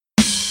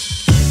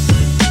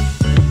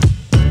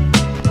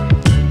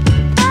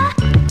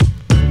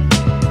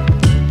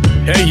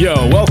Yo,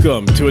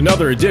 welcome to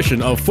another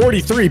edition of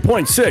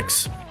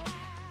 43.6,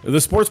 the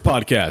sports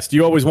podcast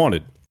you always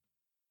wanted.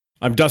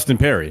 I'm Dustin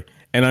Perry,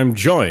 and I'm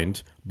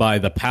joined by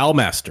the Pal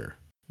Master,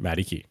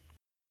 Matty Key.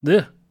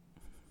 Yeah.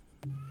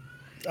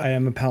 I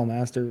am a Pal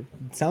Master.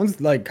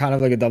 Sounds like kind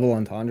of like a double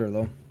entendre,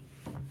 though.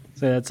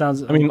 So that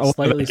sounds I mean,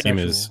 slightly the name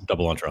sexual. is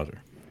double entendre.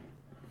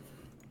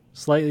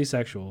 Slightly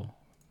sexual.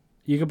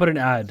 You can put an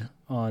ad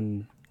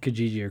on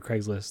Kijiji or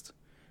Craigslist.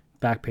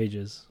 Back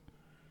pages.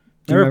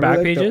 Do you Remember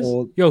remember, back like, the pages?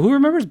 old- Yo, who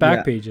remembers back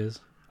Yeah. pages?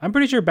 I'm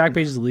pretty sure back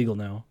pages is illegal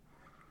now.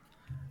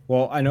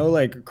 Well, I know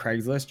like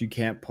Craigslist, you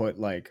can't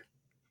put like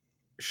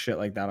shit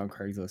like that on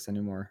Craigslist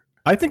anymore.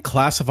 I think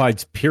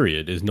classifieds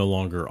period is no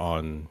longer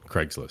on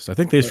Craigslist. I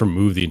think they just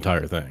removed the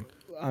entire thing.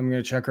 I'm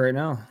gonna check right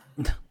now.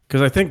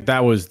 Because I think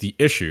that was the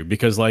issue.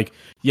 Because, like,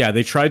 yeah,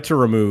 they tried to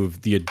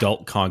remove the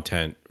adult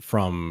content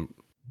from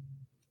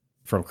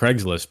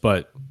Craigslist,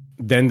 but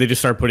then they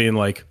just start putting in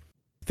like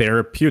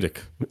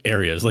therapeutic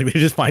areas. Like they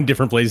just find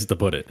different places to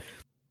put it.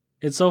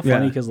 It's so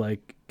funny Yeah. because,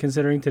 like,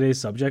 considering today's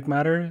subject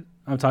matter,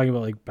 I'm talking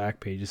about like back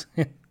pages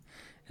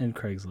and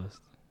Craigslist.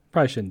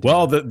 Probably shouldn't.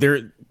 Well,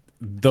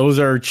 those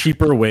are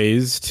cheaper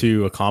ways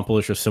to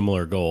accomplish a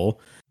similar goal.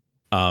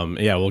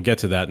 Yeah, we'll get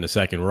to that in a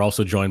second. We're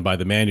also joined by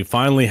the man who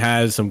finally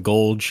has some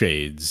gold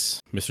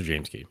shades, Mr.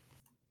 James Key.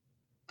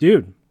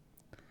 Dude,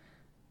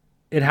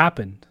 it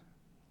happened.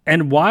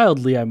 And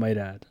wildly, I might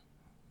add.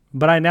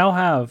 But I now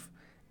have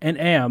and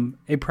am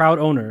a proud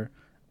owner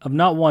of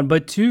not one,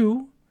 but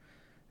two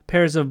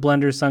pairs of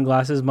Blender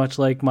sunglasses, much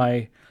like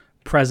my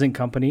present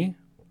company.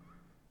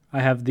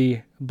 I have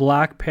the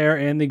black pair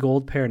and the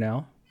gold pair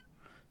now.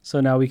 So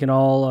now we can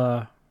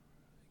all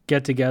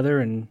get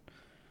together and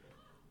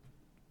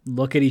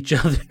look at each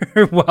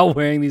other while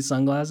wearing these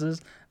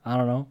sunglasses. I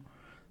don't know.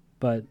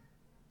 But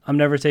I'm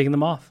never taking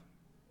them off.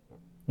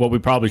 What we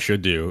probably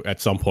should do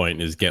at some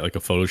point is get like a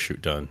photo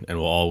shoot done, and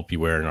we'll all be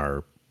wearing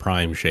our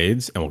Prime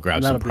shades, and we'll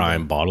grab That'll some be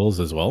Prime good. bottles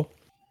as well.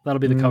 That'll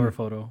be the cover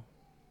photo.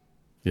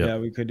 Yeah. Yeah,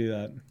 we could do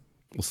that.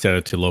 We'll send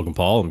it to Logan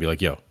Paul and be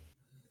like, yo.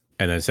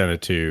 And then send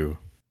it to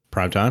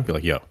Primetime, be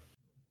like, yo.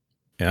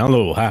 And I don't know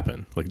what will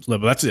happen. Like, but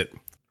that's it.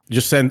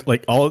 Just send,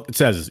 like, all it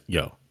says is,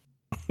 yo.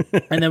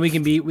 And then we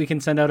can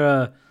send out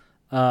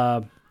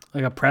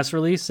a press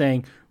release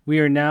saying we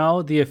are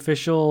now the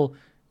official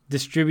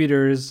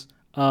distributors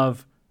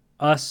of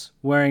us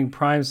wearing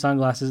Prime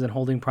sunglasses and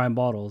holding Prime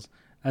bottles,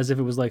 as if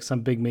it was like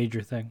some big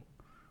major thing.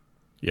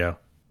 Yeah.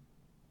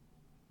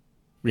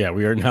 Yeah,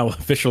 we are now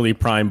officially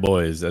Prime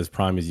boys, as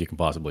Prime as you can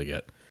possibly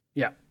get.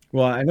 Yeah.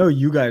 Well, I know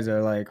you guys are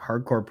like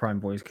hardcore Prime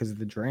boys because of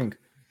the drink.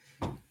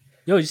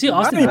 Yo, you see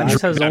Austin I don't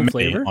Matthews has his drink own that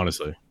many, flavor?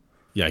 honestly.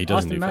 Yeah, he doesn't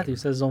Austin do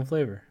Matthews has his own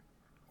flavor.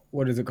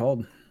 What is it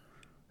called?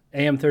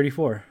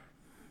 AM34.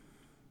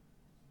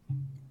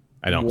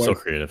 I know, What? so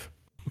creative.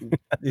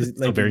 Is it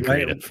So very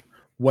creative.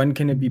 When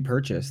can it be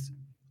purchased?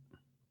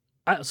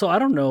 So I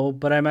don't know,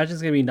 but I imagine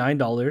it's gonna be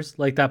 $9,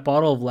 like that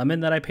bottle of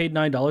lemon that I paid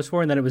 $9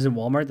 for, and then it was in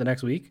Walmart the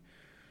next week,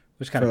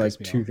 which kind For of like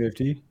pissed me off.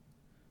 $2.50.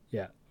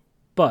 Yeah,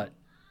 but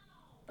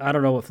I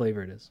don't know what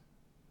flavor it is.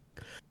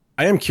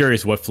 I am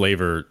curious what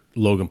flavor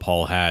Logan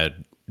Paul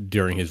had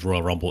during his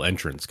Royal Rumble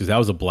entrance, because that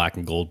was a black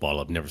and gold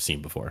bottle I've never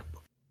seen before.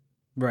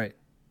 Right.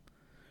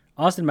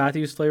 Austin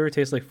Matthews flavor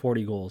tastes like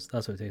 40 goals.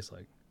 That's what it tastes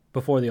like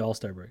before the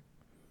All-Star break.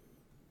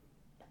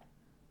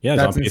 Yeah,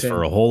 it's That's on pace insane.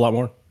 for a whole lot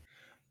more.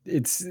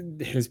 It's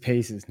his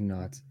pace is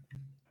nuts.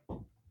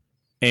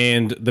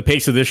 And the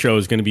pace of this show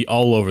is going to be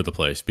all over the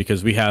place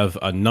because we have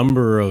a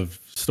number of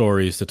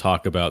stories to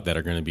talk about that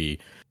are going to be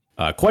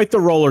quite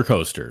the roller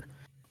coaster.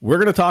 We're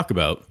going to talk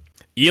about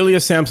Ilya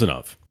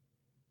Samsonov,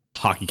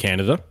 Hockey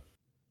Canada,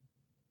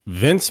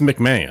 Vince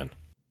McMahon,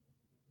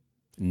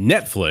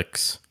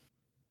 Netflix,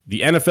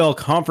 the NFL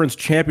Conference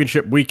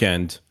Championship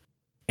weekend,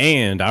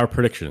 and our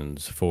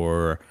predictions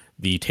for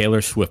the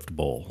Taylor Swift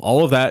Bowl.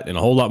 All of that and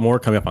a whole lot more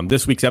coming up on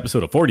this week's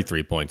episode of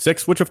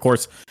 43.6, which of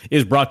course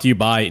is brought to you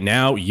by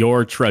Now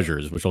Your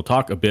Treasures, which we'll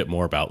talk a bit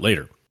more about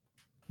later.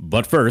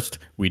 But first,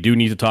 we do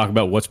need to talk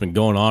about what's been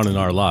going on in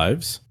our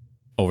lives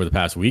over the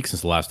past week since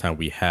the last time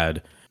we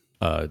had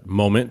a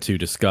moment to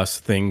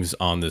discuss things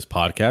on this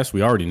podcast.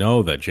 We already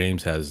know that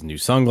James has new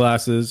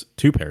sunglasses,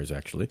 2 pairs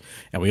actually,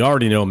 and we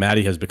already know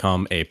Maddie has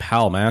become a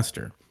Pal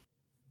Master.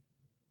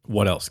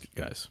 What else,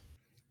 guys?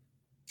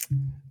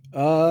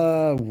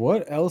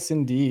 What else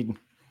indeed?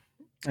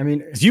 I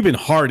mean, 'Cause you've been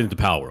hard into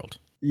Pal World.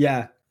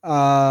 yeah.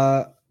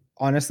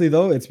 Honestly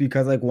though, it's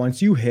because like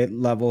once you hit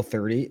level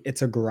 30,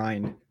 it's a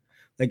grind.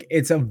 Like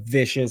it's a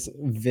vicious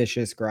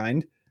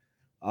grind.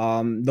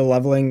 The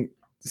leveling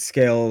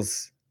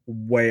scales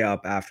way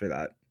up after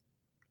that.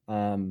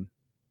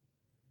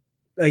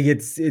 Like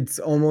it's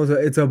almost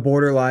it's a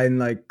borderline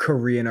like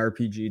Korean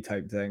RPG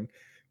type thing,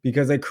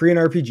 because like Korean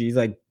RPGs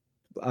like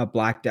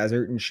Black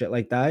Desert and shit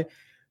like that,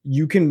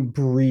 you can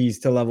breeze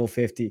to level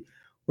 50.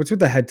 What's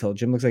with the head tilt?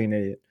 Jim looks like an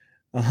idiot.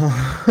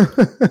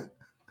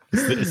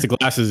 It's the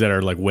glasses that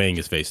are like weighing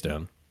his face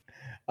down.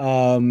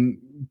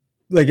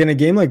 Like in a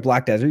game like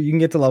Black Desert, you can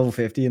get to level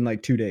 50 in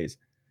like 2 days,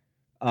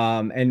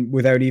 and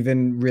without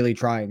even really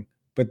trying.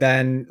 But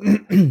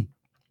then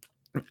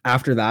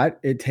After that,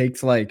 it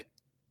takes like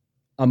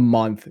a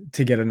month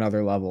to get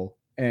another level,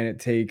 and it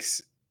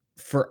takes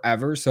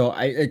forever. So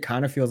it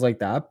kind of feels like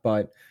that,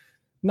 but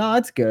no,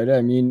 it's good.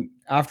 I mean,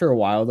 after a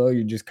while though,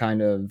 you just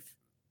kind of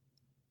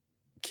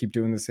keep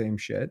doing the same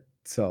shit.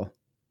 So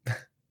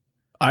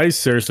I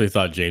seriously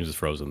thought James was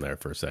frozen there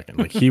for a second.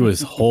 Like he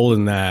was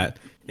holding that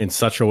in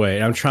such a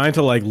way. I'm trying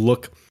to like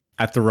look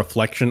at the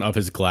reflection of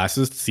his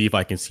glasses to see if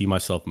I can see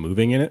myself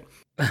moving in it.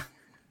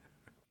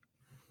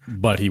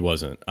 But he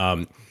wasn't.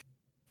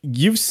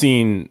 You've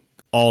seen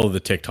all of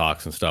the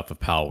TikToks and stuff of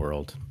Pal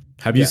World.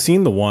 Have you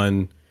seen the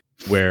one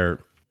where?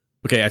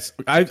 Okay,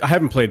 I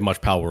haven't played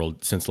much Pal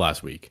World since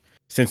last week,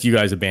 since you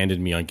guys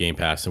abandoned me on Game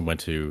Pass and went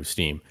to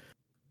Steam.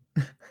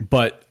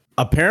 But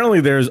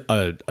apparently, there's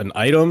an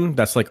item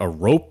that's like a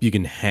rope you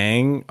can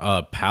hang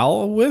a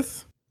pal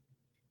with.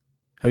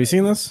 Have you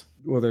seen this?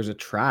 well, there's a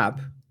trap.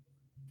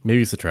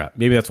 Maybe it's a trap.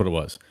 Maybe that's what it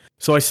was.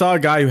 So I saw a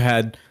guy who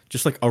had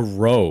just like a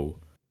row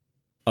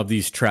of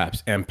these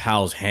traps and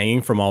pals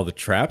hanging from all the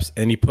traps,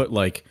 and he put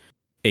like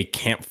a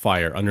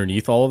campfire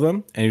underneath all of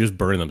them, and he just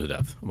burned them to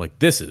death. I'm like,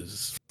 this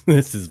is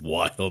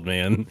wild,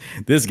 man.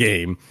 This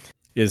game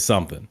is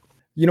something.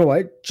 You know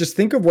what? Just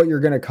think of what you're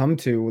going to come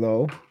to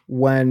though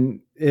when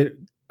it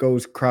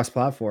goes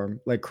cross-platform,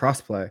 like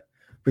crossplay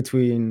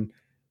between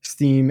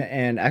Steam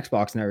and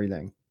Xbox and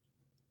everything.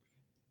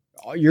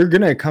 You're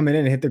going to come in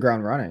and hit the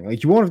ground running.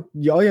 Like you won't.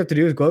 All you have to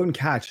do is go out and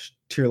catch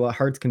to your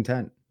heart's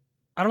content.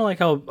 I don't like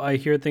how I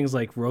hear things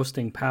like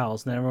roasting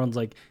pals, and then everyone's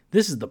like,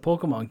 "This is the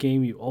Pokemon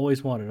game you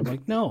always wanted." I'm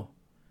like, no,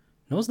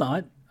 it's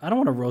not. I don't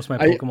want to roast my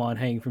Pokemon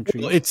hanging from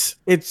trees. Well,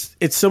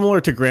 it's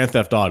similar to Grand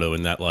Theft Auto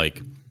in that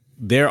like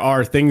there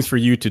are things for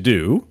you to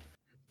do,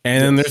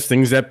 and then there's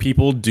things that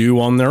people do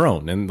on their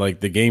own, and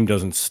like the game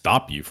doesn't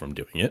stop you from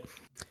doing it.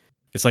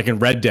 It's like in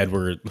Red Dead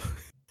where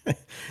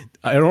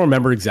I don't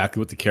remember exactly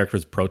what the character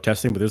was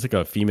protesting, but there's like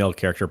a female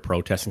character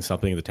protesting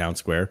something in the town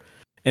square,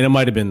 and it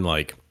might have been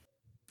like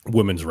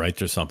women's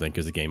rights or something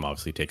because the game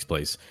obviously takes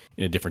place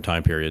in a different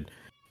time period.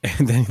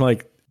 And then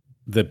like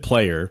the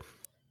player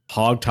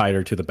hog-tied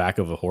her to the back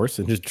of a horse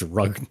and just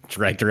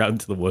dragged her out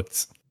into the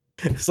woods.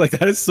 It's like,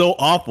 that is so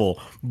awful,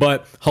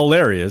 but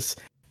hilarious.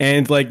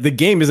 And like the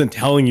game isn't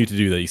telling you to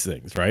do these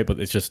things, right?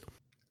 But it's just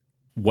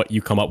what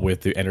you come up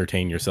with to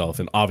entertain yourself.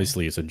 And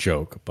obviously it's a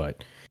joke,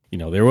 but you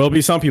know, there will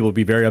be some people who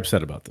be very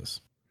upset about this.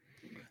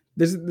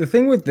 The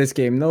thing with this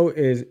game though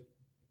is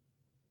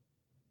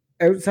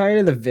outside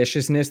of the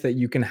viciousness that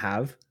you can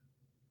have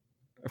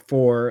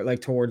for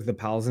like towards the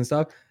pals and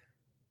stuff,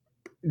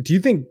 do you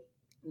think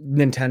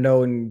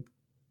Nintendo and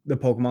the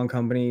Pokemon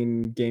Company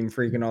and Game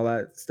Freak and all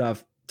that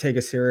stuff take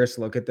a serious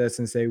look at this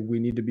and say we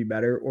need to be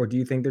better? Or do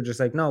you think they're just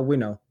like, no, we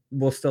know,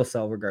 we'll still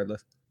sell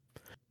regardless?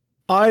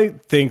 I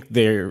think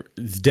there's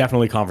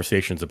definitely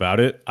conversations about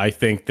it. I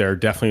think they're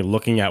definitely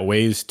looking at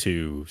ways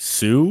to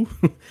sue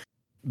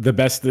the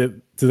best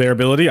to their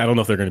ability. I don't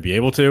know if they're going to be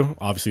able to.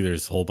 Obviously,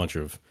 there's a whole bunch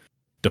of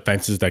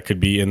defenses that could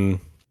be in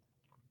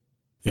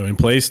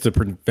place to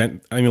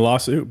prevent any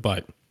lawsuit.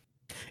 But,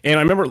 and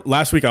I remember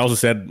last week I also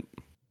said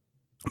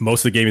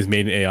most of the game is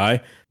made in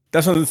AI.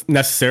 That's not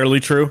necessarily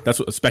true. That's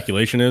what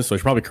speculation is. So I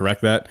should probably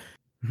correct that.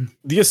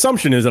 The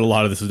assumption is that a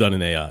lot of this is done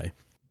in AI.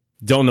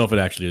 Don't know if it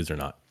actually is or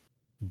not.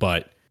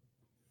 But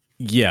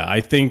yeah,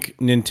 I think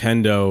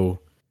Nintendo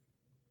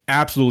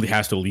absolutely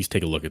has to at least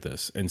take a look at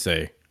this and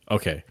say,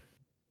 okay,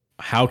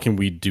 how can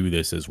we do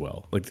this as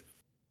well? Like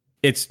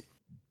it's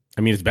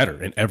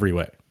better in every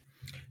way.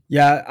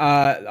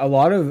 Yeah, a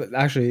lot of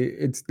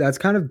that's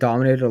kind of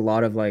dominated a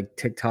lot of like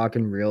TikTok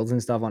and Reels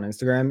and stuff on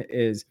Instagram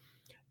is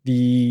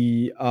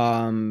the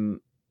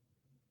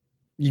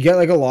you get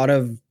like a lot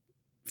of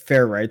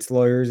fair rights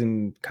lawyers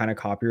and kind of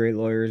copyright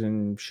lawyers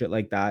and shit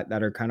like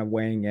that are kind of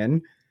weighing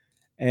in,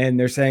 and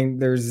they're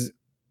saying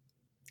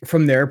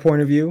from their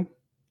point of view,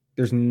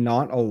 there's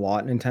not a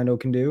lot Nintendo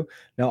can do.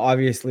 Now,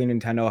 obviously,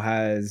 Nintendo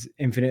has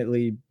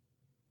infinitely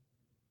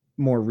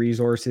more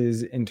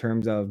resources in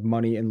terms of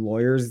money and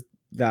lawyers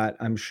that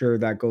I'm sure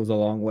that goes a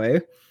long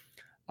way,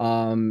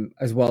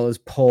 as well as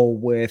pull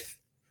with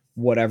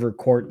whatever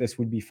court this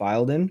would be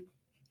filed in.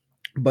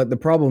 But the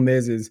problem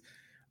is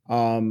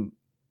I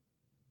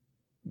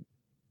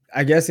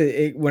guess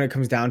when it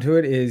comes down to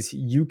it is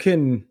you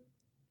can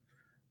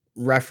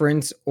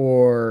reference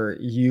or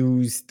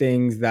use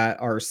things that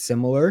are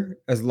similar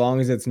as long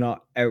as it's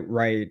not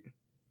outright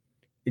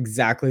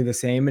exactly the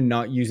same and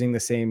not using the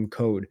same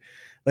code.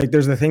 Like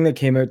there's a thing that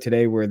came out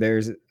today where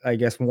there's, I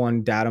guess,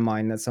 one data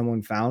mine that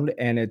someone found,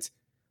 and it's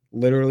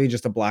literally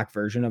just a black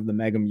version of the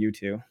Mega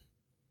Mewtwo.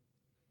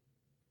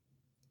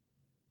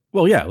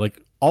 Well, yeah,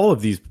 like all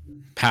of these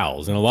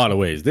pals in a lot of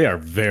ways, they are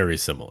very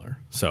similar.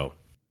 So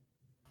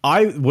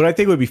what I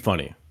think would be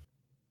funny,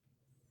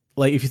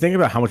 like if you think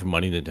about how much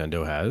money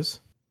Nintendo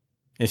has,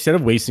 instead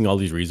of wasting all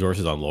these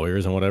resources on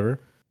lawyers and whatever,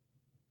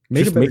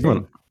 make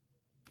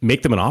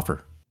them an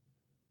offer.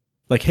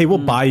 Like, hey, we'll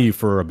buy you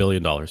for $1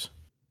 billion.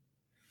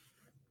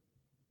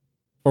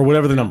 Or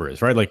whatever the number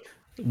is, right? Like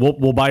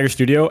we'll buy your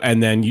studio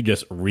and then you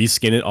just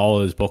reskin it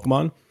all as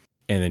Pokemon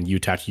and then you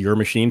attach your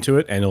machine to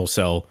it and it'll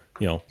sell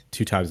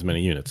 2 times as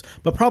many units.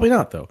 But probably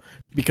not though,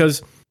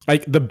 because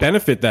like the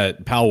benefit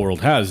that Pal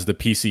World has is the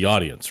PC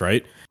audience,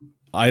 right?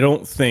 I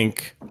don't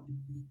think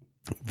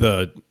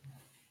the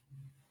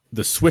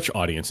Switch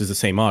audience is the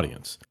same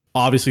audience.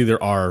 Obviously,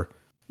 there are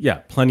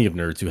plenty of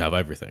nerds who have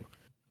everything,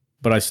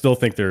 but I still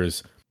think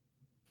there's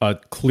a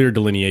clear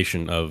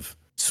delineation of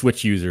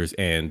Switch users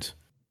and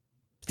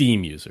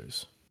Steam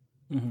users,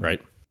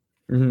 right?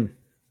 Mm-hmm.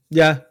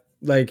 Yeah,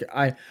 like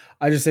I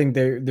just think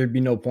there'd be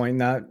no point in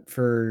that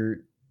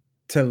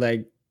to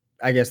like,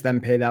 I guess, them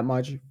pay that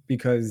much,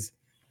 because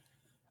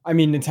I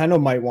mean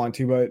Nintendo might want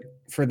to, but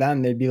for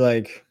them they'd be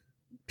like,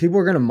 people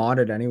are gonna mod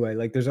it anyway.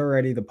 Like there's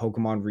already the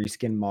Pokemon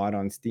reskin mod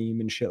on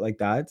Steam and shit like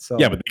that. So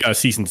yeah, but they got a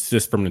cease and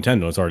desist from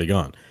Nintendo. It's already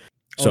gone.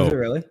 So is it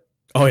really?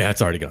 Oh yeah,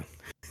 it's already gone.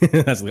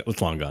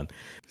 It's long gone.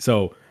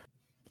 So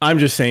I'm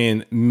just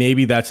saying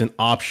maybe that's an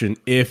option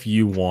if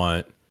you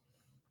want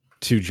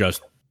to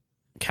just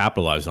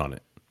capitalize on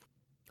it,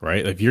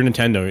 right? If you're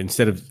Nintendo,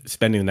 instead of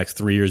spending the next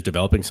 3 years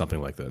developing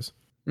something like this,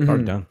 it's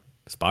already done.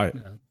 Just buy it.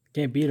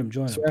 Can't beat them.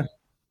 Join them.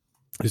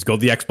 Just go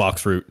the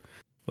Xbox route.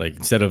 Like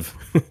instead of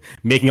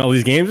making all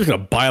these games, we're gonna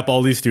buy up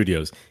all these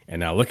studios.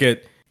 And now look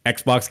at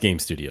Xbox Game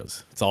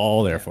Studios. It's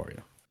all there for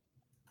you.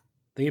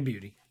 Think of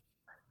beauty.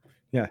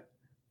 Yeah,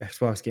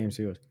 Xbox Game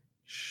Studios.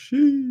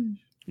 Sheesh.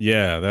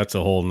 Yeah, that's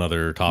a whole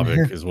nother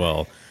topic as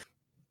well.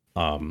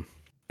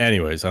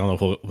 Anyways, I don't know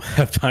if we'll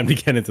have time to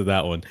get into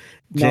that one.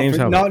 James,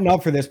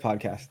 not for this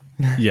podcast.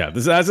 Yeah,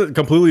 that's a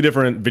completely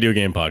different video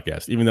game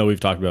podcast, even though we've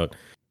talked about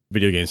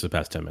video games for the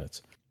past 10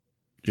 minutes.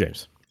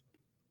 James.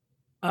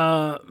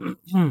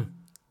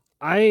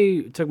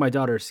 I took my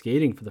daughter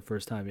skating for the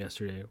first time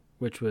yesterday,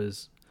 which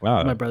was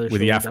my brother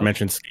with the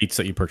aforementioned skates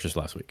that you purchased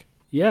last week.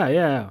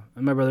 Yeah.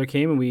 And my brother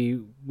came and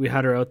we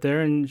had her out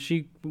there, and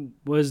she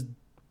was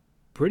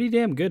pretty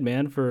damn good,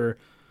 man, for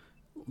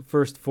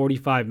first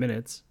 45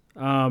 minutes.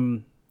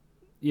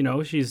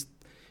 She's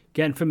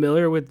getting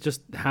familiar with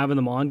just having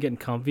them on, getting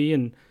comfy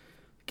and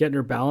getting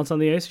her balance on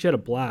the ice. She had a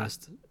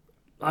blast.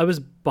 I was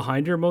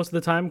behind her most of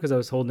the time because I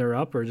was holding her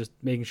up or just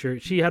making sure.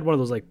 She had one of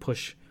those like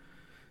push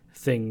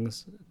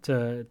things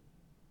to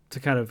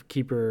kind of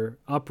keep her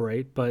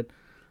upright, but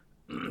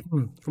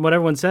from what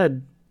everyone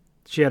said,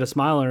 she had a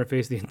smile on her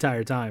face the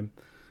entire time.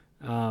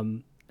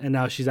 And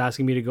now she's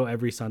asking me to go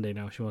every Sunday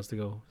now. She wants to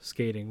go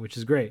skating, which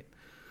is great.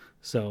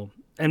 So,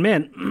 and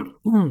man,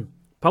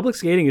 public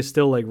skating is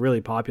still like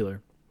really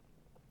popular.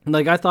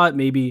 Like I thought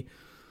maybe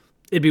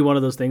it'd be one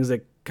of those things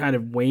that kind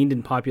of waned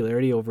in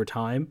popularity over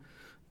time,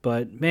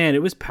 but man,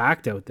 it was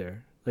packed out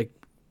there. Like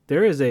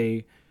there is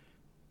a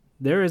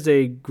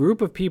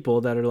group of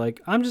people that are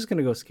like, I'm just going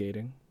to go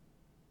skating.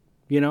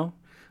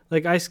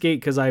 Like I skate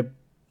because I,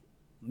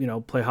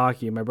 play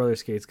hockey, and my brother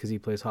skates because he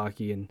plays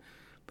hockey.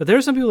 But there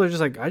are some people that are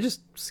just like, I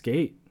just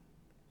skate,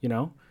 And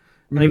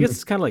I guess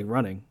it's kind of like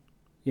running,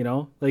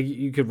 like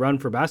you could run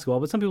for basketball,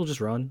 but some people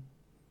just run,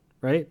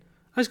 right?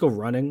 I just go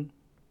running.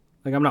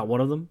 Like I'm not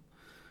one of them,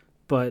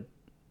 but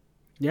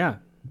yeah,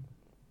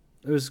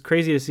 it was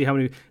crazy to see how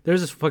many,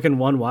 there's this fucking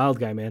one wild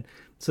guy, man.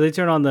 So they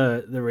turn on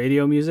the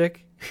radio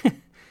music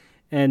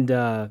and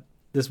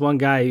this one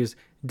guy, he was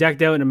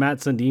decked out in a Matt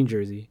Sundin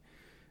jersey,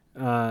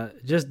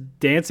 just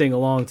dancing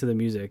along to the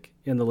music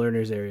in the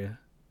learners area.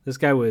 This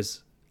guy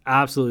was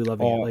absolutely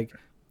loving it. Like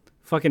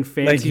fucking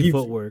fancy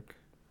footwork.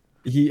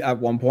 He at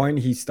one point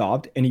he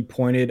stopped and he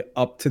pointed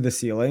up to the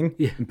ceiling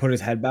and put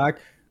his head back,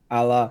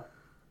 and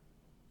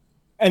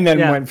then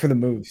went for the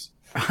moves.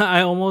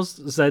 I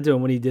almost said to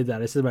him when he did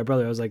that, I said to my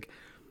brother, I was like,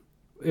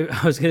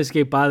 I was gonna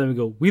skate by them and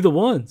go, "We the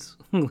ones,"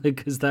 like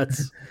because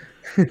that's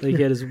like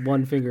he had his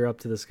one finger up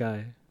to the sky,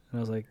 and I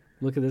was like,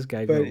 "Look at this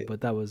guy go!"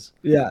 But that was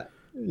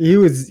he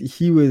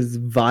was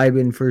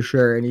vibing for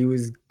sure, and he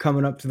was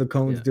coming up to the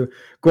cones,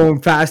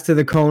 going fast to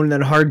the cone,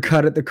 then hard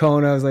cut at the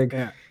cone. I was like,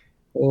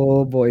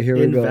 "Oh boy, here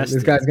we go.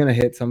 This guy's gonna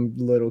hit some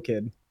little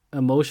kid."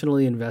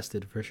 Emotionally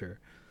invested for sure.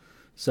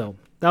 So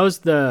that was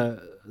that,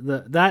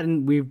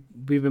 and we've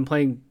been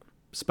playing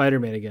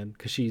Spider-Man again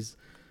because she's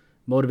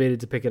motivated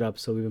to pick it up,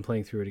 so we've been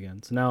playing through it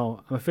again. So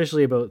now I'm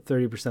officially about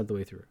 30% the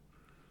way through.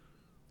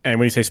 And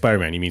when you say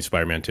Spider-Man, you mean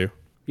Spider-Man 2?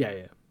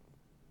 Yeah.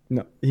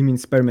 No, he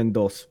means Spider-Man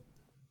 2.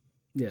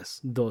 Yes,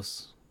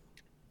 dos.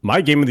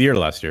 My game of the year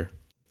last year.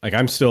 Like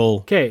I'm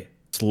still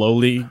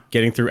slowly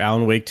getting through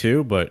Alan Wake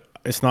 2, but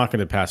it's not going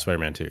to pass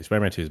Spider-Man 2.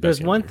 Spider-Man 2 is best.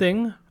 There's one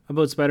thing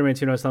about Spider-Man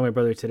 2, and I was telling my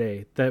brother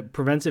today, that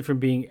prevents it from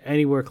being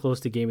anywhere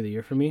close to game of the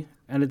year for me.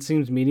 And it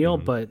seems menial,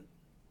 but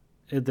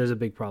there's a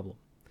big problem.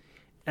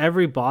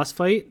 Every boss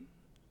fight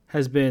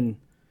has been,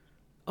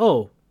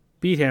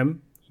 beat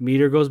him,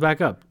 meter goes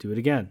back up, do it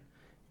again.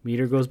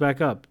 Meter goes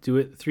back up, do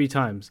it 3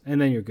 times,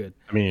 and then you're good.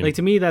 I mean, like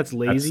to me, that's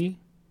lazy.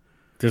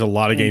 There's a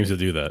lot of games that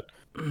do that.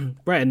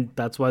 Right, and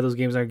that's why those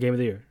games aren't game of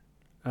the year.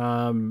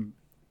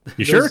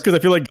 You sure? Because I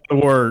feel like God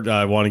of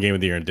War won a game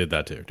of the year and did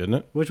that too, didn't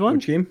it? Which one?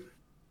 Which game?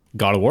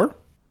 God of War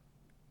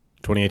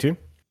 2018.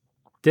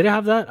 Did it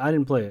have that? I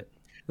didn't play it.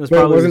 But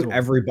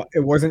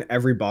it wasn't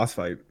every boss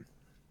fight.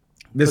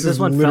 This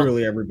one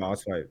literally every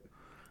boss fight.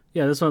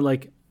 Yeah, this one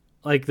like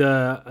I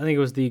think it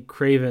was the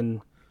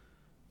Kraven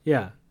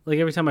Yeah, like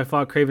every time I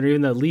fought Craven or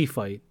even the Lee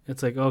fight,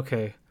 it's like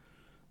okay,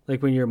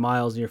 like when you're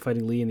Miles and you're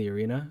fighting Lee in the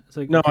arena, it's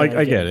like No, okay,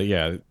 I get it.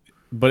 Yeah,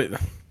 but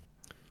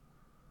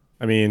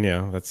I mean,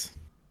 yeah, that's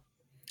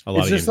a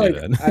lot It's of just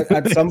games like do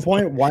that. at some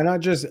point, why not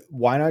just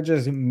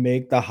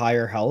make the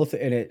higher health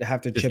and it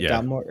have to chip Yeah.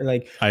 down more?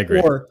 Like, I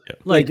agree. or Yeah.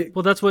 like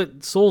well, that's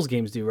what Souls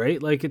games do,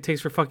 right? Like it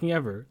takes for fucking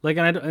ever. Like,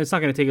 and it's not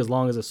going to take as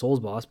long as a Souls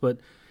boss, but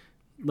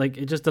like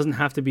it just doesn't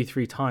have to be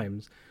 3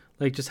 times.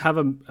 Like just have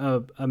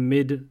a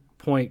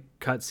midpoint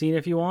cutscene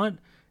if you want, and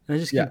then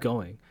just Yeah. keep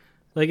going.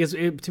 Like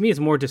to me, it's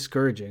more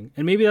discouraging,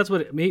 and maybe that's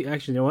what. Actually,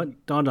 you know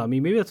what dawned on me.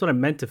 Maybe that's what I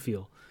meant to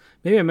feel.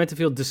 Maybe I meant to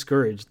feel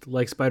discouraged,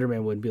 like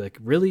Spider-Man would, and be like,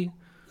 really?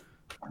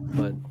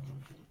 But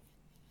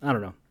I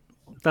don't know.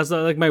 That's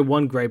like my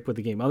one gripe with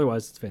the game.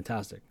 Otherwise, it's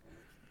fantastic.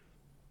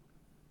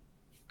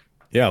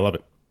 Yeah, I love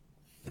it.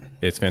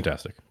 It's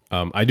fantastic.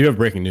 I do have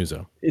breaking news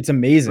though. it's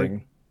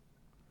amazing.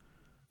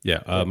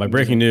 Yeah, my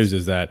breaking news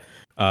is that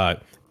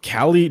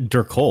Callie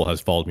Durkol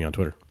has followed me on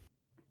Twitter.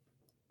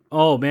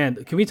 Oh man,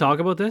 can we talk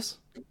about this?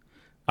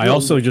 I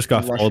also just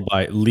got Rush. followed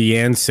by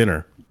Leanne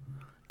Sinner.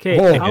 Okay,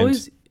 Oh. how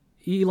is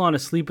Elon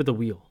asleep at the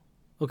wheel?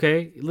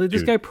 Okay,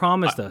 this Dude, guy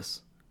promised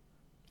us.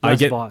 I less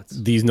get bots.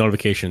 these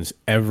notifications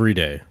every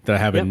day that I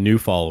have Yep. a new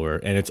follower,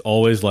 and it's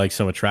always like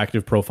some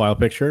attractive profile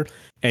picture,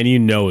 and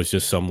it's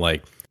just some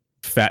like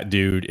fat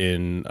dude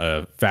in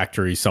a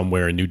factory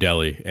somewhere in New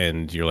Delhi,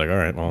 and you're like, all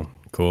right, well,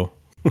 cool.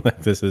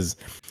 This is,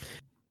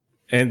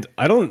 and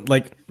I don't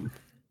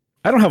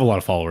have a lot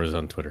of followers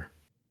on Twitter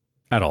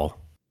at all,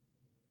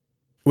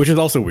 which is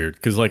also weird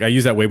because like I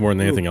use that way more than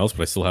anything else,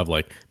 but I still have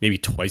like maybe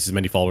twice as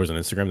many followers on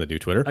Instagram that do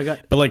Twitter.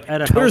 But like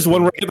Twitter's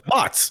one where I get the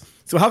bots.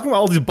 So how come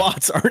all these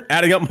bots aren't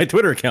adding up my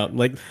Twitter account?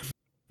 Like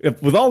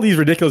with all these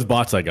ridiculous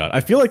bots I got,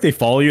 I feel like they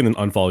follow you and then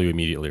unfollow you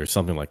immediately or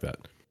something like that.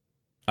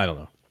 I don't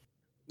know.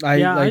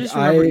 I just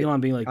remember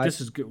Elon being like, "This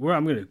is good.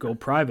 I'm going to go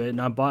private, and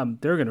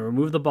they're going to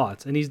remove the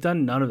bots," and he's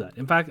done none of that.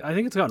 In fact, I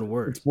think it's gotten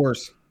worse. It's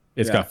worse.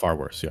 It's Yeah. got far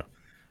worse. Yeah.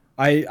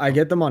 I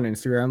get them on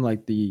Instagram,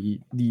 like the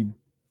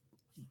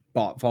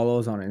bot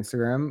follows on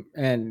Instagram,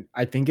 and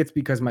I think it's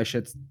because my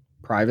shit's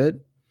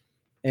private,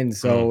 and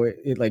so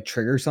it like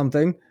triggers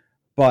something.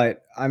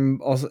 But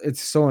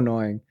it's so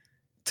annoying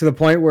to the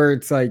point where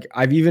it's like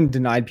I've even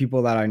denied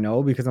people that I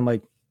know because I'm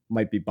like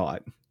might be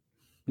bot.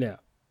 Yeah,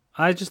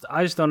 I just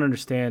don't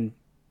understand.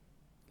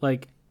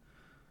 Like,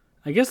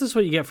 I guess that's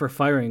what you get for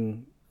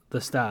firing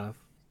the staff.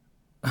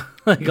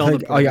 like all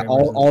the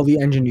all the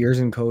engineers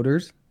and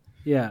coders.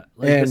 Yeah,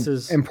 like and, this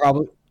is and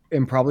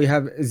probably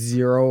have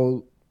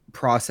zero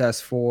process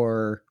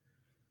for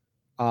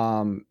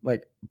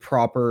like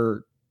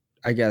proper,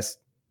 I guess,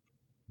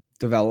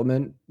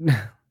 development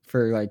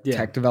for like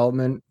tech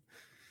development.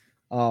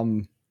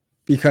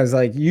 Because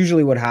like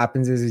usually what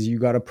happens is you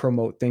got to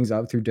promote things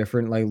up through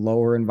different like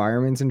lower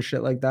environments and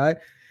shit like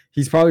that.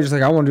 He's probably just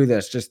like, I want to do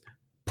this, just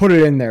put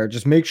it in there,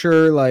 just make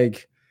sure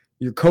like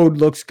your code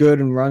looks good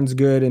and runs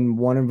good in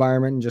one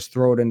environment and just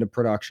throw it into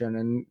production.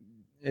 And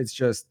it's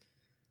just,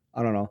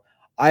 I don't know.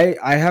 I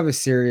have a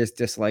serious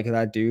dislike of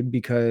that dude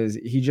because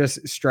he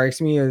strikes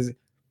me as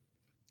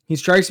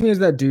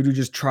that dude who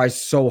just tries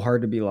so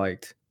hard to be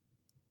liked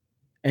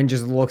and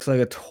just looks like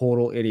a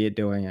total idiot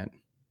doing it.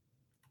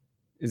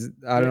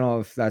 I don't know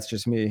if that's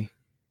just me.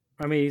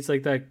 I mean, he's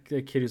like that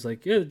kid who's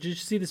like, "Yeah, did you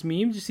see this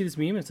meme? Did you see this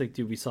meme?" It's like,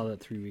 dude, we saw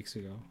that 3 weeks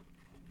ago.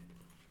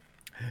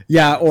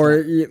 Yeah,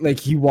 or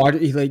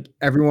like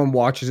everyone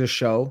watches a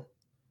show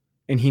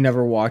and he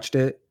never watched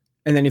it,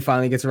 and then he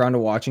finally gets around to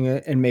watching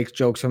it and makes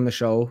jokes from the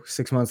show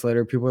 6 months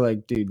later. People are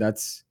like, dude,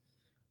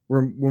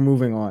 we're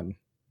moving on.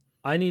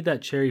 I need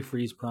that Cherry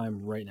Freeze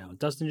Prime right now.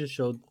 Dustin just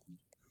showed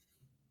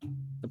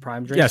the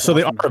Prime drink. Yeah, so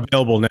they are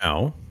available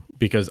now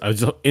because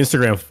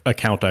Instagram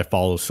account I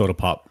follow, Soda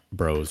Pop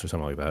Bros or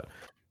something like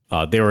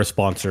that. They were a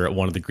sponsor at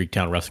one of the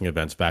Greektown wrestling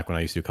events back when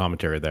I used to do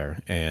commentary there,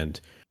 and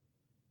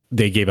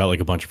they gave out like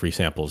a bunch of free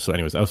samples. So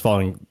anyways, I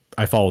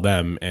follow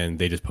them, and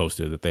they just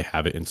posted that they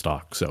have it in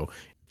stock. So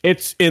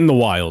it's in the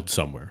wild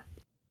somewhere.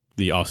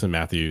 The Austin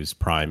Matthews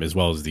Prime, as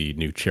well as the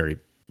new Cherry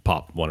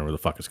Pop, whatever the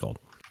fuck it's called.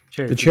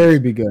 The cherry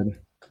be good.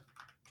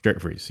 Cherry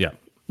Freeze, yeah.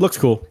 Looks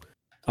cool.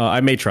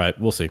 I may try it.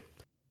 We'll see.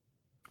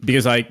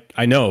 Because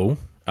I know,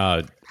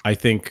 I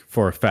think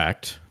for a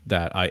fact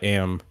that I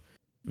am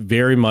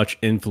very much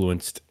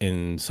influenced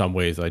in some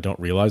ways I don't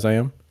realize I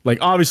am. Like,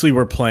 obviously,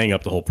 we're playing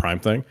up the whole Prime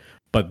thing,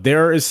 but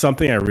there is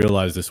something I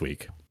realized this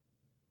week.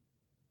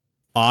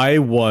 I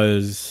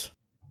was,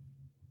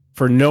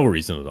 for no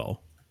reason at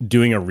all,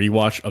 doing a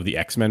rewatch of the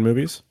X-Men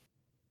movies.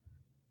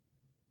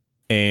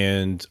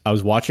 And I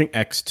was watching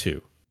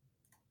X2.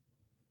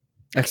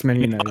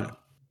 X-Men United.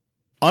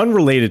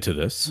 Unrelated to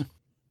this,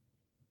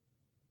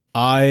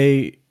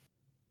 I,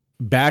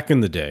 back in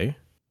the day,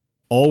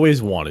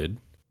 always wanted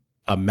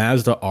a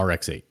Mazda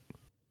RX-8.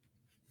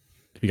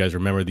 If you guys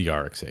remember the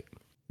RX-8.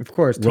 Of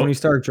course, Tony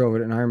Stark drove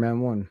it in Iron Man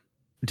 1.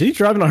 Did he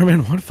drive an Iron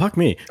Man 1? Fuck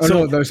me. Oh,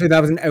 no, that was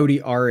an Audi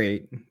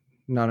R8,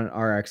 not an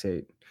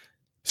RX-8.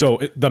 So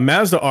the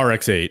Mazda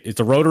RX-8, it's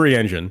a rotary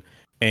engine,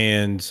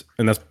 and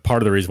that's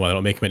part of the reason why I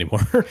don't make them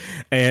anymore.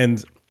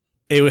 And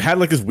it had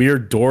like this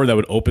weird door that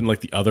would open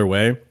like the other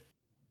way.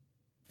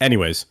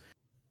 Anyways,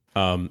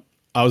 I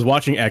was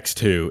watching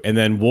X2, and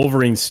then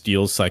Wolverine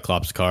steals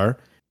Cyclops' car,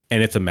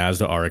 and it's a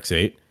Mazda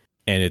RX-8,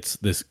 and it's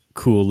this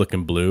cool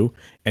looking blue.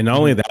 And not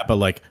only that, but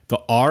like the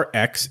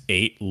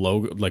RX-8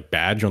 logo, like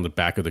badge on the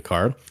back of the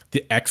car,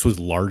 the X was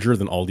larger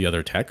than all the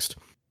other text.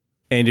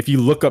 And if you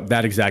look up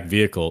that exact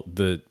vehicle,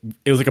 it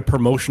was like a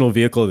promotional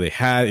vehicle they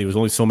had. It was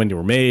only so many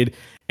were made,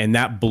 and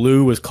that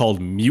blue was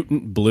called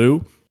Mutant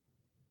Blue.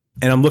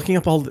 And I'm looking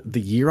up all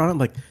the year on it. I'm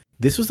like,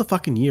 this was the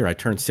fucking year I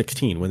turned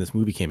 16 when this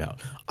movie came out.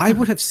 I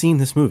would have seen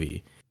this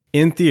movie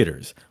in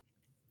theaters.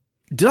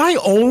 Did I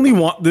only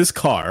want this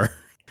car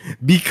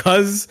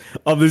because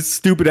of this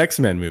stupid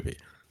X-Men movie?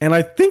 And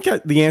I think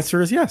the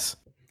answer is yes.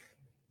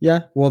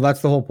 Yeah, well,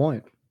 that's the whole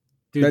point.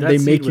 Dude, they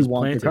make you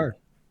want the car.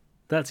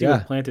 That seed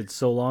was planted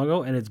so long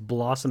ago, and it's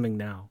blossoming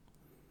now.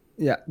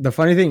 Yeah, the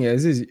funny thing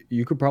is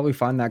you could probably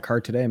find that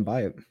car today and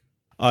buy it.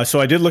 So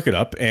I did look it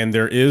up, and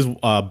there is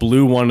a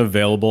blue one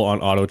available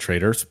on Auto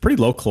Trader. It's pretty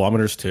low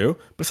kilometers too,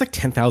 but it's like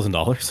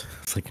 $10,000.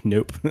 It's like,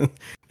 nope.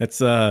 That's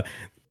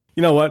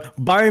you know what?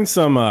 Buying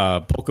some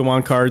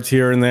Pokemon cards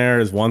here and there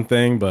is one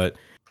thing, but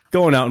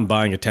going out and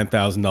buying a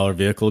 $10,000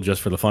 vehicle just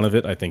for the fun of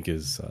it, I think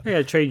is. You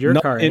gotta trade your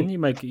car in. You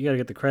gotta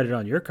get the credit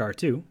on your car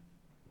too.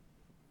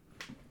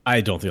 I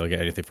don't think I'll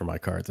get anything for my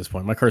car at this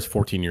point. My car is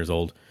 14 years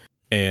old,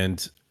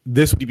 and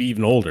this would be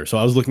even older. So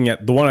I was looking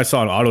at the one I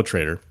saw on Auto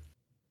Trader.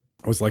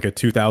 It was like a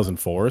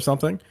 2004 or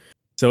something.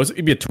 So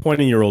it'd be a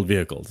 20-year-old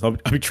vehicle. So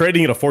I'll be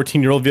trading in a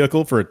 14-year-old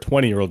vehicle for a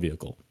 20-year-old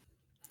vehicle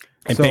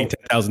and paying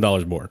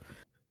 $10,000 more.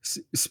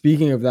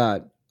 Speaking of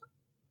that,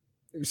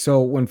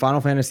 so when Final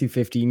Fantasy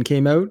 15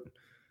 came out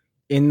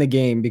in the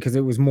game, because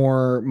it was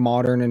more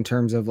modern in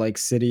terms of like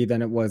city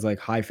than it was like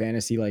high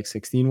fantasy like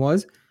 16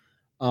 was,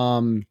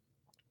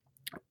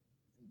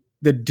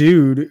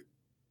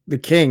 the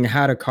king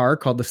had a car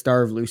called the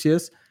Star of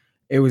Lucius.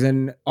 It was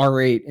an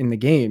R8 in the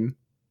game,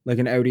 like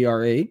an Audi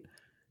R8.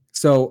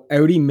 So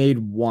Audi made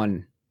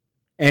one,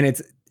 and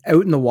it's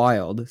out in the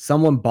wild.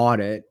 Someone bought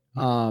it,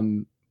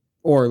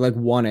 or like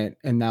won it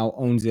and now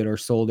owns it or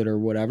sold it or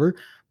whatever.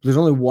 But there's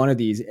only one of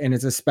these, and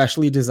it's a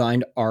specially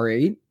designed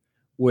R8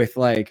 with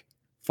like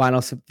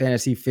Final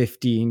Fantasy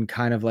 15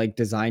 kind of like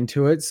design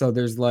to it. So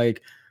there's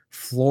like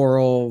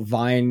floral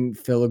vine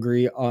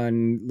filigree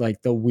on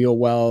like the wheel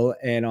well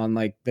and on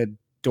like the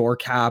door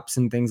caps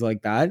and things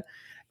like that.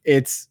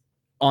 It's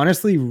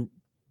honestly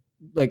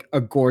like a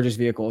gorgeous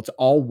vehicle. It's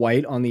all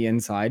white on the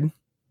inside.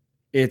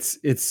 It's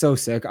so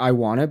sick. I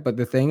want it, but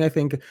the thing I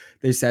think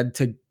they said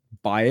to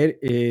buy it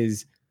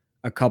is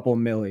a couple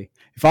milli.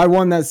 If I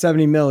won that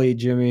 70 milli,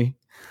 Jimmy,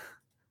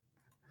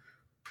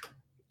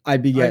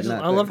 I'd be getting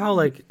that. I love how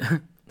like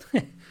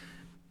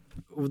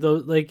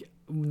those like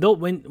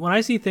when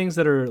I see things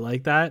that are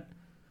like that,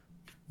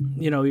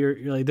 you know, you're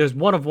like, there's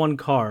one of one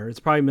car. It's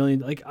probably a million.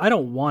 Like, I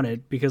don't want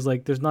it because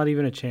like there's not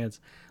even a chance.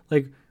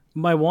 Like,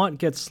 my want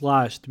gets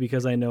slashed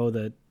because I know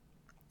that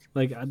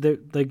like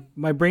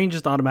my brain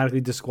just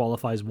automatically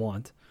disqualifies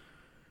want.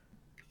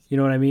 You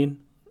know what I mean?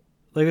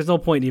 Like, there's no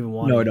point in even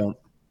wanting. No,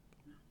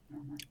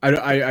 I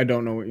don't. I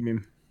don't know what you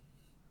mean.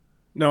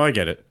 No, I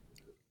get it.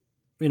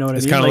 You know what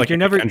it's I mean? Like you're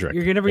never Kendrick.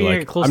 You're never gonna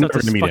get close enough to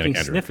fucking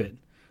sniff it,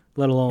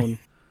 let alone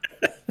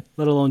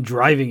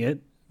driving it,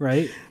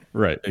 right?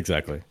 Right,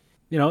 exactly.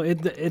 You know,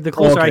 the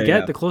closer I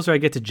get, the closer I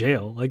get to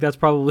jail. Like, that's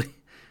probably,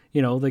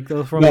 you know, like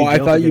they'll throw me in jail. I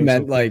thought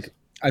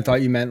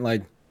you meant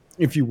like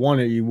if you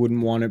want it, you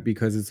wouldn't want it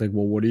because it's like,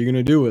 well, what are you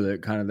gonna do with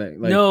it, kind of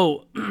thing. Like,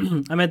 no,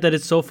 I meant that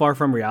it's so far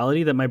from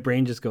reality that my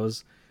brain just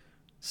goes,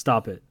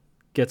 stop it,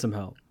 get some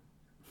help.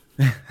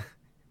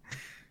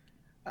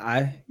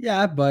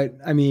 But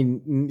I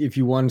mean, if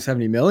you won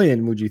 70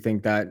 million, would you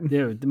think that?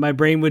 Yeah, my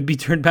brain would be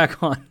turned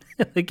back on.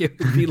 Like, it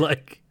would be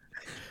like,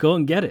 go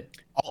and get it.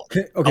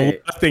 Okay. A lot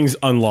of things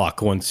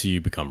unlock once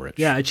you become rich.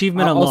 Yeah,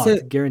 achievement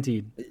unlocked,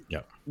 guaranteed.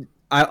 Yeah.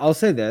 I'll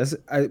say this.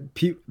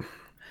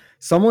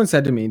 Someone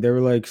said to me, they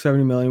were like,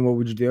 70 million, what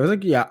would you do? I was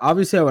like, yeah,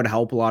 obviously I would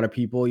help a lot of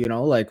people, you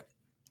know, like,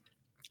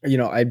 you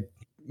know, I'd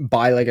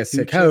buy like a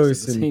sick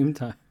house at the same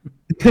time.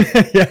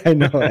 Yeah, I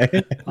know.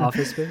 Right?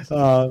 Office Space.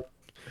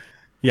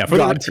 Yeah,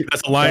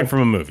 that's a line from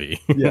a movie.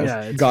 Yes.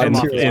 Yeah, God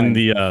in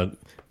the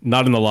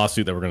not in the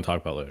lawsuit that we're going to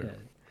talk about later. Yeah,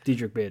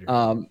 Diedrich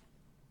Bader.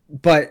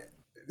 But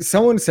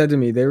someone said to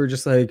me, they were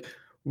just like,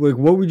 what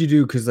would you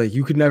do? Because like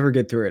you could never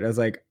get through it. I was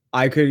like,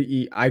 I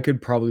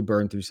could probably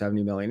burn through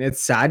 70 million. It's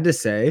sad to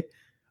say,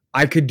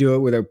 I could do it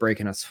without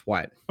breaking a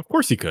sweat. Of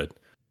course you could.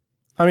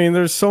 I mean,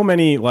 there's so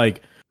many,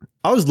 like,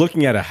 I was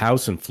looking at a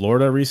house in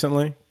Florida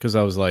recently because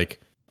I was like,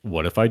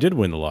 what if I did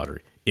win the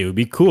lottery? It would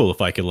be cool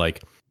if I could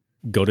like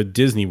go to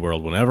Disney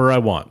World whenever I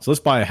want. So let's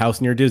buy a house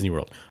near Disney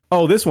World.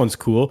 Oh, this one's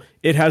cool.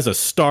 It has a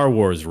Star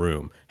Wars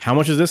room. How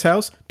much is this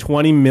house?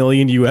 $20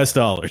 million US.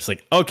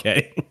 Like,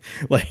 okay.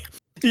 Like,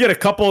 you get a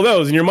couple of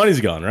those and your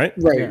money's gone, right?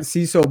 Right. Yeah.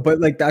 See, so,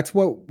 but like, that's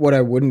what I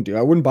wouldn't do.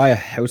 I wouldn't buy a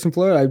house in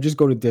Florida. I would just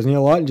go to Disney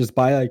a lot and just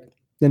buy like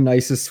the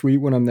nicest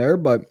suite when I'm there.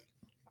 But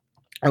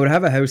I would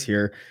have a house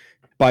here,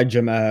 buy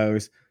Jim a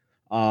house,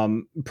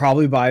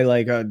 probably buy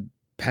like a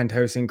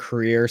penthouse in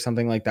Korea or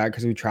something like that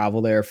because we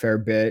travel there a fair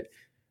bit.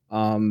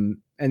 And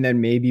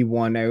then maybe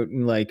one out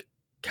in like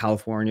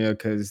California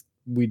because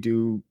we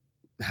do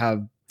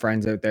have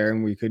friends out there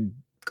and we could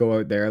go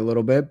out there a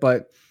little bit.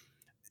 But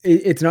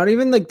it's not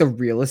even like the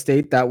real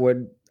estate that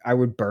I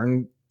would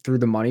burn through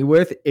the money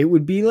with. It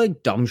would be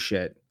like dumb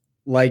shit,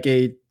 like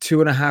a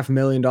 $2.5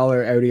 million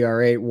Audi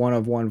R8 one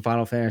of one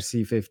Final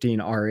Fantasy 15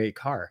 R8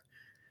 car,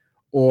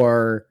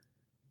 or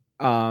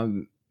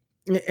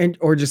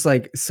or just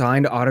like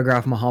signed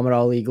autograph Muhammad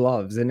Ali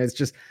gloves. And it's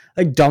just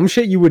like dumb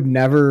shit you would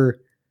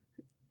never,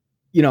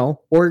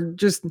 or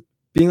just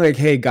being like,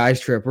 hey, guys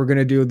trip, we're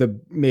gonna do the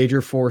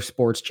major 4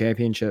 sports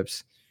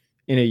championships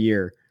in a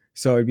year.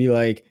 So it'd be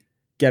like,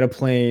 get a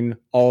plane,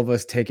 all of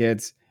us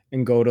tickets,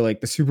 and go to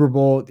like the Super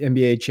Bowl,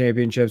 NBA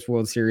championships,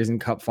 World Series, and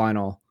Cup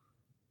final,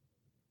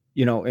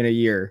 in a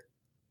year.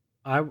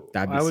 I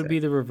would be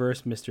the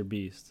reverse Mr.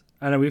 Beast.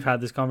 I know we've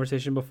had this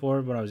conversation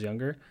before when I was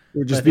younger. It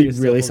would just be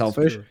really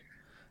selfish.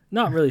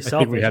 Not really selfish. I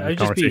think we had a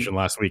conversation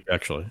last week,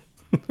 actually.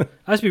 I'd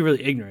just be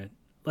really ignorant.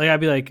 Like, I'd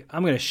be like,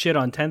 I'm going to shit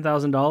on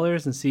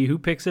 $10,000 and see who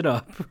picks it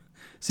up.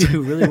 See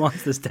who really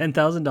wants this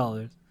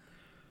 $10,000.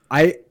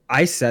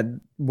 I said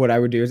what I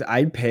would do is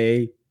I'd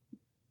pay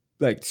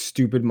like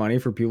stupid money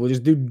for people to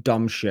just do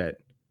dumb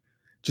shit.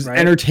 Just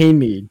entertain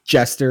me,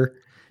 jester.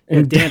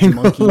 And dance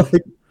monkey.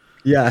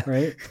 Yeah.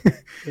 Right?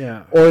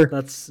 Yeah. Or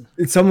that's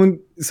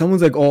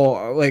someone's like,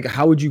 oh, like,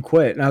 how would you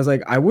quit? And I was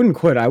like, I wouldn't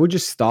quit. I would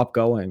just stop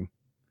going.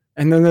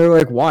 And then they're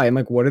like, why? I'm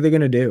like, what are they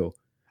going to do?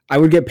 I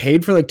would get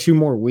paid for like 2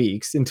 more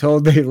weeks until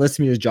they list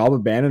me as job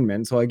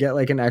abandonment. So I get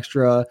like an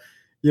extra,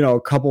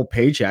 couple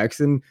paychecks.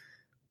 And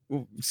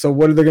so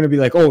what are they going to be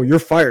like? Oh, you're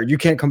fired. You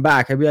can't come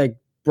back. I'd be like,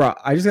 bro,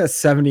 I just got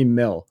 70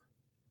 mil.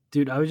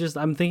 Dude,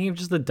 I'm thinking of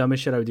just the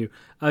dumbest shit I would do.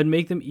 I would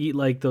make them eat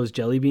like those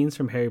jelly beans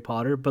from Harry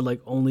Potter, but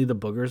like only the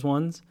boogers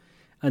ones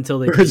until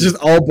they It's just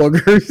all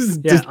boogers.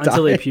 Yeah,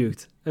 until they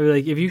puked. I'd be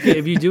like, if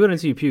you do it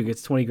until you puke,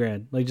 it's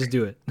 $20,000. Like, just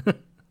do it.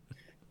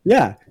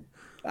 Yeah.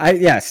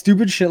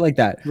 Stupid shit like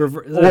that.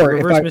 Reverse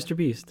Mr.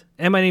 Beast.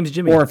 And my name's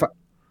Jimmy. Or if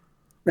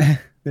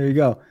there you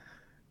go.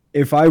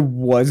 If I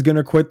was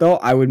gonna quit though,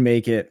 I would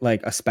make it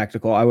like a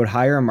spectacle. I would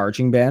hire a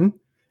marching band,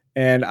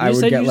 and I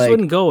would get you just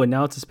wouldn't go, and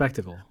now it's a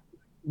spectacle.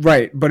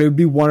 Right, but it would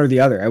be one or the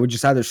other. I would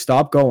just either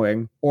stop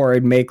going or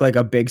I'd make like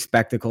a big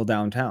spectacle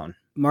downtown.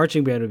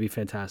 Marching band would be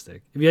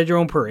fantastic. If you had your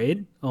own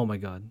parade, oh my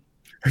god.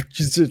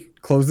 just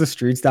close the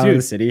streets down in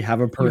the city,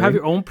 have a parade. You have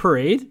your own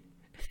parade.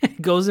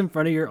 It goes in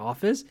front of your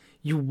office.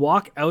 You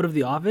walk out of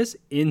the office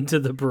into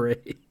the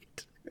parade.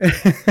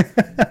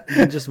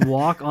 You just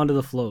walk onto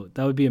the float.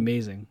 That would be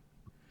amazing.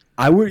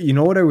 You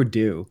know what I would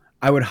do?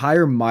 I would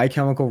hire My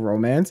Chemical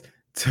Romance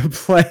to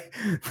play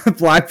the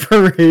Black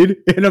Parade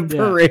in a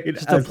parade.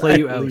 Just to play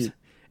you out. And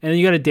then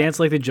you got to dance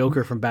like the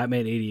Joker from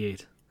Batman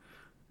 88.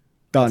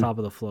 Done. On top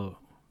of the float.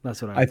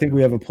 That's what I think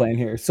we have a plan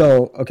here.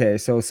 So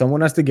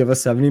someone has to give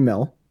us 70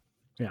 mil.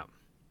 Yeah.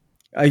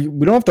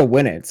 We don't have to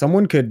win it.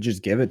 Someone could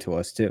just give it to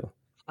us too.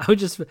 I would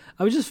just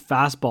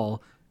fastball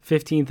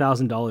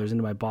 $15,000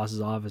 into my boss's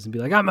office and be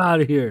like, I'm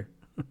out of here.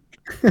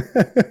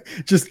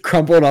 Just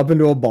crumple it up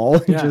into a ball.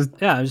 And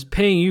I'm just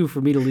paying you for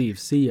me to leave.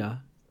 See ya.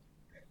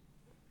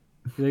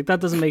 You're like, that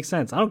doesn't make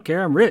sense. I don't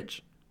care. I'm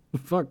rich.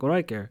 Fuck, what do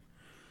I care?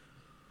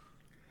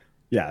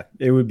 Yeah,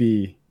 it would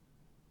be.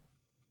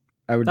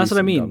 That's what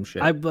I mean.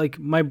 I like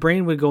my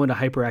brain would go into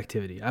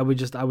hyperactivity. I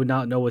would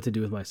not know what to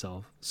do with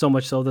myself. So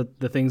much so that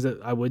the things that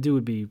I would do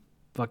would be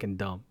fucking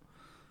dumb.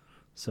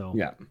 So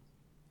yeah.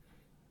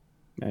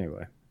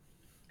 Anyway,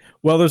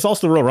 well, there's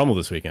also the Royal Rumble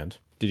this weekend.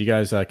 Did you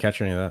guys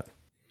catch any of that?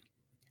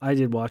 I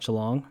did watch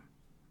along.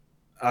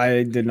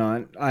 I did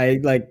not. I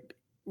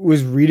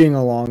was reading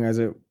along as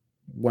it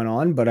went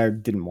on, but I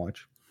didn't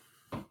watch.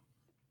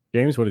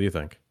 James, what do you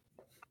think?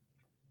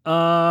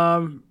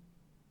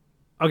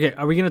 Okay,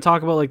 are we going to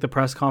talk about like the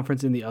press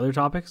conference and the other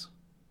topics?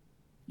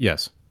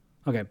 Yes.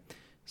 Okay,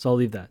 so I'll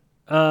leave that.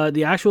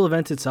 The actual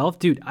event itself,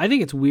 dude, I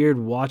think it's weird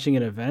watching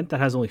an event that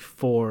has only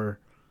 4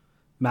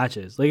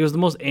 matches. Like, it was the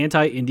most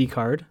anti-indie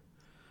card.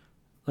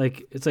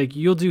 Like, it's like,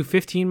 you'll do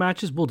 15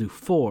 matches, we'll do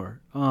 4.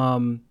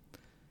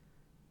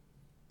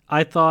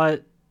 I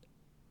thought,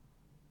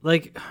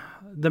 like,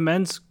 the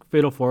men's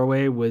Fatal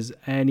 4-Way was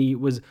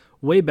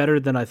way better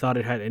than I thought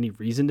it had any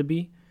reason to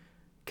be,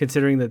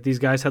 considering that these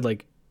guys had,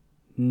 like,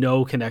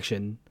 no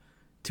connection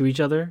to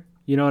each other.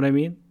 You know what I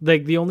mean?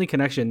 Like, the only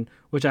connection,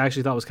 which I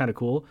actually thought was kind of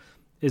cool,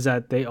 is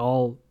that they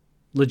all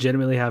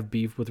legitimately have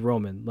beef with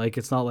Roman. Like,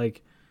 it's not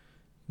like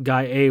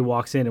guy A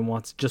walks in and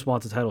wants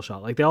a title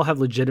shot. Like, they all have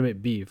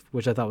legitimate beef,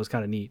 which I thought was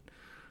kind of neat.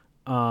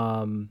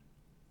 And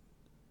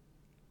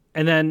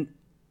then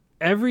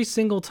every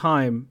single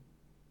time,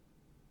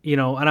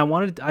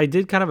 and I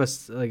did kind of a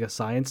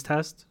science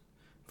test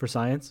for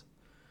science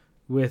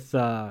with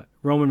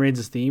Roman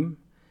Reigns' theme,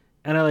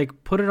 and I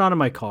like put it on in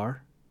my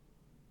car.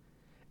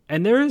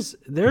 And there is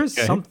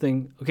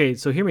something. Okay,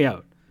 so hear me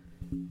out.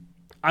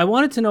 I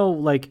wanted to know,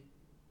 like,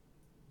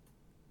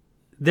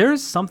 there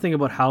is something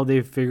about how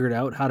they've figured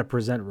out how to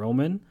present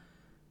Roman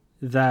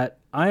that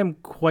I am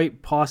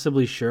quite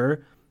possibly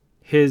sure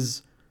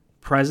his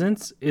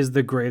presence is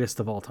the greatest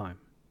of all time.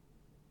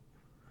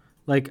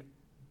 Like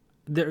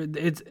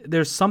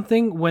there's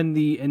something when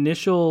the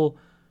initial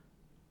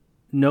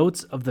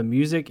notes of the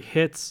music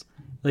hits,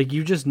 like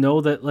you just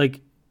know that,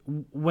 like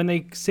when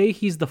they say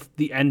he's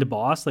the end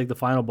boss, like the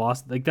final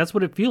boss, like that's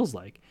what it feels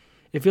like.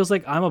 It feels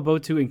like I'm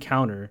about to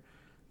encounter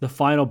the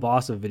final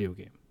boss of a video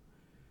game.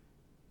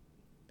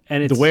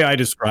 And it's, the way I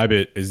describe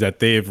it is that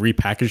they have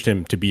repackaged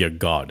him to be a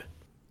god.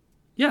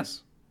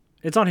 yes,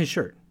 it's on his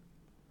shirt.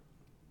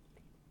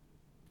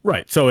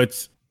 Right. So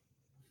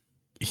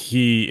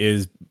he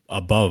is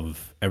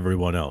above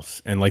everyone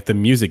else. And like the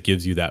music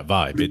gives you that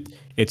vibe.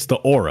 It's the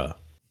aura,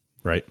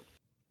 right?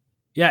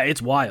 Yeah,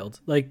 it's wild.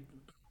 Like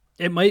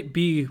it might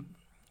be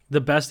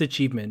the best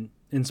achievement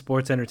in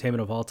sports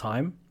entertainment of all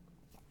time,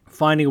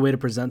 finding a way to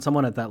present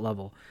someone at that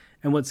level.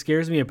 And what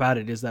scares me about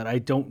it is that I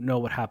don't know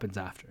what happens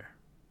after.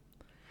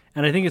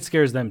 And I think it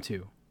scares them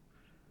too.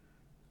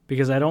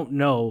 Because I don't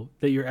know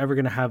that you're ever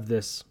going to have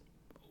this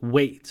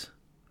weight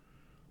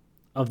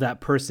of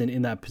that person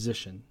in that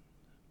position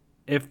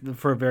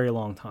for a very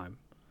long time.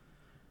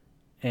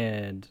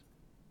 And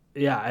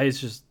yeah, it's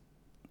just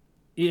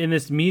in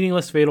this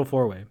meaningless fatal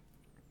four-way.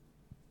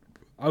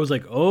 I was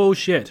like, "Oh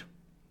shit."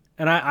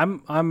 And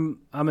I'm a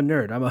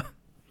nerd.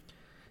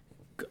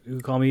 You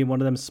call me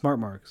one of them smart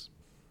marks.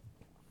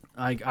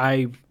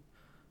 I've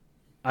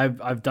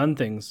done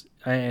things,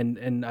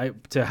 and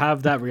to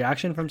have that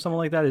reaction from someone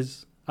like that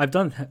is I've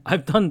done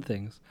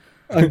things.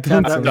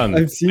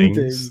 I've seen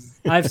things.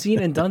 I've seen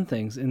and done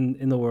things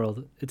in the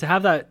world. To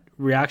have that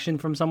reaction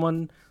from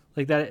someone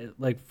like that,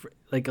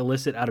 like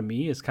elicit out of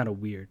me, is kind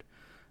of weird,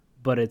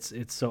 but it's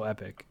so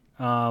epic.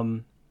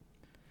 The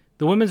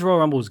women's Royal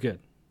Rumble was good.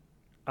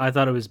 I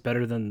thought it was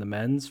better than the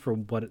men's for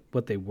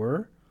what they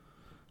were.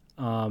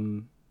 I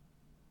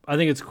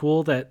think it's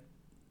cool that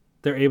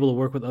they're able to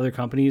work with other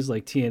companies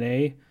like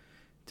TNA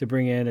to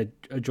bring in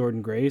a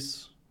Jordan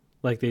Grace,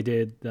 like they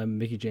did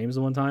Mickie James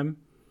the one time.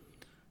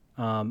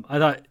 I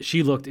thought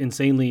she looked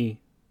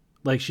insanely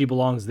like she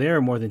belongs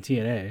there more than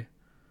TNA.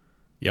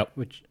 Yep.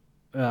 Which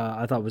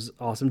I thought was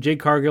awesome.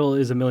 Jade Cargill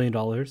is $1 million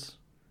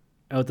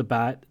out the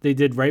bat. They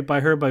did right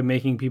by her by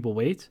making people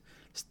wait.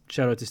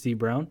 Shout out to Steve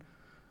Brown.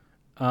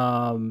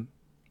 And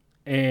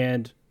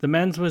the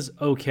men's was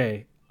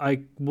okay.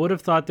 I would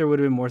have thought there would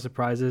have been more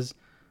surprises.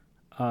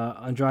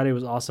 Andrade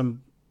was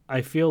awesome.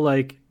 I feel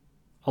like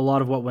a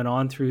lot of what went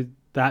on through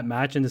that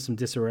match into some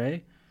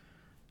disarray.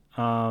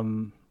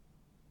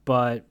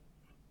 But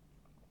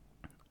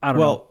I don't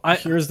know.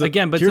 Here's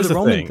the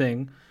Roman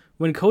thing,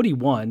 when Cody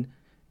won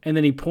and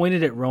then he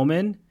pointed at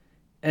Roman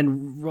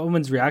and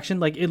Roman's reaction,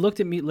 like it looked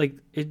at me like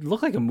it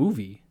looked like a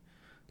movie.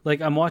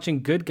 Like I'm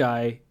watching good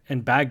guy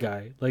and bad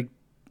guy. Like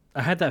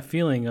I had that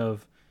feeling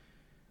of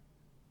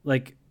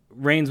like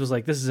Reigns was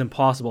like, this is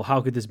impossible. How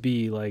could this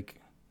be? Like,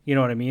 you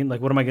know what I mean? Like,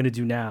 what am I going to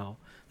do now?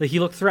 Like he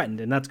looked threatened,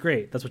 and that's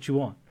great. That's what you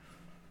want.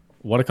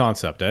 What a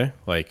concept, eh?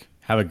 Like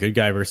have a good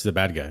guy versus a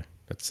bad guy.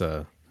 That's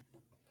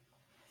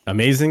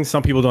amazing.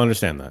 Some people don't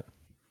understand that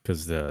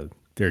because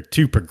they're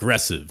too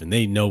progressive and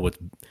they know what,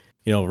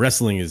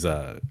 wrestling is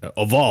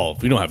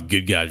evolved. We don't have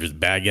good guys versus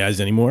bad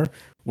guys anymore.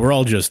 We're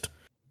all just,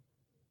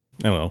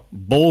 I don't know,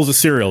 bowls of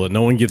cereal that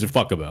no one gives a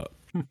fuck about.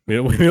 We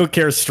don't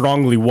care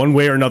strongly one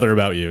way or another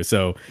about you.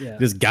 So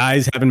just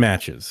guys having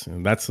matches.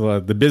 And that's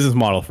the business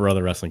model for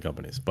other wrestling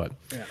companies. But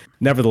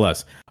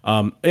nevertheless,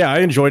 I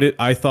enjoyed it.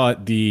 I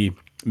thought the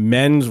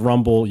men's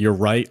Rumble, you're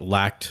right,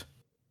 lacked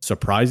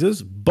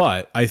surprises.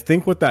 But I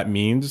think what that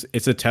means,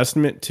 it's a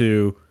testament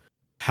to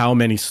how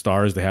many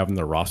stars they have in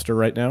their roster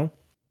right now.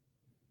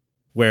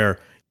 Where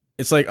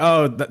it's like,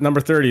 oh, that number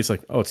 30, it's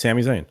like, oh, it's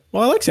Sami Zayn.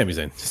 Well, I like Sami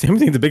Zayn. Sami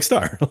Zayn's a big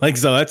star. Like,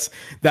 so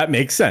that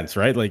makes sense,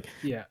 right? Like,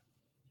 yeah.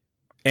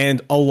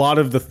 And a lot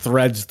of the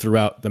threads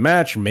throughout the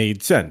match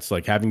made sense.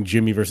 Like having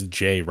Jimmy versus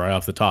Jay right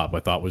off the top, I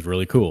thought was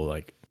really cool.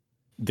 Like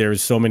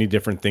there's so many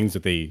different things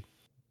that they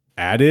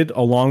added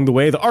along the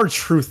way. The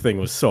R-Truth thing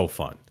was so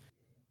fun.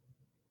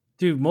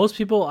 Dude, most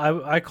people,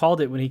 I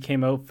called it when he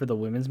came out for the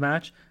women's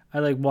match. I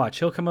like, watch,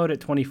 he'll come out at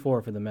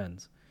 24 for the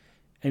men's.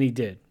 And he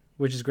did,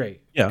 which is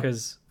great. Yeah.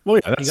 Because he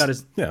got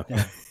his... Yeah.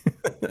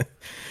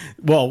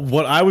 Well,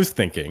 what I was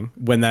thinking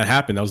when that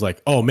happened, I was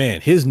like, oh man,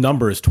 his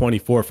number is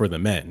 24 for the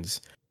men's.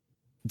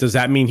 Does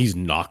that mean he's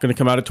not going to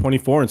come out at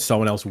 24 and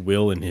someone else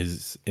will in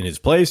his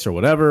place or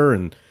whatever?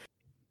 And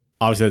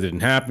obviously that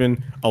didn't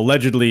happen.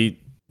 Allegedly,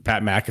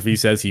 Pat McAfee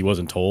says he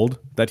wasn't told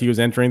that he was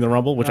entering the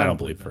Rumble, which I don't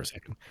believe for a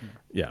second.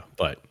 Yeah,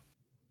 but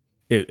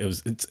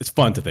it's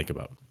fun to think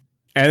about.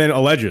 And then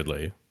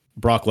allegedly,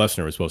 Brock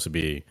Lesnar was supposed to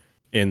be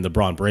in the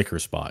Braun Breaker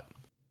spot.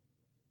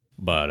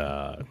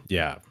 But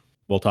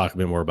we'll talk a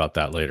bit more about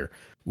that later.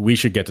 We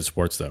should get to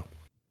sports though.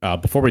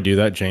 Before we do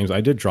that, James, I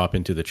did drop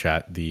into the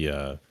chat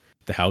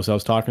the house I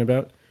was talking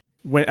about.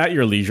 When at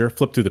your leisure,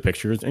 flip through the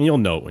pictures and you'll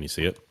know it when you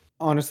see it.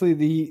 Honestly,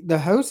 the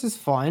house is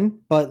fine,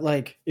 but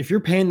like if you're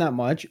paying that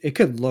much, it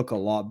could look a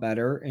lot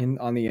better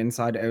on the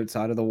inside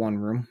outside of the one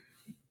room.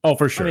 Oh,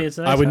 for sure. I mean, it's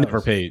a nice house.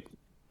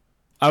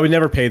 I would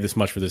never pay this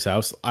much for this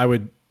house. I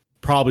would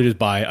probably just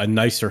buy a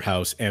nicer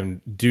house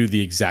and do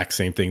the exact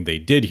same thing they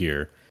did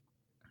here,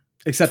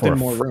 Except for in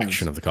more a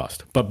fraction rooms. of the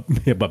cost, but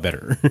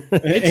better.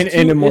 And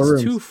in more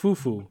rooms. It's too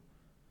foo-foo.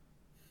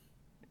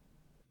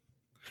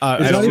 I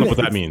It's not don't know even- what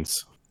that it's-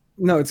 means.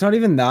 No, it's not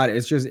even that.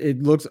 It's just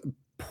it looks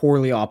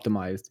poorly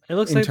optimized. It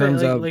looks in like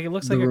terms of it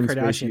looks the like a room space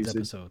Kardashians usage.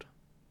 episode.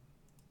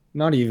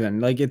 Not even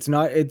like it's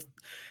not. It's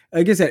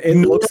like I said. It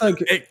Ignore- looks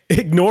like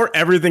Ignore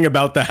everything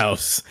about the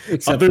house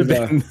except other for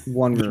than the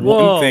one room.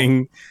 Whoa. one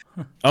thing.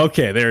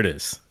 Okay, there it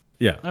is.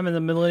 Yeah. I'm in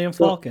the Millennium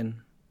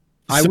Falcon.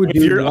 I So would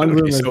if do you're- one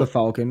okay, room as so- the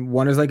Falcon,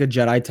 one is like a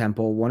Jedi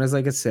temple, one is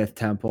like a Sith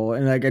temple,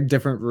 and like a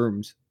different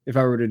rooms. If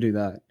I were to do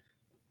that,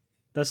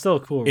 That's still a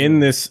cool. in room.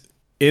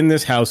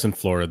 this house in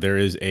Florida, there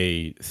is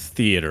a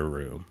theater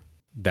room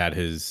that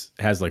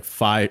has like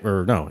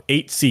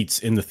 8 seats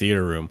in the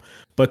theater room,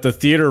 but the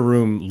theater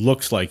room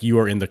looks like you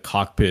are in the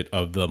cockpit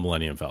of the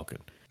Millennium Falcon.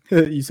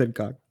 you said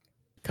cock.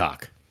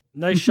 Cock.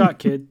 Nice shot,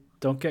 kid.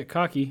 Don't get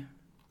cocky.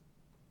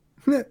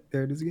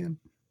 There it is again.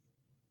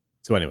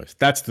 So, anyways,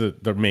 that's the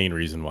main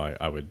reason why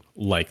I would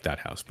like that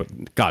house.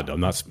 But God, I'm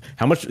not.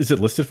 How much is it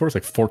listed for? It's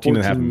like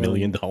 $14.5 $14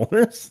 million. But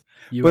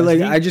like,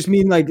 USD? I just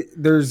mean like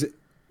there's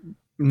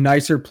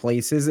nicer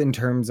places in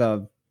terms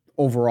of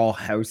overall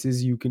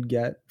houses you could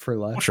get for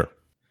less. Sure.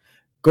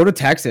 Go to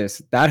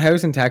Texas. That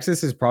house in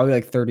Texas is probably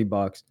like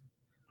 $30.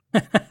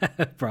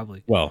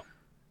 Probably. Well,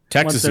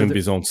 Texas is they're going to the- be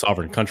its own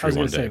sovereign I country was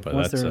one gonna day. say But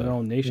once that's they're their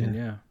own nation,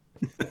 yeah.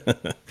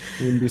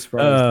 Wouldn't be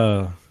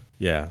surprised.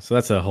 yeah. So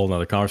that's a whole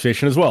nother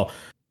conversation as well.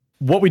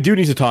 What we do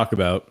need to talk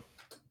about,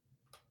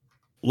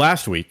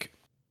 last week,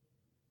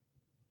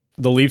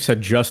 the Leafs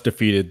had just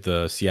defeated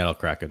the Seattle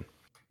Kraken.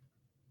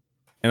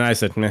 And I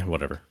said, nah,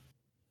 whatever.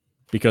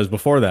 Because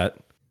before that,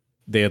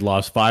 they had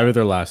lost 5 of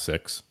their last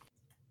 6.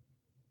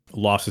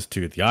 Losses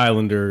to the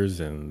Islanders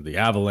and the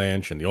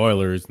Avalanche and the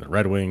Oilers and the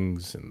Red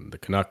Wings and the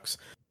Canucks.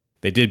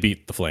 They did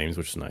beat the Flames,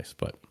 which is nice,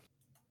 but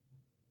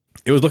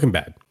it was looking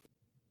bad.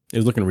 It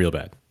was looking real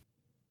bad.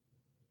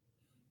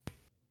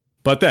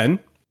 But then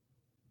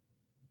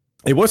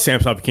it was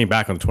Samsonov who came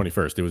back on the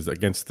 21st. It was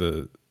against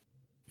the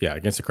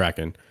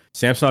Kraken.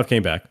 Samsonov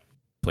came back,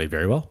 played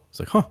very well. It's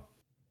like, huh,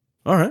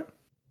 all right.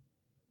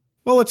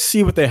 Well, let's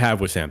see what they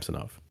have with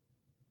Samsonov.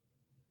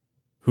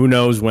 Who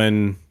knows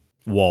when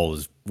Wall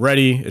is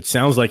ready? It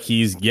sounds like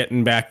he's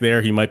getting back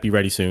there. He might be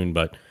ready soon,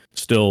 but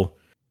still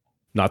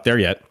not there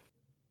yet.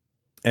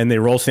 And they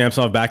roll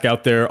Samsonov back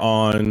out there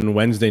on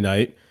Wednesday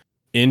night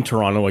in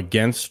Toronto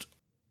against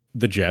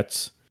the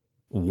Jets.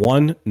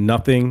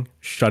 1-0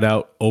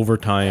 shutout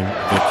overtime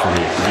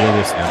victory.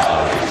 Ilya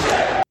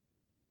Samsonov.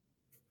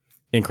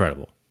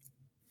 Incredible.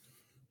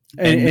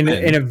 And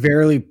in a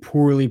very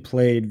poorly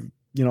played,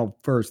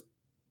 first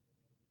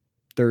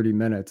 30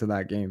 minutes of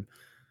that game.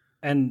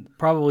 And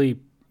probably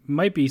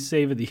might be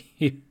save of the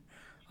year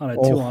on a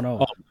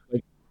 2-on-0.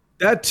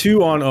 That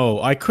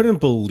 2-on-0, I couldn't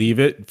believe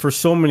it for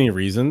so many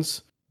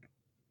reasons.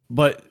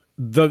 But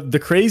the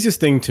craziest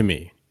thing to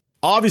me,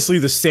 obviously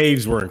the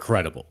saves were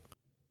incredible.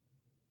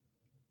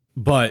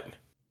 But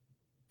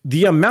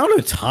the amount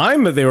of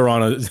time that they were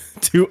on a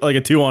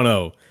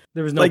 2-on-0.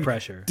 There was no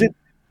pressure.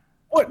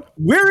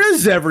 Where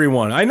is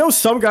everyone? I know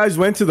some guys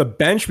went to the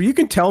bench, but you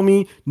can tell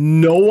me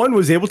no one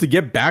was able to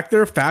get back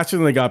there faster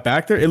than they got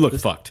back there. It looked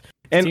fucked.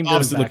 And team did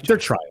obviously, back look, they're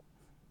trying.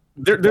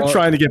 They're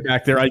trying to get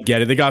back there. I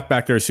get it. They got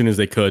back there as soon as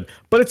they could,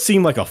 but it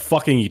seemed like a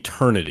fucking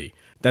eternity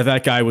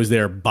that guy was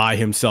there by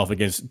himself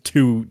against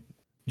 2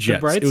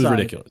 Jets. It was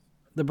ridiculous.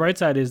 The bright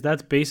side is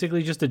that's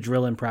basically just a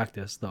drill in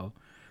practice, though,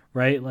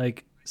 right?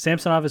 Like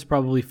Samsonov has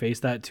probably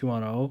faced that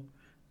 2-on-0,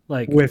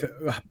 like with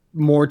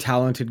more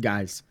talented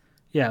guys.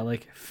 Yeah,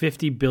 like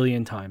 50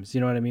 billion times.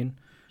 You know what I mean?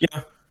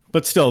 Yeah,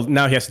 but still,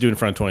 now he has to do it in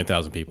front of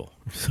 20,000 people,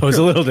 so it's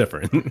a little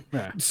different.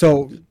 Yeah.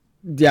 So,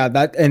 yeah,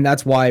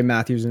 that's why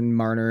Matthews and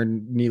Marner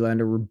and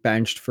Nylander were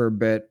benched for a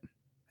bit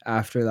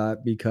after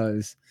that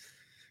because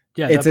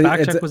that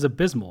back check was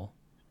abysmal.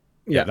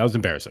 Yeah, that was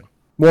embarrassing.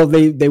 Well,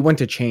 they went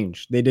to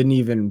change. They didn't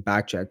even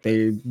back check.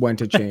 They went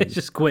to change.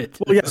 Just quit.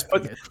 Well, yes,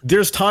 but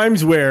there's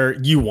times where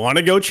you want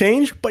to go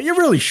change, but you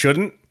really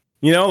shouldn't.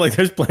 Like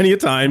there's plenty of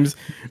times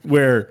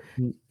where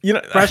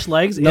fresh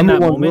legs in number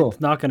that one moment rule.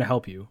 not going to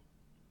help you.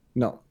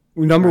 No,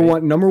 number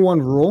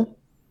one rule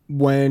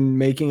when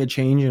making a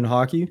change in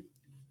hockey,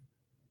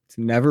 it's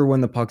never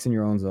when the puck's in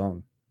your own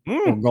zone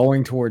or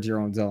going towards your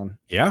own zone.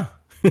 Yeah,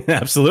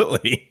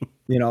 absolutely.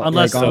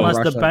 Unless like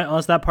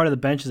unless that part of the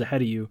bench is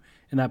ahead of you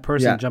and that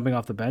person jumping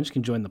off the bench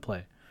can join the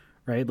play,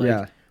 right?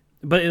 But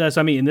that's what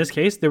I mean. In this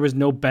case, there was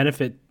no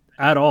benefit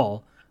at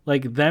all.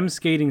 Like them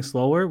skating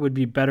slower would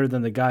be better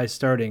than the guys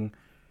starting,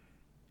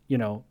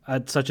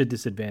 at such a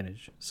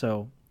disadvantage.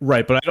 So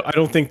right, but I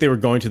don't think they were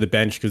going to the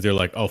bench because they're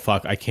like, oh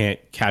fuck, I can't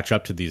catch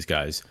up to these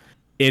guys.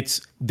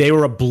 They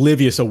were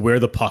oblivious of where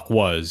the puck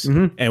was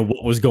and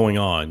what was going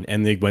on,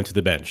 and they went to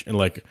the bench. And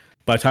like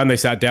by the time they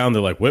sat down,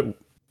 they're like,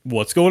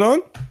 what's going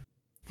on?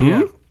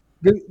 Yeah.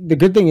 The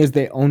good thing is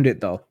they owned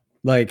it though.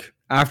 Like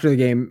after the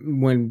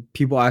game, when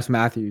people asked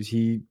Matthews,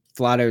 he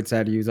flat out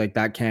said he was like,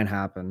 that can't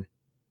happen.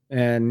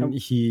 And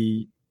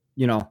he,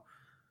 Well,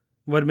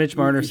 What did Mitch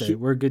Marner say?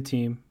 We're a good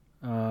team.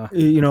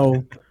 You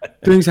know,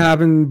 things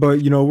happen,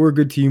 but you know, we're a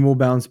good team. We'll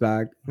bounce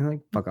back. I'm like,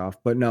 fuck off.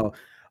 But no,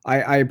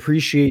 I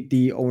appreciate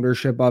the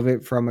ownership of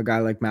it from a guy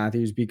like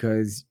Matthews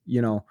because,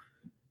 you know,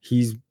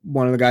 he's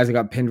one of the guys that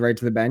got pinned right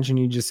to the bench, and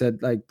he just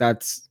said, like,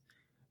 that's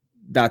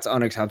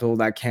unacceptable.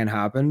 That can't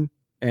happen.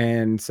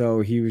 And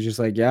so he was just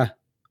like, yeah,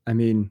 I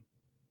mean,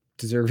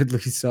 deservedly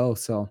so.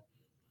 So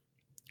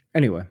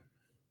anyway,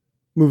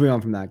 moving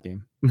on from that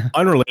game.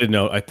 Unrelated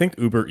note, I think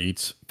Uber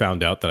Eats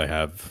found out that I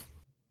have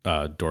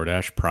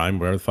DoorDash Prime,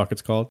 whatever the fuck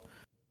it's called.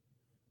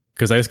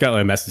 Because I just got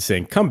my message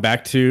saying, come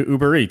back to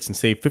Uber Eats and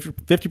save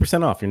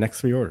 50% off your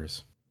next 3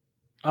 orders.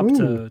 Up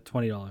to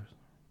 $20.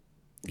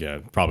 Yeah,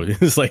 probably.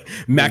 It's like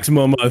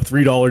maximum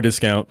 $3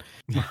 discount.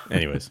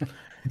 Anyways.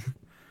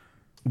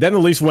 Then the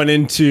Leafs went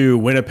into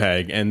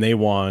Winnipeg and they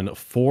won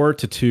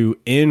 4-2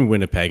 in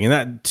Winnipeg. And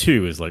that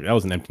 2 is like, that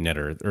was an empty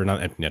netter, or not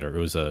an empty netter. It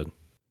was the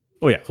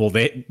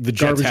Jets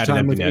Garbage had time an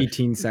empty with net.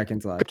 18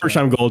 seconds left. Garbage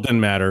time goal didn't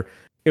matter.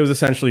 It was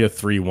essentially a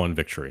 3-1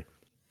 victory.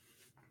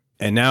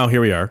 And now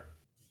here we are,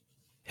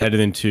 headed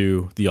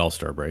into the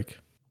All-Star break.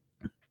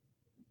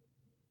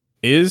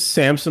 Is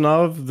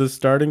Samsonov the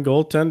starting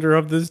goaltender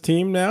of this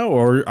team now?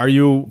 Or are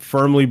you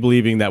firmly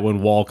believing that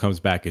when Wall comes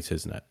back, it's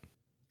his net?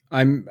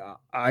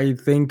 I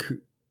think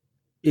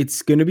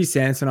it's going to be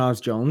Samsonov's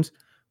Jones,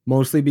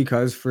 mostly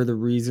because for the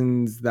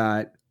reasons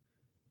that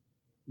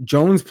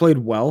Jones played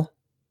well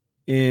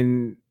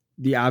in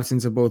the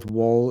absence of both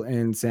Woll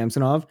and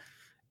Samsonov.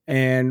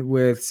 And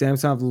with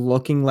Samsonov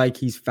looking like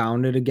he's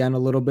found it again a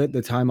little bit,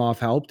 the time off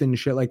helped and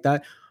shit like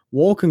that,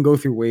 Woll can go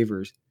through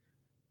waivers.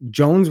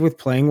 Jones, with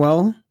playing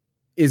well,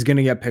 is going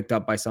to get picked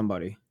up by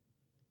somebody.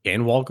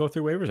 Can Wall go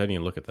through waivers? I didn't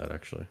even look at that,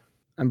 actually.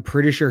 I'm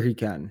pretty sure he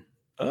can.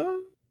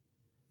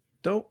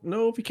 Don't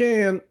know if he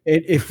can.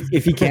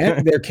 If he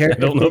can't, they're carrying. I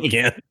don't know if he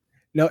can.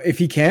 No, if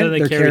he can't, Then they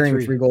they're carry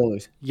carrying 3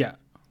 goalies. Yeah.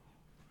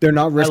 They're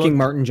not risking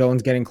Martin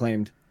Jones getting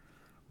claimed.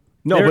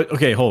 No, but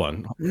okay, hold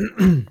on.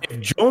 If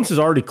Jones has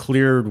already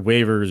cleared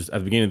waivers at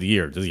the beginning of the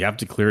year, does he have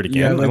to clear it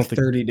again? Yeah, I like don't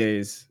think 30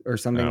 days or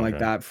something like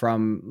that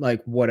from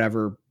like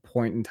whatever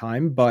point in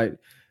time. But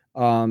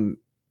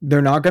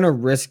they're not going to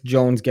risk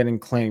Jones getting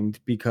claimed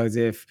because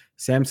if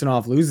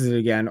Samsonov loses it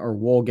again or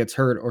Woll gets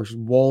hurt or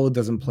Woll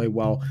doesn't play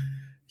well,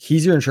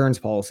 he's your insurance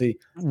policy.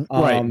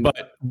 Right,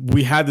 but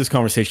we had this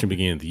conversation at the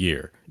beginning of the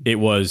year. It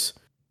was,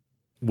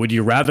 would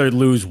you rather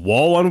lose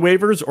Wall on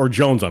waivers or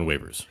Jones on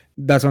waivers?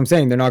 That's what I'm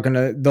saying.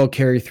 They'll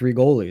carry 3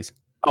 goalies.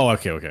 Oh,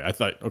 okay. I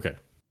thought, okay.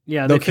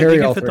 Yeah, They'll they carry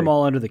can all fit 3. them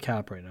all under the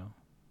cap right now.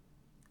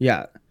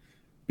 Yeah,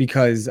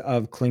 because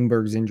of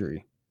Klingberg's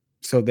injury.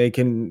 So they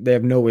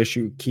have no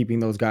issue keeping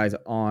those guys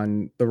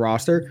on the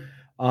roster.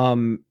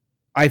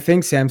 I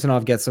think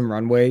Samsonov gets some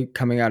runway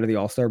coming out of the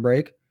All-Star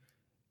break.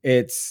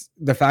 It's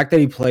the fact that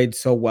he played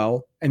so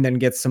well and then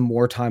gets some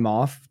more time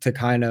off to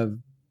kind of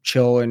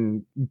chill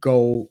and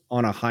go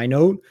on a high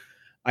note,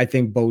 I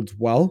think bodes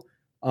well.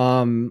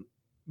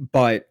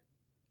 But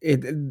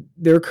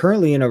they're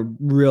currently in a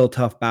real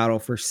tough battle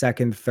for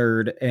second,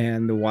 third,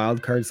 and the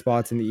wild card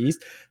spots in the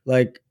East.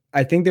 Like,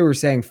 I think they were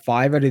saying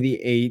 5 out of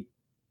the 8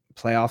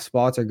 playoff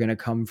spots are going to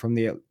come from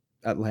the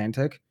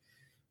Atlantic.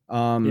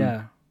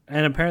 Yeah.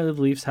 And apparently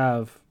the Leafs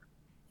have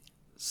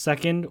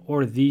second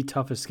or the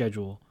toughest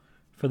schedule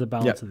for the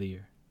balance of the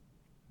year.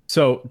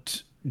 So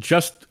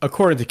just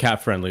according to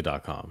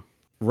capfriendly.com,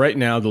 right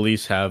now the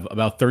Leafs have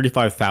about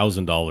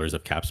 $35,000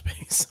 of cap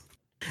space.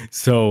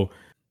 So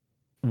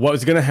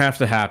what's going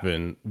to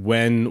happen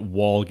when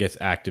Wall gets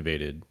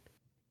activated?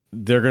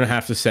 They're going to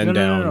have to send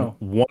down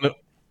one.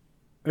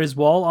 Is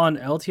Wall on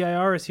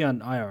LTIR or is he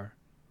on IR?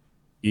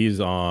 He's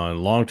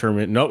on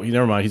long-term. No,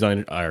 never mind. He's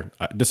on IR.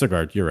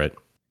 Disregard. You're right.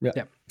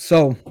 Yeah.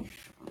 So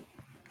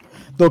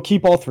they'll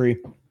keep all 3.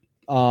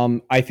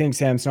 I think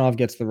Samsonov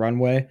gets the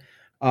runway.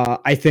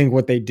 I think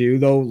what they do,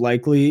 though,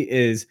 likely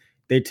is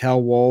they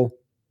tell Woll,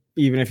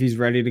 even if he's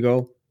ready to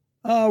go,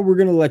 we're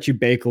going to let you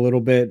bake a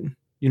little bit.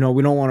 You know,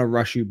 we don't want to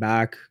rush you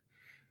back.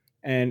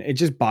 And it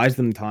just buys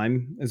them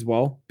time as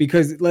well.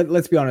 Because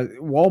let's be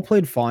honest, Wall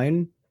played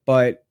fine.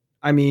 But,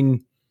 I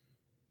mean,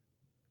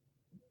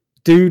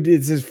 dude,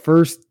 it's his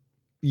first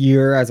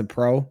year as a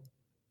pro.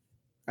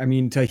 I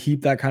mean, to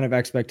heap that kind of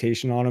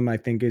expectation on him, I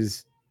think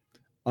is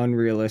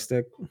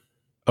unrealistic.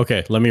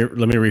 Okay, let me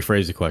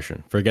rephrase the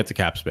question. Forget the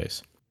cap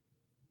space.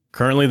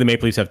 Currently, the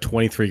Maple Leafs have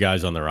 23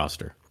 guys on their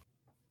roster.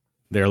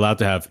 They're allowed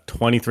to have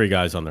 23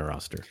 guys on their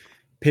roster.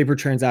 Paper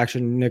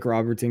transaction, Nick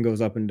Robertson goes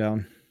up and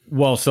down.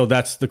 Well, so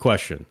that's the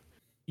question.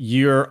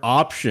 Your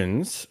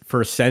options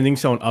for sending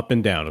someone up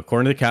and down,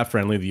 according to Cap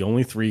Friendly, the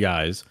only 3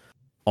 guys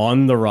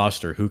on the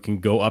roster who can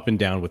go up and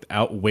down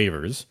without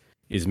waivers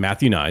is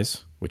Matthew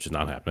Nyes, which is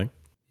not happening,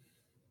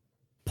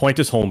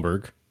 Pontus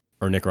Holmberg,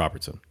 or Nick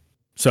Robertson.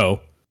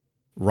 So,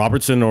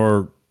 Robertson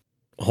or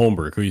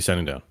Holmberg, who are you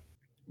sending down?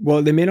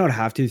 Well, they may not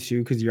have to,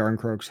 too, because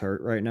Yarncroke's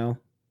hurt right now.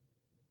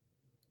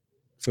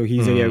 So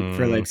he's out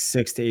for like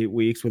 6 to 8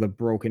 weeks with a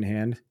broken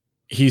hand.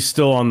 He's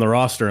still on the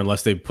roster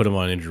unless they put him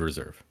on injured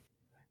reserve.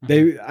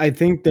 I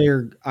think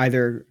they're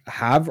either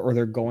have or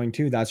they're going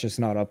to. That's just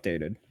not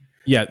updated.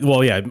 Yeah,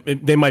 well, yeah,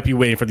 they might be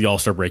waiting for the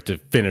All-Star break to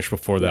finish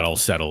before that all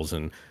settles,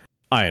 and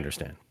I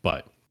understand.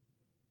 But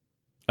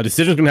a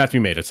decision's going to have to be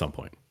made at some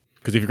point.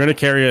 Because if you're going to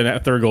carry a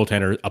third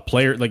goaltender, a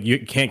player, like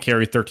you can't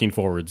carry 13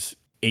 forwards,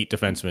 8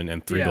 defensemen,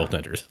 and 3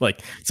 goaltenders.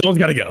 Like, someone's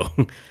got to go.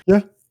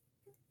 Yeah.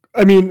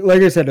 I mean,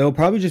 like I said, it'll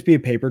probably just be a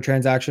paper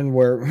transaction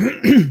where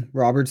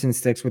Robertson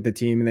sticks with the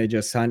team and they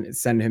just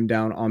send him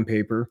down on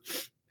paper.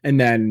 And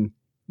then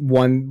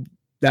one,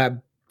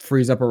 that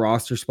frees up a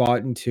roster spot,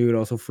 and 2, it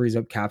also frees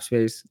up cap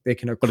space. They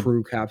can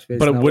accrue cap space.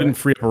 But it wouldn't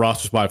free up a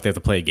roster spot if they have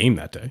to play a game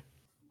that day.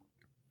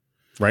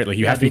 Right? Like,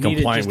 you have to be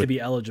compliant with... to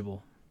be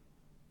eligible.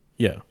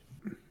 Yeah.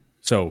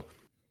 So,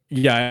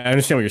 yeah, I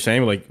understand what you're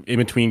saying. Like, in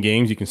between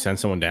games, you can send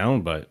someone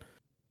down, but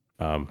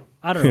I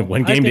don't know.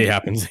 When game day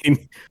happens...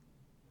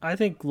 I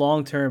think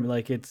long term,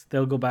 like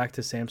they'll go back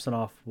to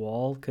Samsonov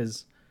Wall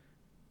because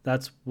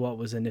that's what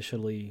was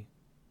initially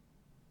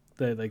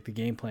the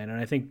game plan, and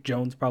I think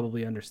Jones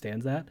probably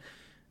understands that.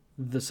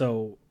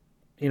 So,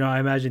 I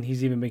imagine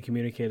he's even been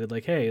communicated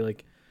like, hey,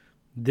 like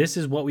this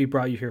is what we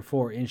brought you here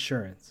for,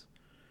 insurance,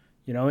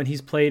 and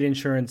he's played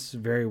insurance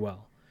very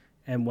well.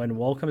 And when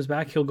Wall comes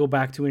back, he'll go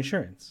back to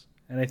insurance.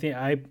 And I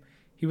think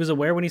he was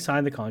aware when he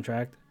signed the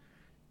contract,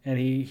 and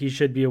he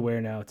should be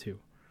aware now too.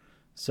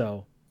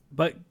 So,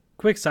 but.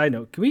 Quick side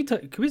note: can we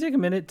take a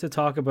minute to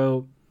talk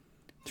about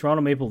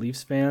Toronto Maple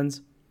Leafs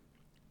fans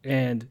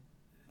and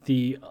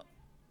the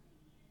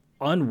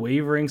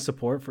unwavering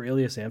support for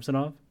Ilya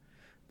Samsonov?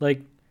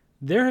 Like,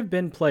 there have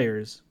been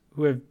players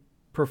who have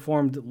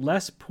performed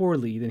less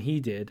poorly than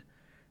he did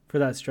for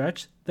that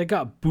stretch that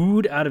got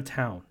booed out of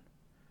town.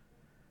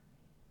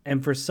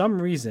 And for some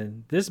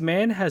reason, this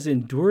man has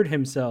endeared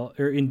himself.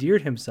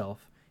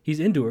 He's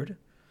endured,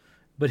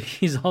 but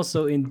he's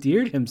also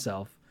endeared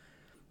himself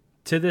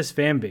to this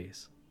fan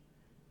base.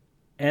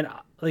 And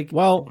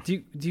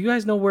do you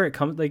guys know where it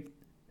comes? Like,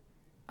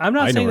 I'm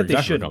not saying that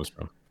they should.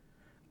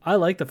 I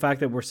like the fact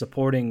that we're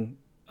supporting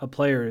a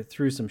player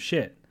through some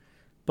shit,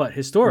 but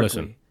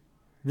historically,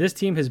 this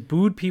team has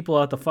booed people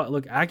out the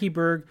look. Aki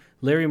Berg,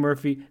 Larry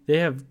Murphy, they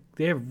have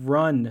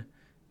run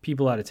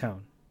people out of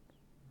town.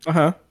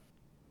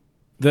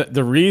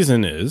 The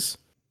reason is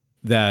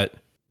that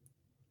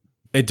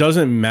it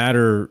doesn't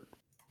matter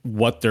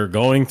what they're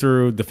going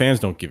through. The fans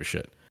don't give a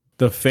shit.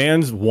 The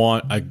fans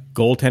want a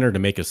goaltender to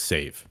make a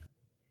save.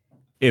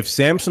 If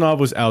Samsonov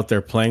was out there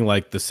playing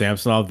like the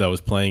Samsonov that was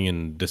playing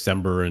in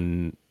December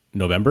and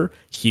November,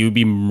 he would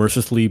be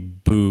mercilessly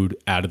booed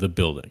out of the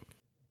building.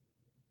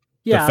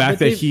 Yeah, the fact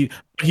that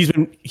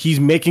he's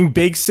making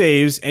big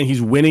saves and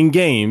he's winning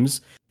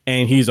games,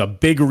 and he's a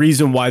big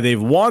reason why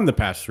they've won the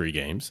past 3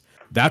 games.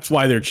 That's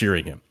why they're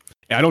cheering him.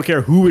 And I don't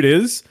care who it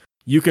is.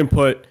 You can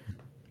put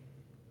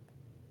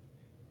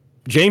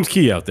James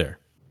Key out there,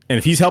 and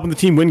if he's helping the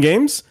team win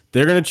games,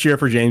 they're going to cheer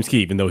for James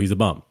Key, even though he's a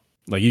bum.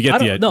 Like, you get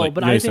the idea. No,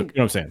 but I think, you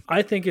know what I'm saying?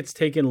 I think it's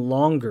taken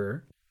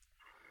longer.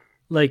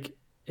 Like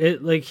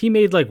he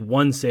made like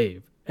 1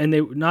 save, and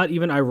they not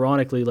even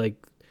ironically like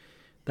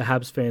the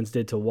Habs fans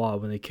did to Waugh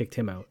when they kicked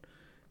him out,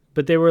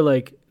 but they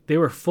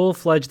were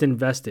full-fledged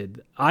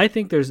invested. I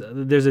think there's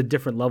a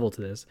different level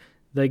to this.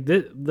 Like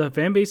the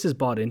fan base is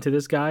bought into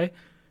this guy.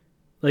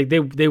 Like they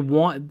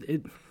want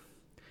it.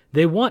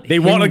 They want a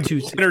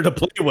goaltender to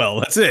play well.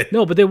 That's it.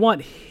 No, but they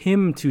want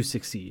him to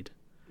succeed.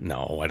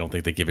 No, I don't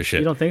think they give a shit.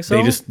 You don't think so?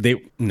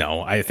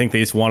 I think they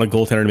just want a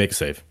goaltender to make a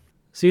save.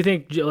 So you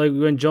think like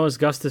when Jonas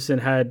Gustafsson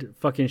had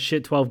fucking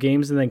shit 12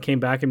 games and then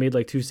came back and made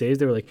like 2 saves,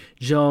 they were like,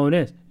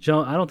 Jonas.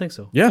 I don't think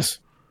so. Yes,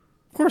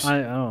 of course. I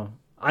don't know.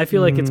 I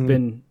feel like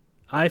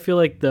I feel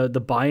like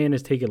the buy-in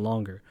has taken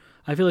longer.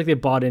 I feel like they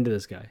bought into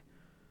this guy.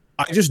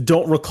 I just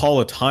don't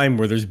recall a time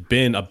where there's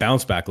been a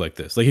bounce back like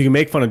this. Like, you can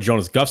make fun of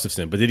Jonas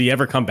Gustafsson, but did he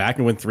ever come back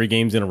and win 3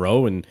 games in a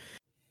row and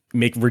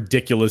make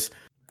ridiculous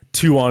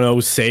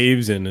 2-on-0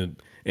 saves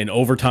and an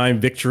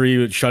overtime victory,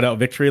 shutout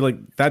victory?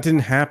 Like, that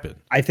didn't happen.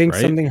 I think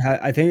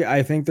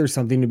I think there's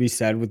something to be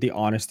said with the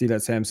honesty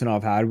that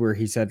Samsonov had, where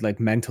he said like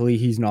mentally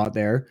he's not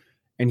there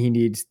and he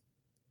needs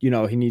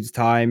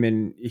time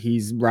and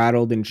he's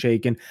rattled and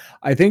shaken.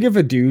 I think if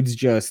a dude's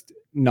just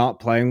not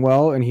playing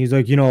well and he's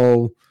like,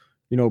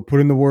 put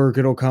in the work,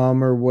 it'll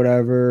come or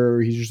whatever,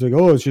 or he's just like,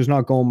 oh, it's just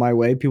not going my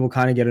way, people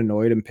kind of get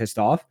annoyed and pissed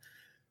off.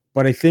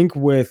 But I think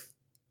with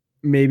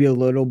maybe a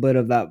little bit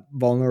of that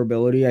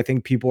vulnerability, I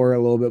think people are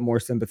a little bit more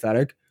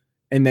sympathetic,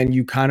 and then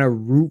you kind of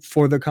root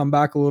for the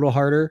comeback a little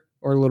harder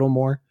or a little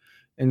more.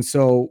 And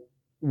so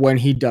when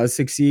he does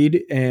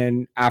succeed,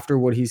 and after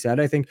what he said,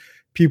 I think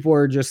people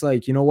are just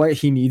like, you know what,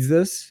 he needs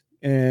this,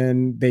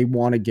 and they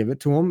want to give it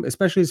to him,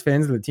 especially as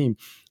fans of the team.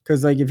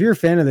 Because like, if you're a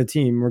fan of the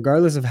team,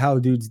 regardless of how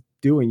dude's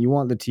doing, you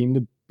want the team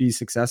to be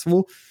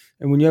successful.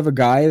 And when you have a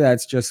guy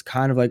that's just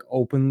kind of like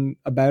open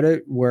about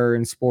it, where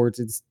in sports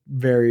it's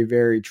very,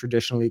 very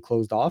traditionally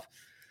closed off,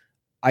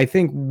 I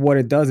think what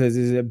it does is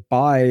it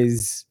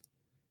buys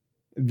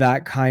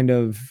that kind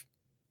of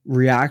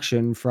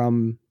reaction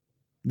from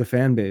the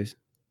fan base.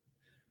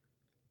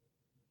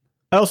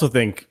 I also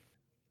think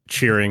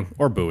cheering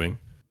or booing,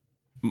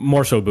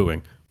 more so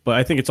booing, but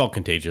I think it's all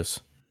contagious.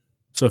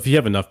 So if you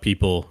have enough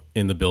people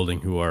in the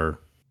building who are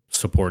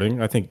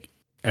supporting, I think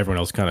everyone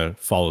else kind of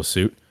follows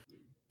suit.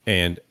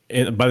 And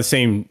by the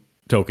same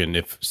token,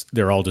 if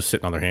they're all just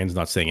sitting on their hands,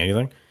 not saying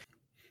anything,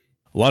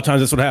 a lot of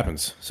times that's what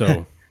happens.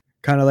 So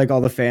kind of like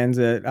all the fans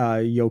at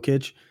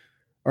Jokic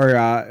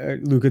or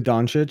Luka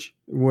Doncic,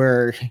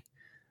 where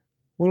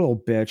what a little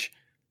bitch,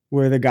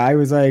 where the guy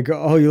was like,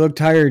 "Oh, you look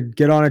tired.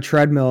 Get on a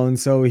treadmill," and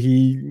so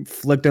he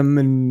flicked him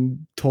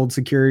and told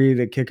security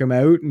to kick him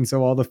out, and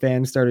so all the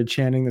fans started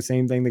chanting the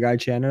same thing the guy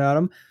chanted at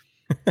him.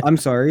 I'm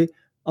sorry,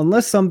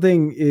 unless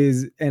something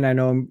is, and I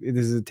know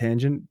this is a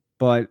tangent,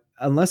 but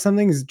unless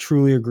something is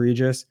truly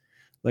egregious,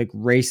 like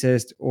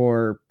racist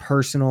or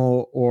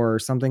personal or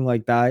something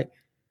like that,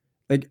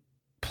 like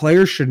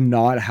players should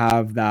not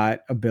have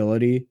that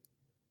ability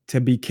to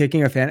be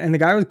kicking a fan. And the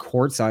guy was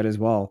courtside as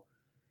well.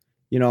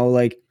 You know,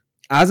 like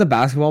as a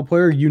basketball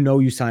player, you know,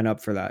 you sign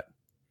up for that.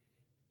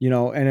 You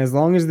know, and as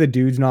long as the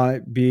dude's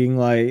not being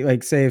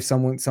like say if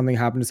something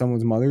happened to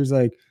someone's mother's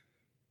like,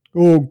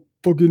 oh,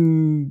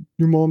 fucking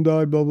your mom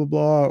died, blah blah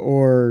blah,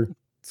 or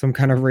some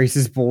kind of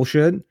racist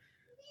bullshit.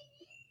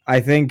 I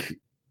think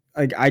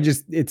like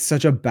it's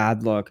such a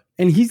bad look.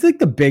 And he's like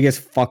the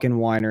biggest fucking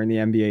whiner in the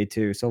NBA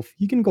too. So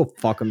he can go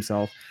fuck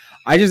himself.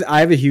 I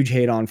have a huge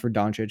hate on for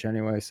Doncic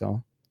anyway,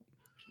 so.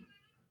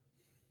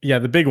 yeah,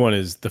 the big one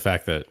is the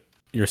fact that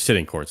you're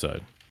sitting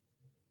courtside.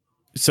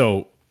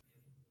 So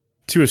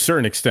to a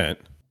certain extent,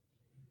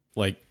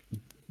 like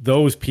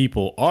those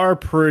people are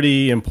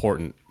pretty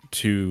important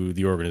to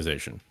the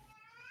organization.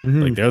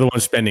 Mm-hmm. Like they're the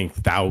ones spending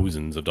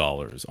thousands of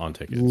dollars on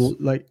tickets.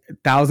 Like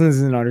thousands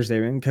is an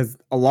understatement because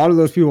a lot of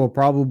those people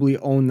probably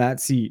own that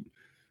seat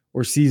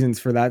or seasons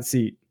for that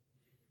seat.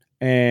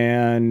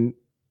 And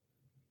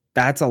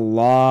that's a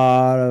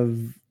lot of,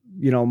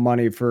 you know,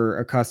 money for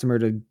a customer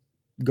to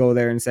go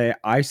there and say,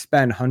 I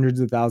spend hundreds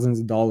of thousands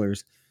of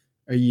dollars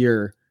a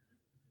year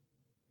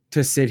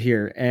to sit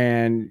here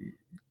and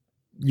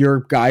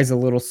your guy's a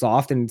little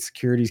soft and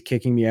security's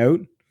kicking me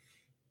out.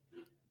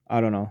 I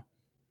don't know.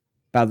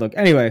 Bad look.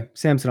 Anyway,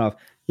 Samsonov.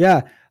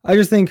 Yeah, I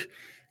just think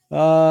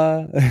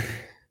the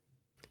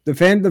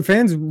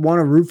fans want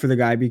to root for the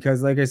guy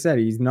because, like I said,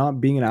 he's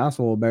not being an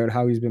asshole about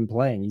how he's been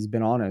playing. He's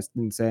been honest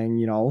and saying,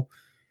 you know,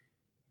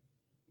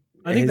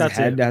 I think his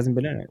head hasn't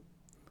been in it.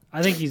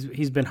 I think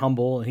he's been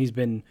humble and he's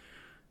been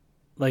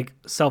like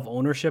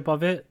self-ownership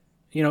of it.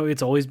 You know,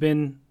 it's always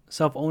been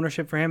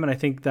self-ownership for him, and I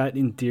think that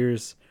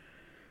endears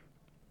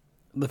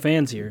the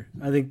fans here.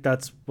 I think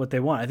that's what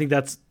they want. I think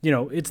that's, you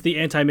know, it's the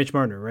anti-Mitch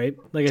Marner, right?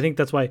 Like, I think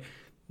that's why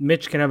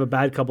Mitch can have a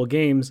bad couple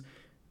games.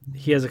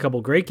 He has a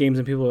couple great games,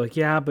 and people are like,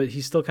 yeah, but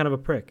he's still kind of a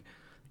prick.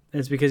 And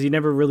it's because he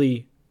never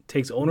really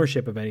takes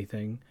ownership of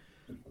anything.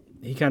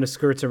 He kind of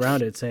skirts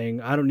around it,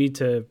 saying, I don't need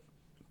to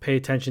pay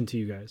attention to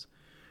you guys.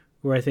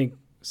 Where I think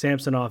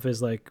Samsonov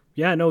is like,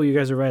 yeah, no, you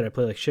guys are right. I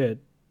play like shit.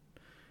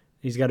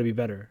 He's got to be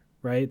better,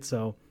 right?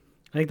 So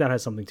I think that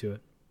has something to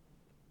it.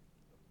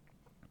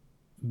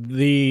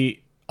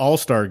 The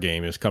All-Star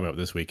game is coming up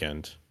this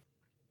weekend.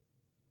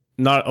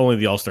 Not only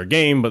the All-Star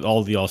game, but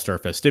all the All-Star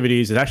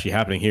festivities. It's actually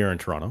happening here in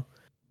Toronto.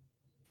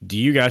 Do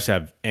you guys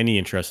have any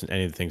interest in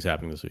any of the things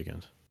happening this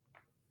weekend?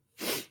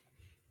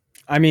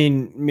 I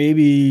mean,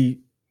 maybe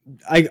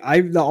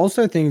the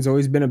All-Star thing has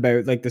always been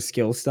about like the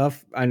skill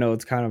stuff. I know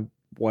it's kind of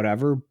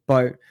whatever,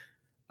 but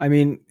I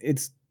mean,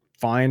 it's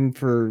fine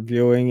for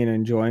viewing and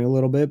enjoying a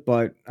little bit,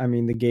 but I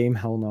mean, the game,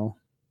 hell no.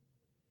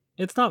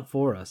 It's not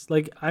for us.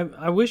 Like,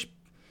 I wish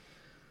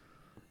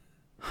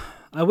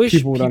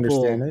people would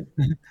understand it.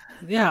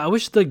 Yeah, I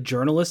wish like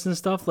journalists and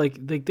stuff like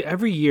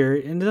every year,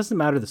 and it doesn't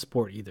matter the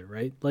sport either,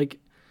 right? Like,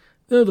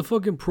 the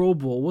fucking Pro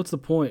Bowl, what's the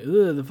point?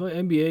 The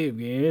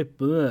NBA,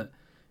 blah.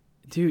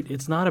 Dude,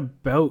 it's not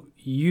about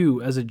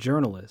you as a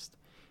journalist.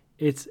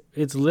 It's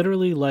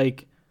literally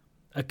like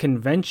a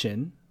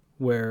convention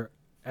where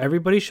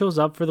everybody shows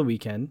up for the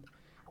weekend.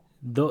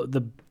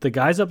 The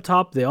guys up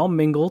top, they all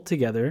mingle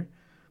together.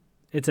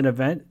 It's an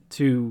event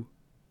to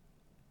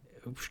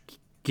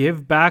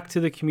give back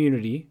to the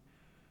community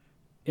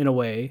in a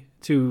way.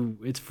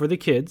 It's for the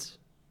kids,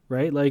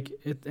 right? Like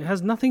it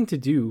has nothing to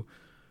do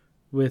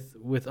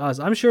with us.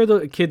 I'm sure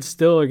the kids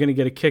still are going to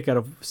get a kick out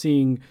of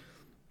seeing,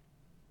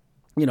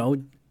 you know,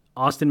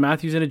 Austin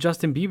Matthews in a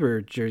Justin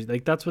Bieber jersey.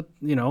 Like that's what,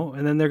 you know,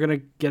 and then they're going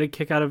to get a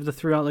kick out of the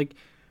throughout, like,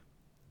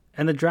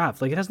 and the draft.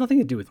 Like it has nothing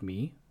to do with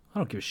me. I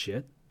don't give a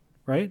shit,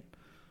 right?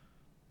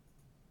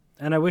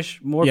 And I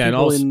wish more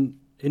people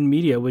in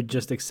media would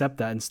just accept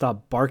that and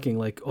stop barking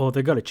like, oh,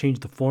 they got to change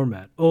the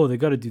format. Oh, they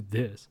got to do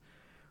this.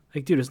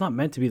 Like, dude, it's not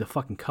meant to be the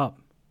fucking cup.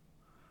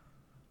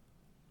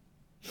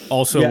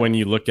 Also, when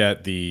you look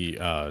at the,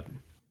 I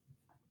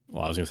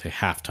was going to say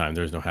halftime.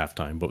 There's no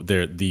halftime, but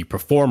the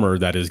performer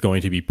that is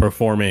going to be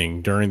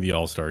performing during the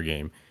All-Star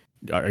game.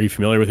 Are you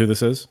familiar with who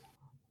this is?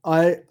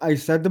 I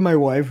said to my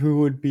wife, who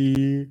would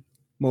be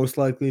most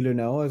likely to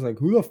know, I was like,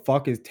 who the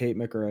fuck is Tate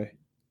McRae?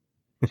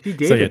 She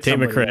dated Tate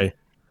McRae.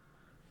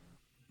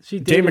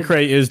 Tate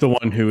McRae is the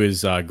one who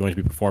is going to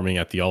be performing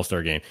at the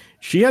All-Star game.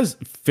 She has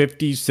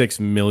 56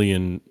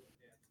 million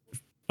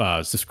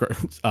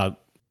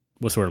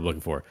what's the word I'm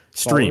looking for?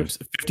 Streams.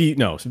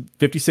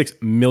 56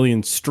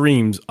 million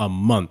streams a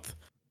month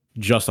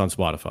just on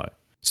Spotify.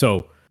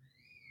 So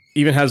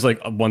even has like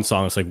one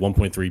song that's like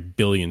 1.3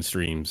 billion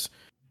streams.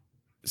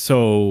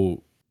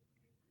 So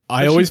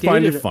I always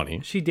find it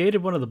funny. She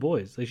dated one of the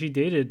boys. Like she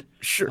dated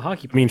a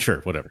hockey player. I mean,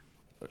 sure, whatever.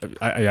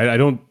 I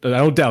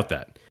don't doubt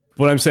that.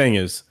 What I'm saying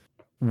is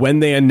when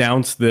they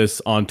announced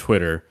this on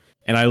Twitter,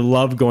 and I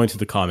love going to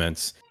the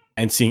comments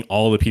and seeing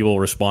all the people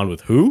respond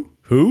with who,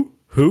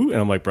 and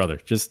I'm like, brother,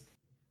 just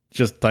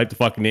type the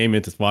fucking name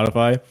into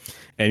Spotify,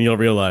 and you'll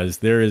realize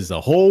there is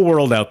a whole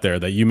world out there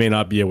that you may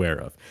not be aware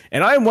of.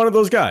 And I am one of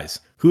those guys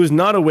who is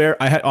not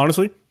aware. I had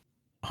honestly,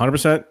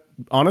 100%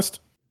 honest,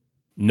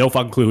 no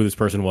fucking clue who this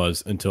person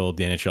was until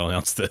the NHL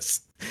announced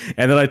this.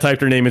 And then I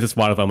typed her name into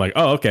Spotify. I'm like,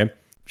 oh, okay,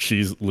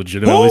 she's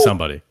legitimately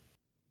somebody.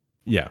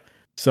 Yeah.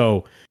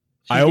 So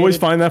I always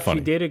find that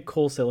funny. She dated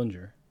Cole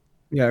Sillinger.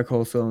 Yeah,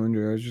 Cole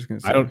Sillinger. I was just gonna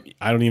say.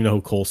 I don't even know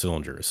who Cole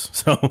Sillinger is.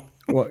 So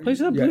plays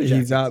for the Blue Jackets.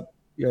 He's up.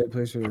 Yeah, he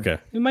plays for. Okay.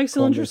 Mike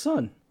Sillinger's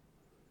son.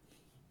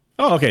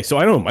 Oh, okay. So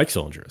I know who Mike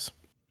Sillinger is.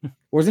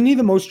 Wasn't he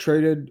the most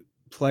traded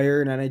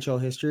player in NHL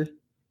history?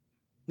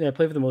 Yeah,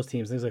 played for the most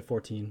teams. I think it's like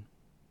 14.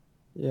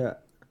 Yeah.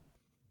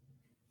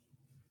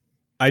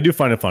 I do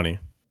find it funny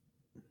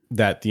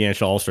that the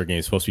NHL All-Star game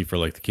is supposed to be for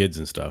like the kids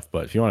and stuff,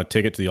 but if you want a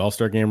ticket to the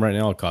All-Star game right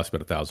now, it costs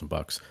about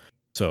 $1,000.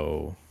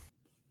 So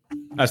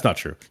that's not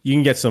true. You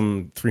can get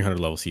some 300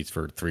 level seats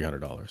for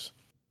 $300.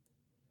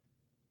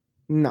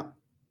 No,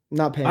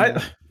 not paying.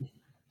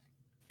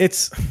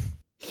 It's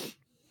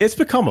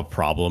become a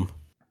problem.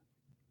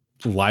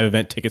 Live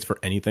event tickets for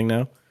anything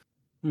now.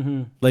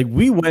 Mm-hmm. Like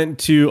we went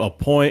to a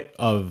point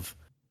of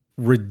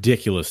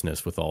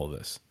ridiculousness with all of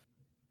this.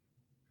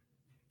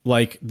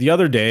 Like the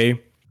other day,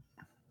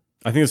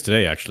 I think it's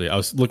today actually. I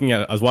was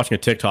watching a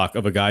TikTok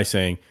of a guy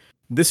saying,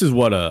 "This is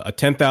what a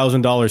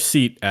 $10,000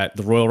 seat at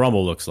the Royal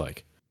Rumble looks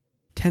like."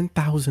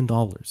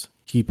 $10,000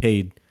 he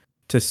paid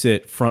to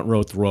sit front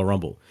row at the Royal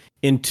Rumble.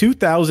 In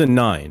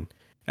 2009,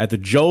 at the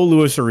Joe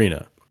Louis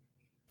Arena,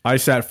 I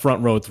sat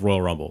front row at the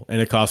Royal Rumble,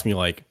 and it cost me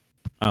like,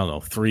 I don't know,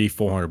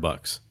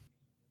 $300-$400.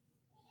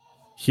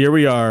 Here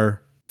we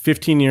are,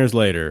 15 years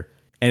later,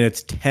 and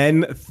it's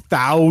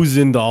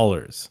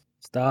 $10,000.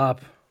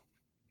 Stop.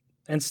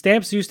 And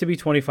stamps used to be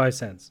 25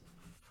 cents.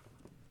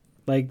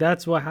 Like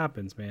that's what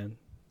happens, man.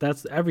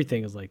 That's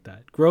everything is like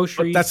that.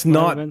 Groceries. But that's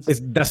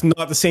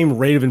not the same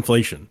rate of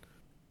inflation.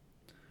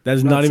 That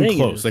is not even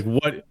close. Like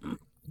what?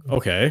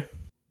 Okay.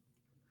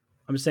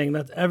 I'm saying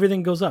that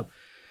everything goes up.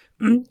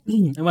 And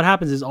what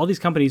happens is all these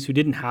companies who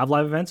didn't have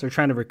live events are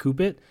trying to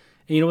recoup it.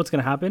 And you know what's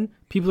going to happen?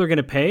 People are going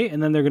to pay,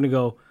 and then they're going to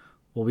go,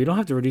 well, we don't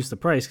have to reduce the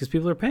price because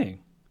people are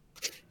paying.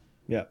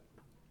 Yeah.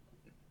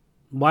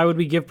 Why would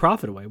we give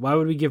profit away? Why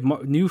would we give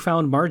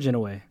newfound margin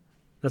away?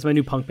 That's my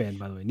new punk band,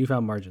 by the way.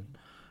 Newfound margin.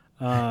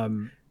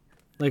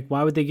 Like,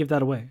 why would they give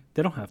that away?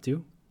 They don't have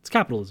to. It's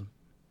capitalism.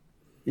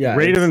 Yeah.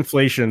 Rate of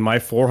inflation, my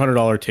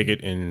 $400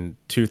 ticket in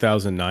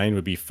 2009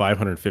 would be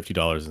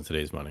 $550 in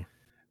today's money.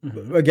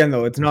 Mm-hmm. Again,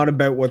 though, it's not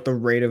about what the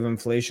rate of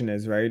inflation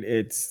is, right?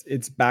 It's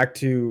back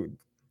to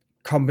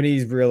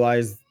companies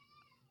realize,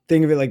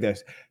 think of it like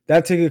this.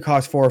 That ticket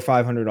costs $400 or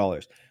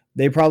 $500.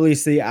 They probably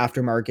see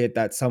aftermarket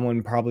that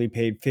someone probably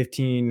paid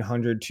 $1,500,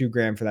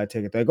 $2,000 for that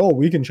ticket. They're like, oh,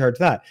 we can charge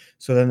that.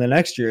 So then the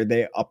next year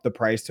they up the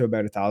price to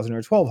about $1,000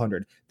 or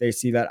 $1,200. They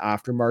see that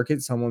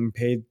aftermarket, someone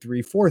paid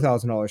 $3,000,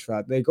 $4,000 for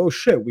that. They go,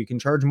 shit, we can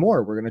charge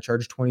more. We're going to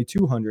charge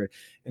 $2,200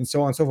 and so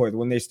on and so forth.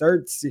 When they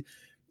start,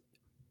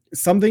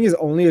 something is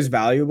only as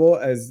valuable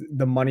as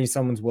the money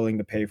someone's willing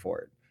to pay for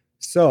it.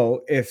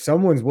 So if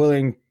someone's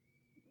willing,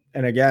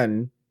 and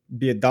again,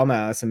 be a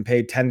dumbass and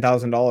pay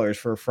 $10,000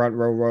 for a front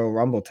row Royal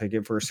Rumble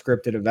ticket for a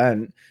scripted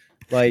event,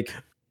 like,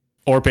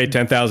 or pay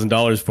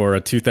 $10,000 for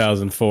a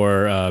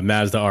 2004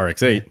 Mazda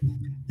RX-8.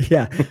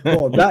 Yeah,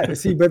 well, but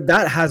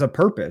that has a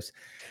purpose,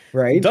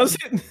 right? Does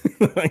it?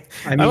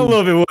 I don't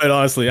know if it would,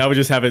 honestly. I would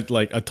just have it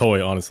like a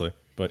toy, honestly.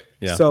 But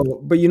yeah.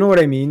 So, but you know what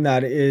I mean?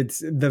 That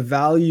it's the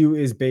value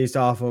is based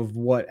off of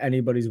what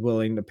anybody's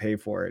willing to pay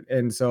for it.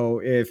 And so,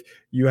 if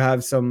you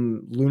have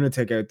some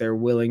lunatic out there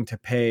willing to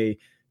pay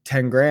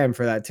 $10,000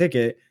 for that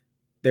ticket,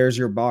 there's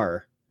your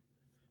bar.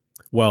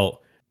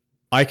 Well,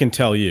 I can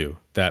tell you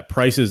that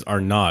prices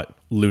are not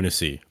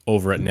lunacy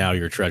over at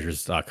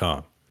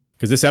nowyourtreasures.com,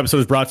 because this episode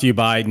is brought to you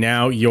by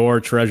Now Your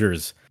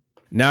Treasures.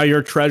 Now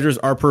Your Treasures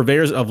are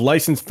purveyors of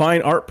licensed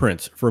fine art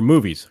prints for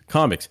movies,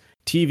 comics,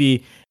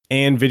 TV,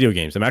 and video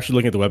games. I'm actually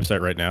looking at the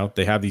website right now.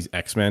 They have these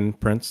X-Men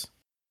prints.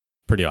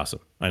 Pretty awesome.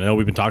 I know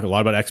we've been talking a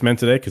lot about X-Men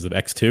today because of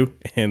X2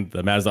 and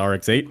the Mazda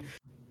RX-8.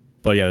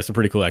 But yeah, there's some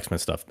pretty cool X-Men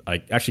stuff.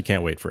 I actually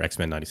can't wait for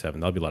X-Men 97.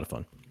 That'll be a lot of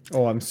fun.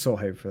 Oh, I'm so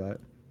hyped for that.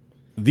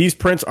 These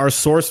prints are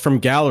sourced from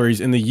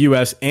galleries in the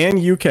US and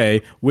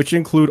UK, which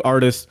include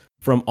artists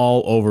from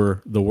all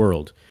over the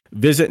world.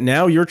 Visit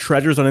Now Your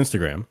Treasures on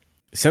Instagram.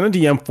 Send a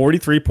DM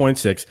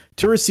 43.6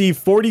 to receive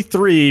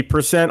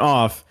 43%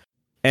 off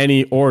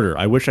any order.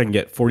 I wish I can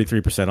get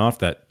 43% off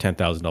that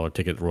 $10,000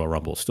 ticket at Royal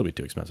Rumble. It'll still be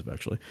too expensive,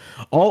 actually.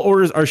 All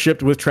orders are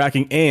shipped with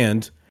tracking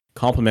and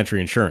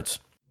complimentary insurance.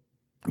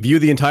 View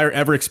the entire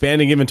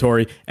ever-expanding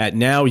inventory at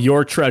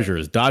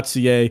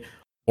nowyourtreasures.ca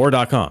or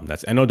 .com.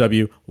 That's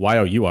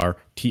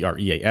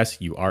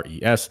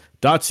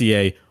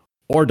nowyourtreasures.ca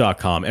or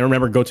 .com. And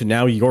remember, go to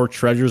Now Your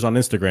Treasures on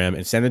Instagram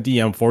and send a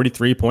DM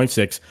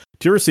 43.6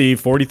 to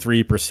receive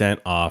 43%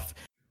 off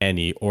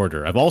any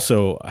order. I've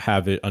also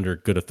have it under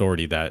good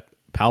authority that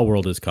Pal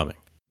World is coming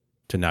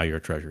to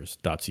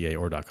nowyourtreasures.ca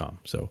or .com.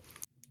 So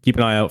keep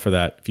an eye out for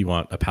that if you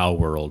want a Pal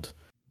World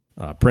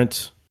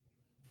print.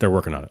 They're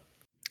working on it.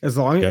 As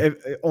long as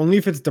only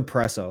if it's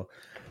Depresso.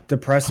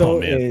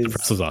 Depresso is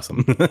Depresso's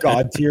awesome.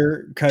 God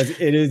tier because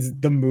it is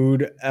the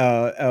mood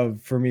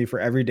for me for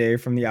every day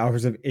from the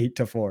hours of 8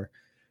 to 4.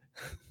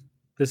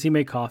 Does he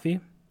make coffee?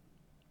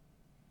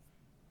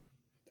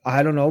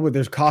 I don't know, but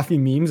there's coffee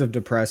memes of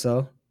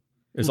Depresso.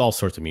 There's all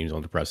sorts of memes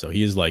on Depresso.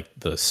 He is like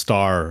the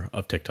star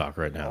of TikTok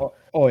right now.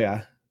 Oh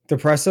yeah.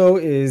 Depresso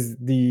is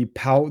the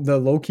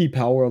low-key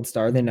Pal World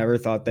star they never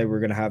thought they were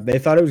going to have. They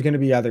thought it was going to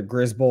be either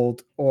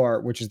Grisbold,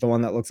 which is the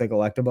one that looks like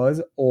Electabuzz,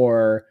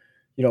 or,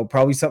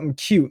 probably something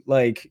cute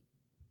like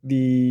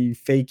the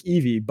fake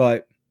Eevee.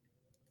 But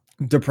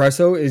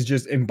Depresso is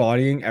just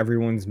embodying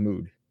everyone's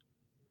mood.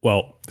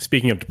 Well,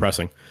 speaking of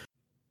depressing,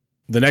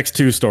 the next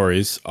two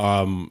stories,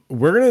 here's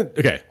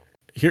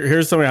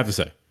something I have to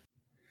say.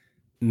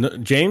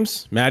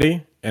 James,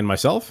 Maddie, and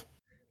myself,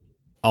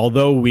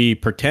 although we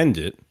pretend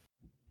it,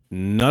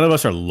 none of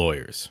us are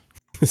lawyers.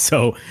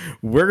 So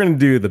we're going to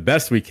do the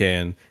best we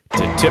can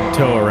to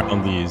tiptoe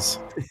around these.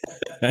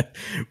 We're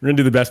going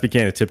to do the best we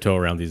can to tiptoe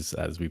around these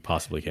as we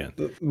possibly can.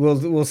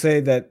 We'll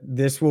say that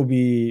this will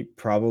be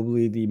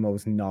probably the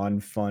most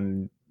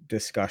non-fun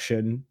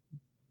discussion,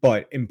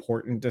 but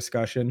important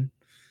discussion.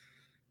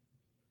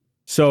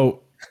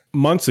 So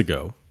months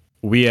ago,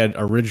 we had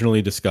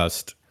originally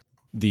discussed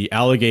the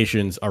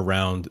allegations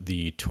around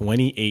the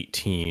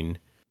 2018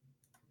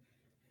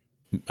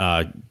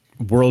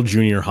 World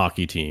Junior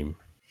Hockey team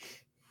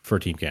for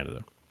Team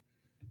Canada.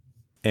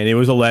 And it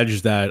was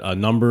alleged that a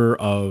number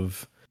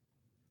of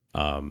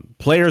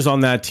players on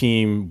that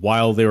team,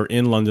 while they were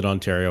in London,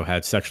 Ontario,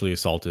 had sexually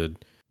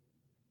assaulted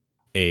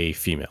a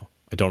female.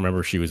 I don't remember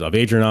if she was of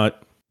age or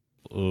not.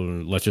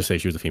 Let's just say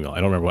she was a female.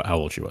 I don't remember how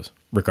old she was,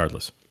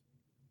 regardless.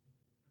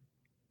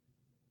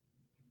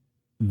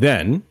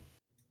 Then,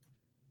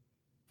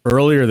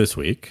 earlier this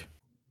week,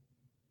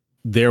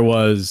 there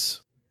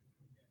was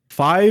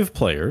 5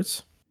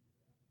 players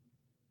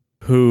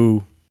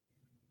who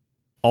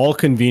all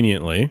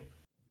conveniently,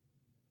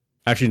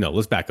 actually, no,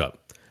 let's back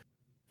up.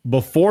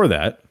 Before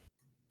that,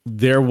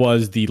 there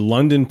was the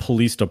London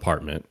Police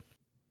Department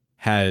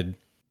had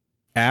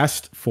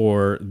asked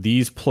for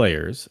these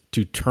players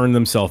to turn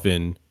themselves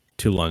in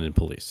to London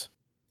Police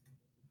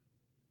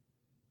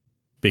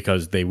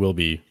because they will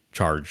be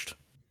charged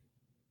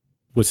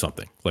with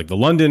something. Like the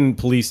London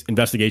Police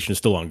investigation is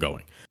still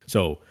ongoing.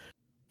 So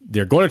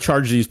they're going to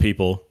charge these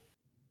people,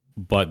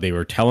 but they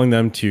were telling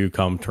them to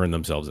come turn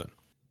themselves in.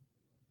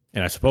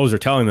 And I suppose they're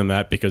telling them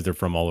that because they're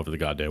from all over the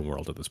goddamn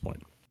world at this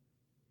point.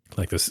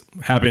 Like this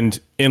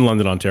happened in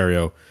London,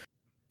 Ontario,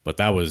 but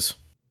that was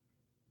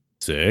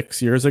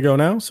 6 years ago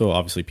now. So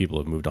obviously people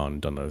have moved on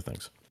and done other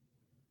things.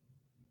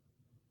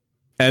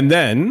 And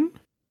then,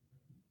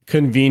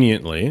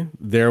 conveniently,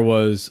 there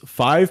was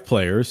 5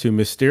 players who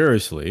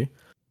mysteriously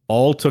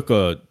all took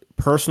a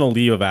personal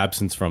leave of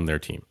absence from their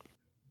team.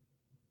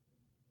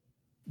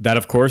 That,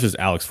 of course, is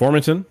Alex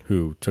Formenton,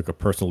 who took a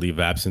personal leave of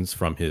absence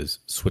from his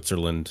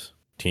Switzerland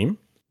team.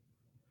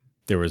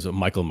 There was a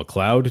Michael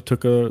McLeod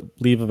took a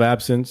leave of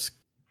absence.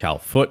 Cal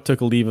Foote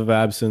took a leave of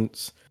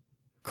absence.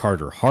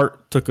 Carter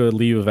Hart took a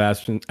leave of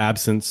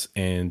absence.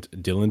 And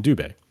Dylan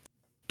Dubé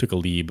took a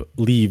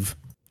leave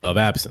of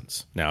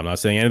absence. Now, I'm not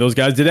saying any of those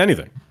guys did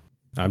anything.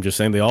 I'm just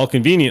saying they all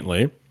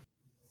conveniently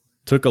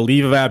took a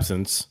leave of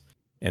absence,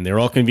 and they're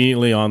all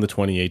conveniently on the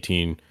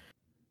 2018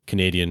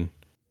 Canadian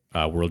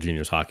World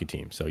Juniors hockey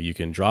team. So you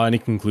can draw any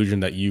conclusion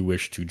that you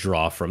wish to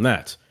draw from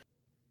that.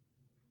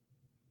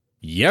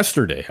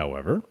 Yesterday,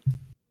 however,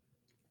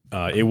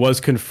 it was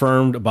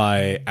confirmed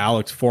by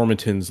Alex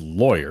Formenton's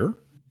lawyer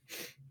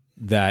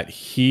that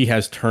he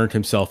has turned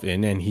himself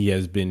in and he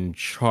has been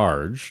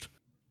charged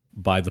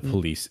by the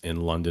police in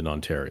London,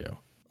 Ontario.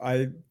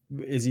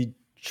 Is he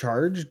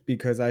charged?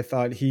 Because I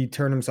thought he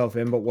turned himself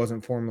in but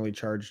wasn't formally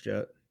charged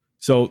yet.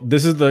 So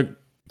this is the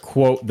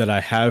quote that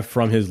I have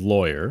from his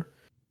lawyer.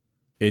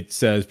 It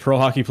says, pro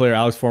hockey player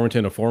Alex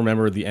Formenton, a former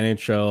member of the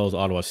NHL's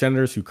Ottawa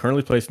Senators, who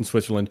currently plays in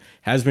Switzerland,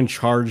 has been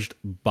charged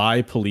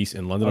by police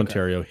in London,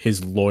 Ontario,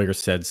 his lawyer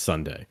said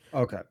Sunday.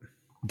 Okay.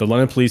 The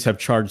London police have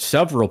charged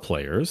several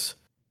players,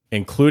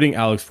 including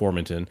Alex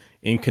Formenton,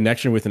 in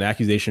connection with an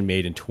accusation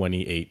made in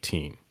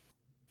 2018.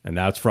 And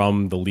that's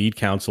from the lead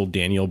counsel,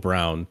 Daniel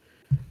Brown,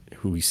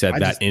 who said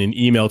that in an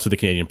email to the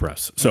Canadian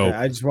press. So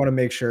I just want to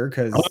make sure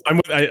because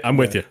I'm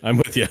with you. I'm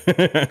with you.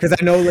 Because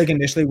I know, like,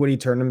 initially when he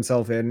turned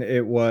himself in,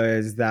 it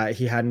was that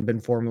he hadn't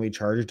been formally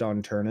charged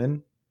on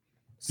turn-in.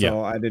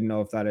 So I didn't know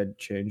if that had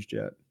changed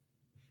yet.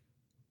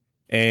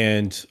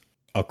 And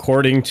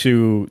According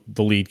to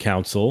the lead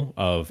counsel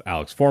of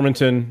Alex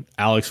Formenton,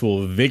 Alex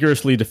will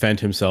vigorously defend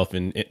himself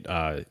and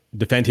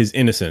defend his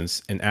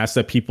innocence and ask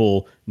that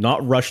people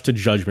not rush to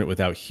judgment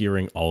without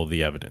hearing all of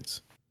the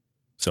evidence.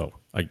 So,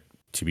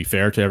 to be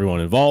fair to everyone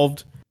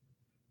involved,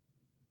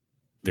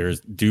 there's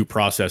due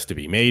process to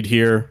be made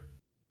here.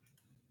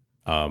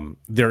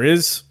 There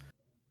is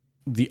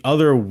the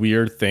other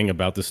weird thing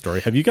about this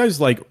story. Have you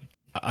guys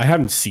I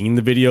haven't seen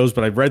the videos,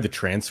 but I've read the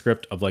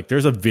transcript of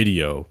there's a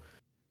video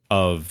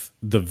of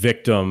the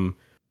victim,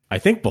 I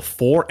think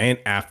before and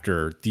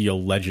after the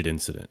alleged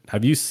incident.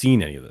 Have you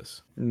seen any of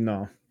this?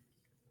 No.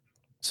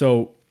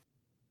 So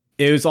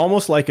it was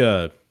almost like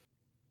they're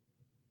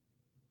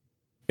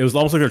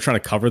trying to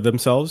cover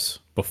themselves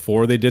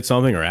before they did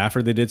something or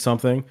after they did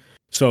something.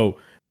 So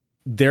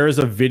there is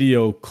a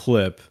video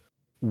clip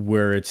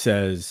where it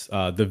says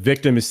the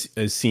victim is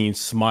seen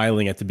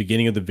smiling at the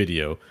beginning of the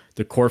video.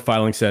 The court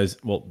filing says,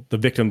 well, the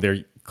victim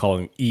they're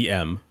calling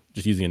EM,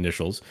 just using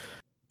initials,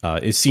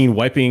 is seen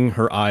wiping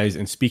her eyes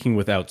and speaking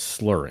without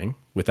slurring.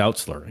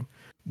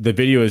 The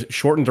video is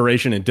short in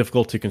duration and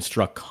difficult to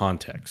construct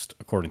context,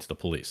 according to the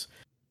police.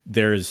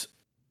 There's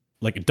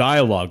a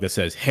dialogue that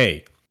says,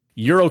 "Hey,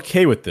 you're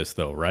okay with this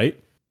though,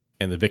 right?"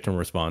 And the victim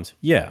responds,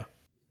 "Yeah."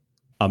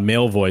 A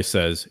male voice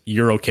says,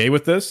 "You're okay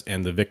with this?"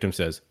 And the victim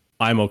says,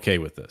 "I'm okay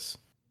with this."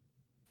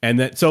 And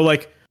then, so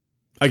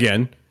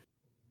again,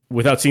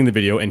 without seeing the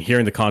video and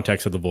hearing the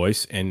context of the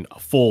voice and a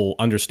full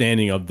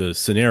understanding of the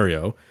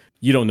scenario,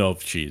 you don't know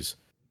if she's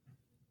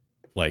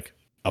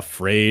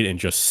afraid and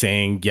just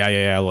saying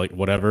yeah,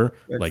 whatever,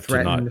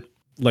 to not,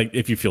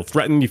 if you feel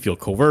threatened, you feel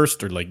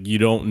coerced, or you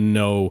don't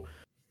know,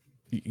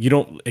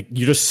 you're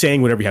just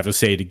saying whatever you have to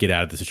say to get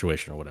out of the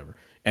situation or whatever.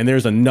 And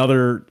there's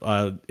another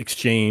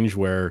exchange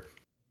where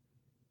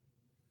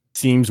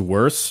seems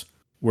worse,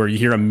 where you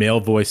hear a male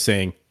voice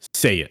saying,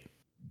 "Say it."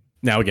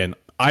 Now, again,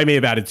 I may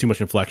have added too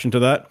much inflection to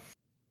that.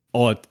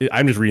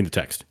 I'm just reading the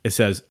text. It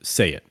says,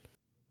 "Say it."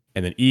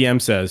 And then EM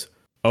says,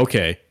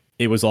 "Okay,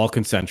 it was all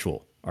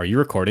consensual. Are you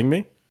recording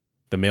me?"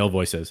 The male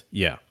voice says,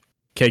 "Yeah."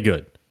 "Okay,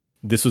 good.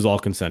 This was all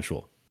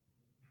consensual.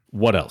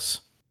 What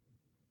else?"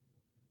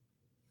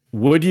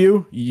 "Would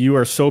you? You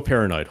are so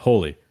paranoid.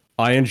 Holy.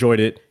 I enjoyed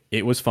it.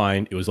 It was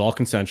fine. It was all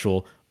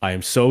consensual. I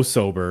am so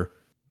sober.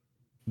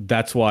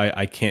 That's why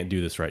I can't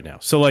do this right now."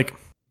 So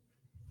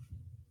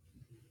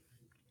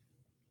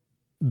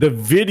the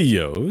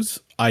videos,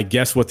 I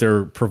guess what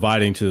they're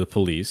providing to the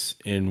police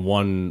in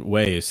one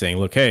way is saying,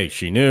 look, hey,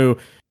 she knew,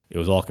 it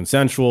was all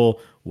consensual,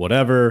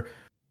 whatever.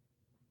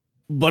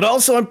 But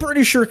also, I'm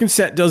pretty sure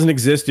consent doesn't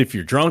exist if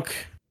you're drunk.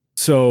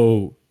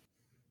 So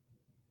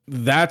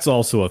that's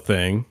also a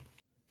thing.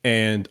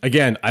 And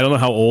again, I don't know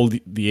how old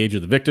the age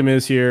of the victim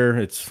is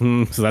here.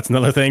 So that's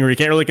another thing where you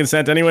can't really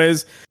consent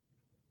anyways.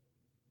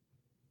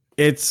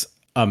 It's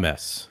a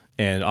mess.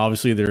 And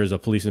obviously there is a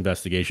police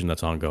investigation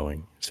that's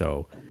ongoing.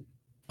 So,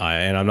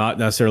 and I'm not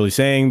necessarily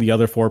saying the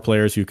other 4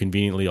 players who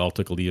conveniently all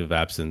took a leave of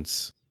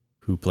absence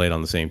who played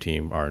on the same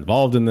team are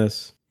involved in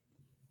this.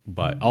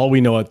 But all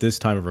we know at this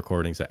time of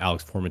recording is that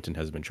Alex Formenton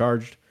has been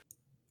charged.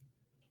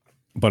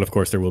 But of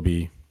course, there will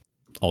be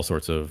all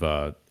sorts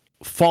of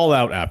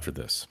fallout after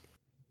this.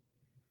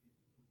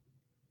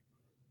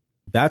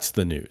 That's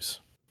the news.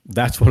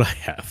 That's what I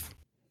have.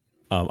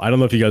 I don't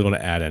know if you guys want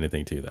to add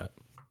anything to that.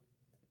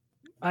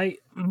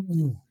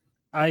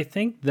 I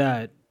think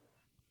that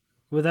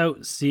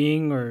without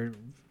seeing or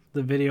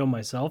the video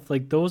myself,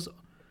 those,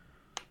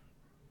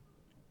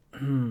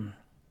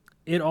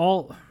 it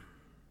all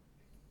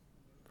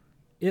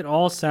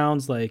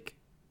sounds like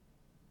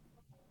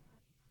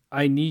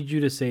I need you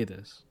to say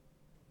this.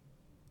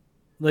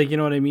 You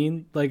know what I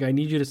mean? I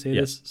need you to say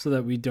this so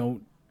that we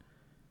don't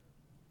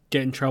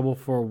get in trouble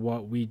for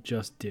what we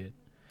just did.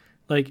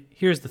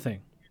 Here's the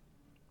thing.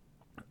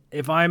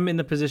 If I'm in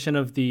the position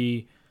of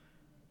the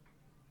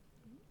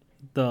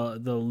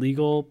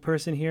legal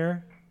person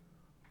here,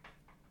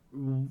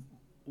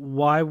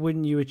 why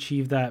wouldn't you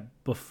achieve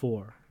that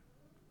before?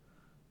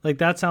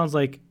 That sounds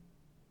like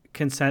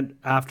consent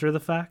after the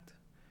fact.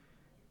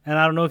 And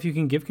I don't know if you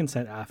can give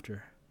consent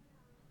after.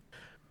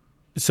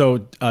 So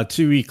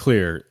to be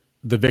clear,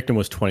 the victim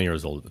was 20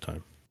 years old at the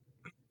time.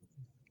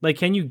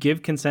 Can you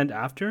give consent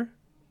after?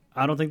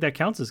 I don't think that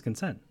counts as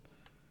consent.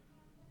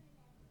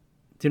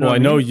 Do you know well, what I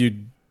mean? know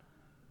you.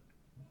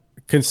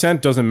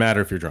 Consent doesn't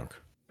matter if you're drunk.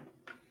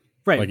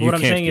 Right. But what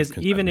I'm saying is,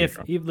 even if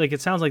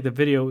it sounds like the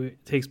video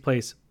takes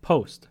place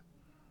post.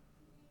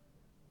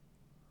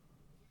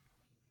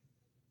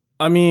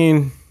 I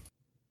mean,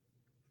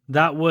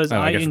 that was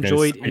I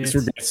enjoyed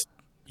it.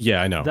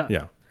 Yeah, I know.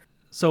 Yeah.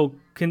 So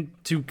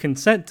to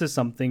consent to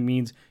something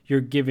means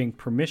you're giving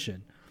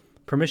permission.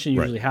 Permission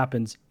usually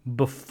happens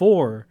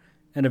before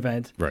an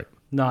event, right?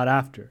 Not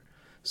after.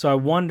 So I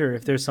wonder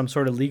if there's some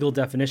sort of legal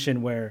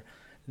definition where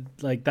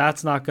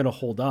that's not going to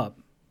hold up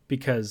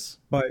because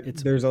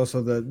there's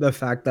also the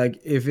fact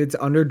if it's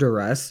under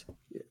duress,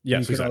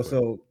 yes, you can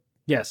also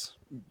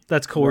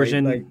that's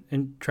coercion,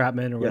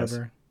 entrapment or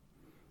whatever.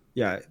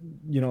 Yeah,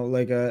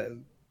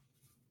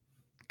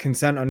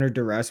 consent under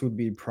duress would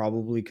be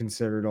probably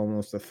considered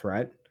almost a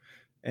threat,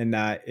 and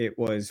that it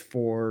was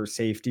for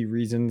safety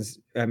reasons.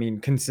 I mean,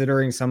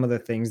 considering some of the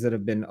things that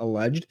have been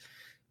alleged,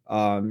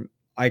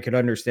 I could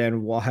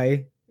understand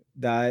why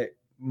that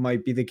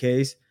might be the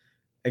case.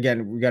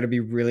 Again, we got to be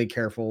really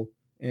careful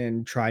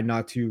and try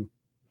not to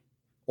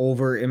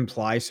over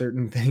imply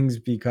certain things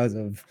because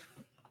of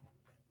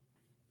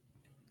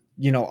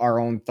our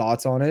own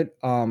thoughts on it.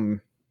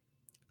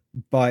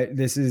 But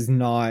this is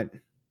not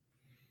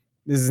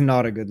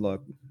a good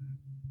look.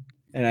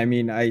 And I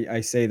mean,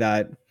 I say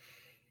that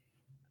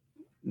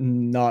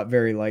not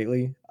very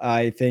lightly.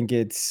 I think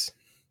it's,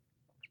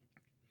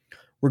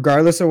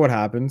 regardless of what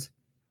happens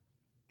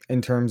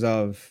in terms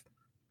of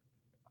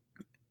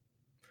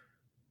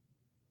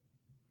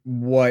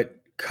what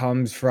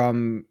comes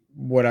from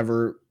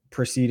whatever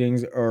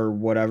proceedings or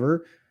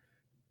whatever,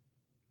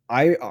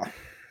 and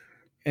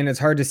it's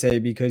hard to say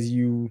because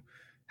you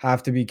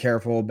have to be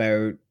careful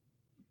about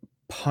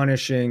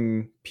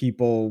punishing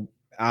people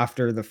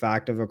after the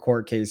fact of a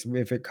court case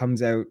if it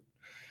comes out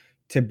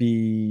to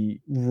be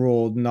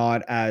ruled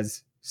not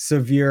as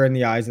severe in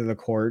the eyes of the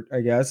court,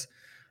 I guess.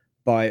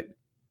 But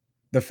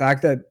the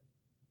fact that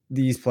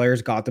these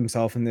players got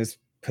themselves in this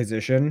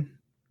position,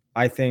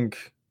 I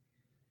think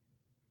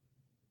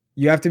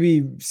you have to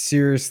be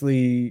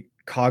seriously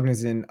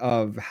cognizant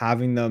of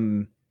having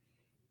them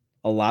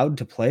allowed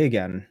to play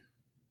again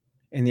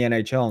in the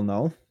NHL,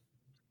 no?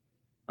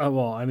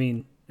 Well, I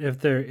mean,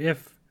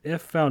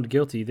 if found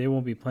guilty, they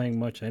won't be playing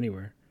much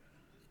anywhere.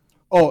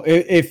 Oh,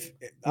 if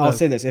I'll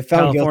say this, if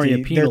found California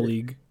guilty, Penal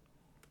League.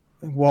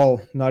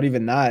 Well, not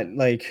even that.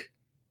 Like,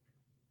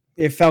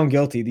 if found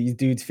guilty, these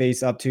dudes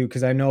face up to,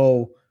 because I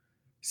know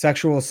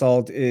sexual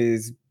assault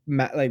is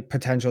like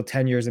potential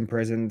 10 years in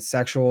prison.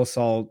 Sexual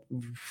assault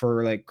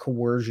for like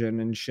coercion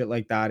and shit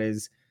like that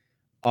is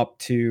up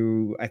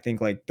to, I think,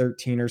 like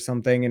 13 or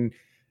something. And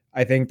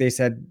I think they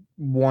said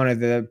one of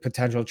the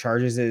potential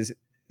charges is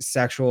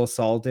sexual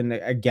assault in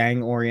a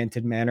gang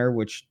oriented manner,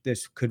 which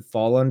this could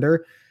fall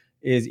under,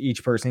 is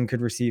each person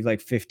could receive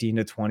like 15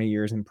 to 20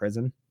 years in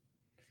prison.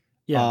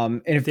 Yeah.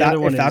 And if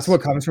that's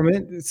what comes from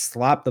it,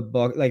 slap the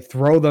book, like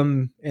throw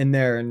them in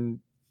there, and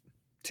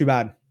too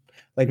bad.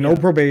 Like no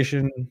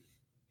probation.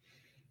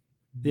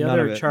 The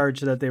other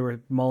charge that they were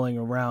mulling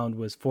around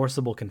was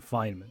forcible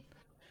confinement.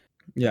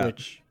 Yeah.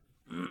 Which,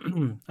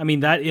 I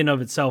mean, that in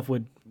of itself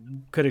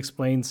could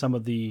explain some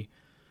of the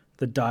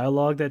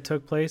dialogue that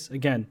took place.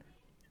 Again,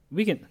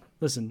 we can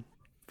listen,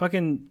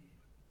 fucking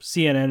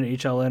CNN,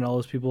 HLN, all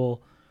those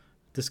people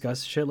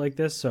discuss shit like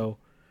this. So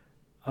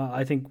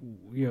I think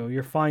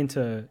you're fine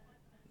to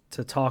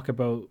talk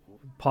about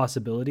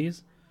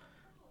possibilities.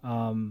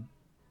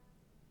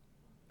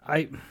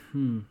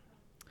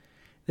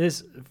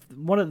 This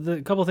one of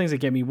the couple of things that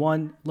get me.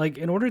 One, like,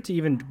 in order to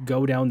even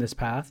go down this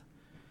path,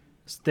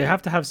 they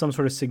have to have some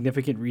sort of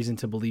significant reason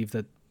to believe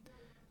that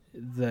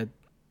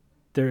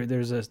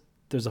there's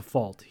a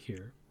fault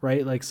here,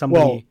 right? Like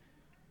somebody. Well,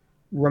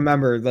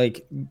 remember,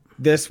 like,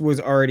 this was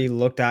already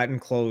looked at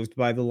and closed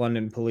by the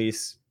London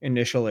police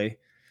initially,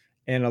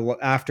 and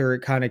after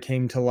it kind of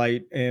came to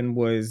light and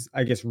was,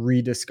 I guess,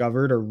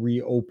 rediscovered or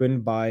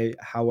reopened by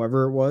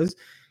however it was,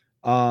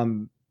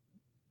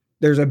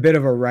 there's a bit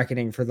of a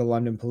reckoning for the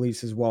London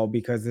police as well,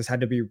 because this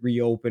had to be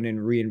reopened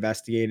and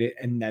reinvestigated,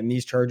 and then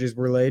these charges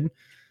were laid.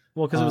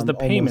 Well, because it was the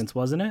payments,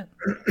 wasn't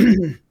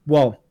it?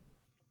 Well,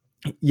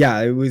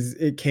 yeah,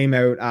 it came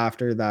out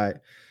after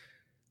that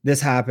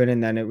this happened,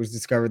 and then it was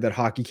discovered that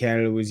Hockey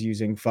Canada was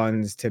using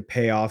funds to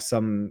pay off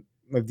some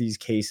of these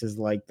cases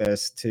like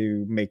this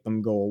to make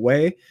them go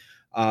away.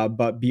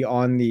 But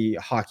beyond the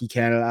Hockey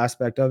Canada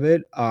aspect of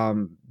it,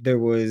 there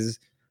was,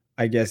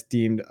 I guess,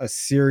 deemed a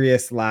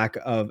serious lack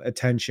of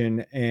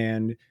attention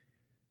and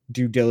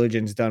due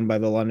diligence done by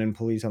the London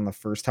police on the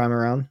first time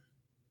around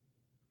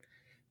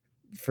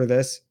for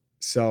this.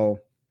 So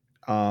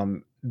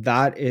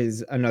that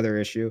is another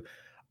issue.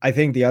 I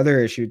think the other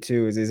issue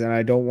too is, and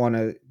I don't want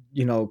to,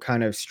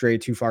 kind of stray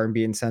too far and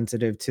be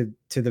insensitive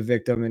to the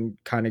victim and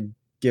kind of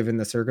given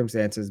the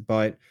circumstances,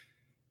 but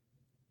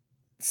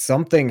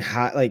someone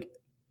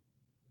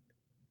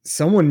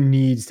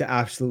needs to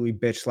absolutely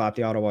bitch slap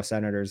the Ottawa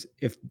Senators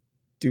if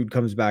dude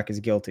comes back as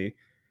guilty,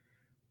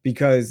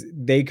 because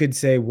they could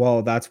say,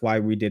 well, that's why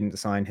we didn't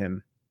sign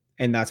him.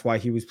 And that's why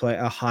he was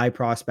a high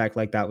prospect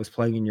like that was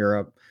playing in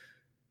Europe.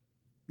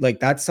 Like,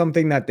 that's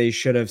something that they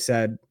should have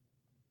said,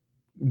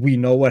 we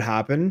know what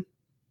happened,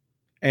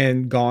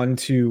 and gone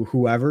to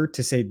whoever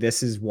to say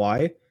this is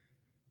why.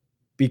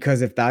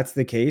 Because if that's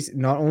the case,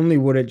 not only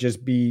would it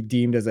just be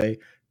deemed as a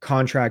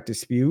contract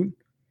dispute,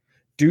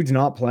 dude's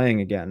not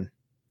playing again.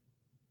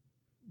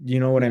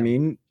 You know what I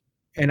mean?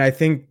 And I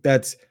think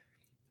that's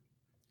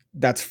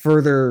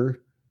further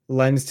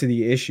lends to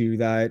the issue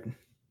that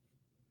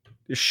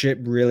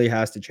shit really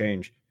has to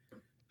change.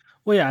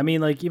 Well, yeah, I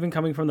mean, like, even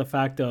coming from the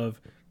fact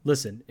of,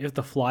 listen, if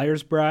the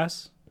Flyers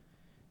brass,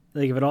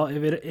 like,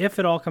 if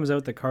it all comes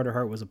out that Carter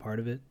Hart was a part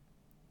of it,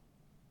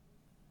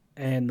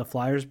 and the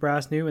Flyers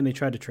brass knew and they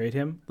tried to trade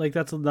him, like,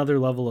 that's another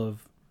level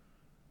of,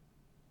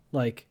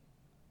 like,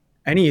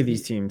 Any of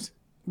these teams.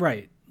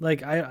 Right.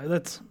 Like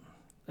that's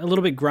a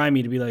little bit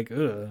grimy to be like,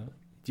 ugh,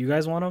 do you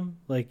guys want him?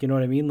 Like, you know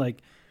what I mean?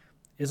 Like,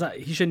 it's not.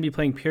 He shouldn't be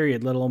playing.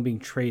 Period. Let alone being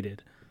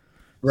traded.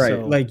 Right.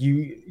 So Like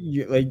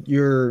you like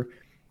your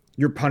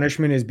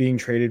punishment is being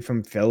traded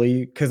from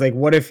Philly. Cause like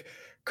what if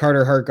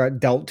Carter Hart got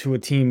dealt to a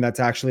team that's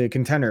actually a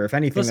contender? If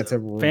anything, that's a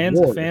listen, fans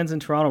reward. fans in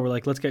Toronto were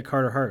like, let's get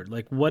Carter Hart.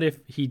 Like, what if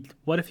he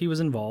was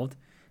involved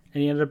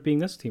and he ended up being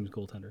this team's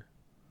goaltender?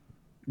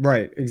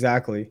 Right,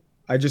 exactly.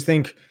 I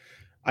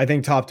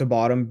think top to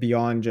bottom,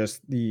 beyond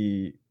just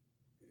the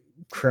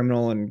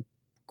criminal and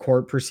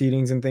court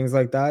proceedings and things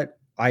like that,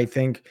 I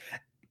think,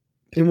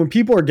 and when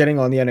people are getting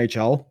on the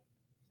NHL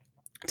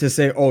to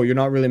say, "Oh, you're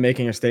not really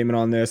making a statement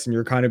on this and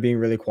you're kind of being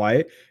really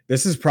quiet,"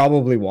 this is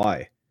probably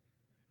why.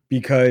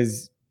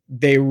 Because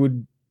they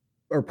would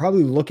are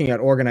probably looking at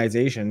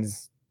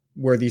organizations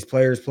where these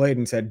players played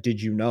and said,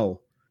 "Did you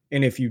know?"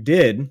 And if you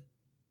did,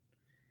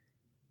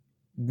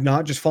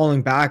 not just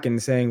falling back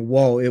and saying,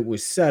 "Well, it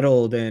was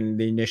settled and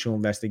the initial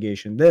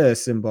investigation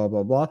this and blah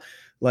blah blah."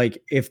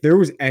 Like if there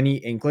was any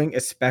inkling,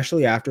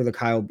 especially after the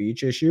Kyle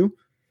Beach issue,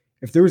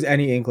 if there was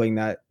any inkling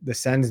that the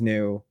Sens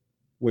knew,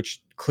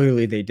 which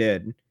clearly they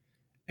did,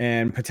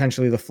 and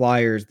potentially the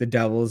Flyers, the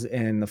Devils,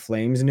 and the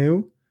Flames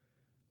knew,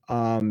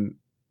 um,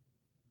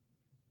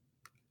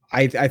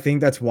 I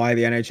think that's why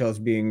the NHL is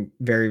being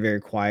very, very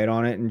quiet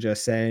on it and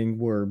just saying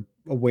we're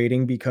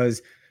awaiting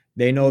because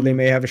they know they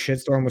may have a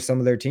shitstorm with some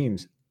of their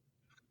teams.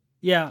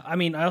 Yeah, I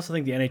mean, I also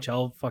think the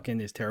NHL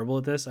fucking is terrible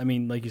at this. I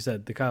mean, like you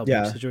said, the Kyle Beach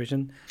Yeah.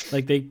 situation,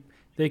 like they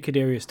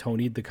Kadarius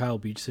Toney'd the Kyle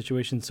Beach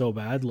situation so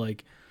bad,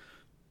 like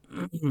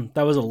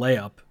that was a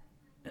layup.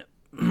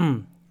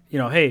 You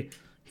know, hey,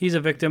 he's a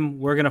victim.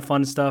 We're gonna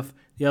fund stuff.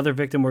 The other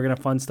victim, we're gonna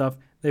fund stuff.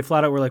 They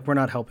flat out were like, we're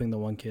not helping the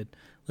one kid.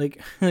 Like,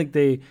 like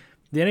the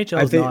NHL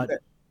I is think I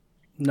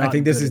not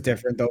think this good is at that.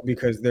 different though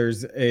because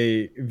there's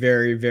a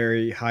very,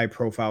 very high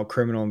profile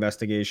criminal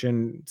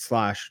investigation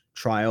slash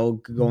trial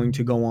going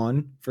to go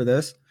on for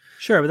this.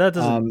 Sure, but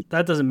Um,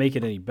 that doesn't make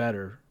it any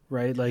better,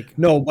 right? Like,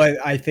 no,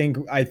 but I think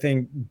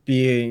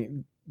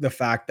being the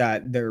fact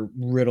that they're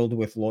riddled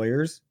with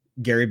lawyers,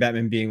 Gary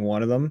Bettman being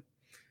one of them,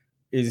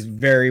 is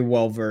very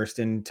well versed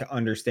in to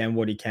understand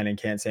what he can and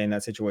can't say in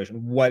that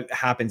situation. What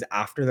happens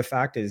after the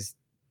fact is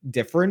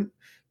different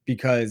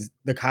because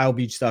the Kyle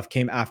Beach stuff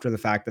came after the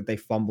fact that they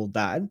fumbled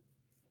that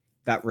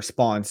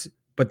response,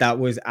 but that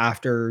was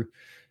after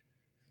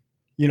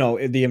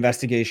the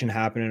investigation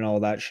happened and all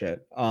that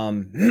shit.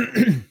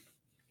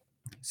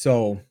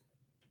 So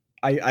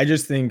I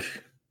just think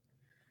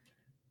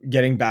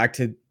getting back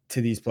to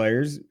these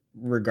players,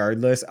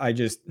 regardless,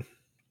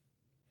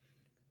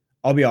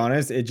 I'll be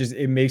honest,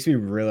 it makes me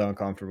really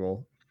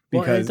uncomfortable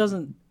well, and because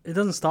it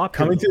doesn't stop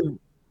here coming though. to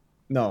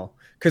no,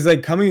 because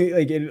like coming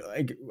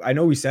like I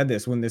know we said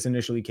this when this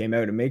initially came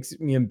out. It makes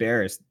me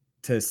embarrassed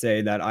to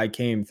say that I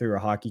came through a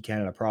Hockey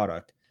Canada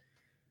product,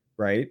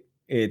 right?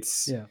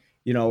 It's Yeah,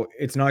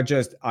 it's not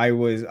just I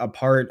was a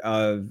part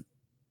of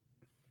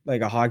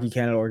like a Hockey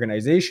Canada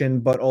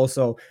organization, but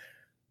also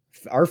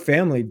our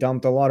family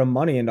dumped a lot of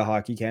money into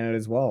Hockey Canada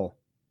as well,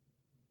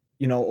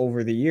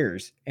 over the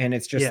years. And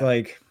it's just yeah.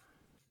 like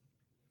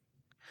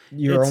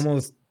you're It's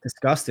almost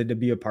disgusted to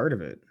be a part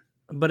of it.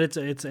 but it's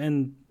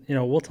and you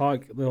know we'll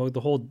talk the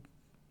whole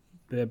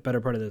the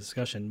better part of the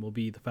discussion will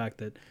be the fact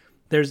that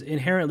there's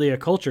inherently a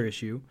culture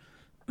issue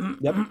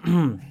Yep.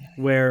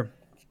 where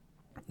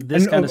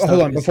this And kind of hold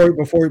stuff on,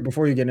 is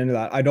before you get into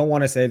that, I don't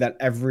want to say that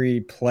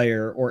every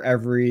player or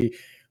every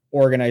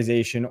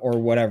organization or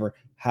whatever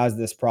has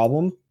this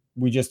problem.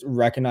 We just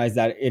recognize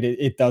that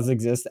it does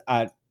exist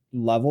at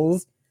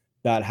levels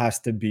that has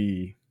to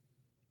be.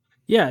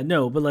 yeah,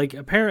 no, but like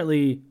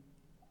apparently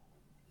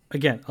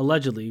again,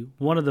 allegedly,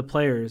 one of the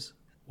players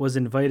was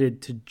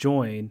invited to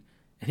join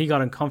and he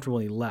got uncomfortable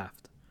and he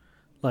left.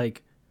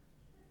 Like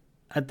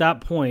at that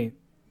point,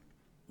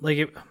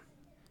 like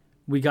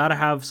we got to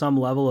have some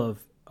level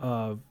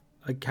of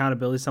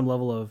accountability, some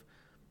level of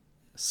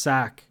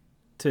sack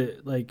to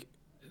like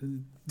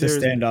To there's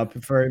stand up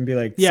for it and be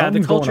like, yeah,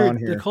 something's going on the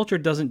here. culture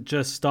doesn't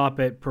just stop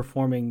at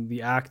performing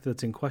the act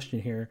that's in question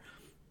here.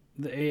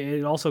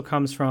 It also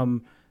comes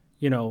from,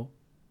 you know,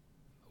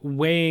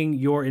 weighing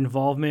your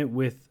involvement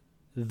with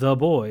the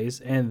boys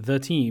and the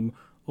team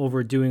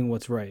over doing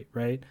what's right,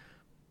 right?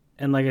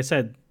 And like I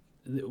said,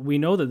 we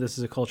know that this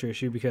is a culture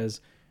issue because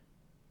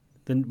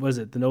then was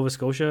it the Nova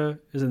Scotia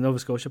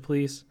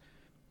police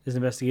is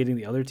investigating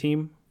the other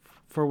team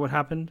for what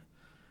happened.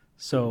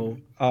 So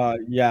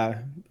Yeah.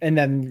 And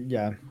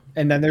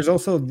then there's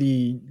also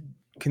the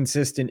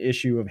consistent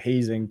issue of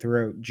hazing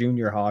throughout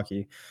junior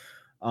hockey.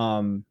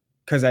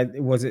 Because I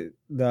was it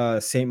the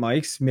St.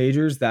 Mike's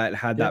majors that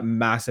had yeah, that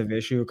massive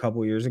issue a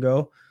couple years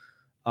ago.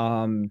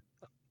 Um,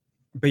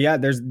 but yeah,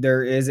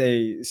 there is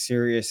a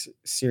serious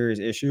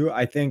issue.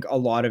 I think a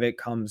lot of it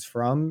comes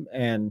from,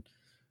 and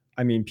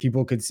I mean,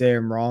 people could say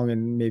I'm wrong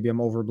and maybe I'm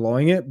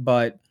overblowing it,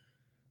 but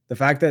the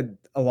fact that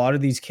a lot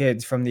of these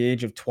kids from the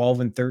age of 12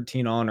 and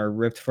 13 on are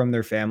ripped from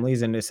their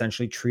families and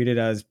essentially treated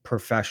as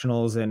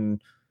professionals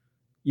and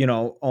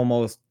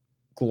almost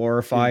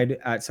glorified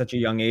at such a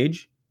young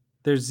age.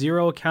 There's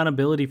zero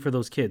accountability for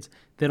those kids.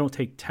 They don't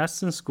take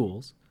tests in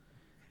schools.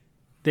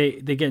 They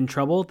get in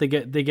trouble. They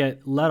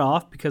get let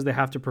off because they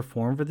have to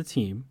perform for the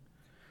team.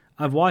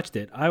 I've watched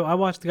it. I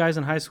watched the guys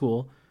in high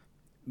school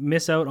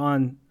miss out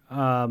on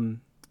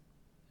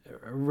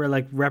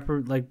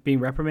being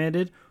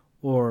reprimanded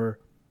or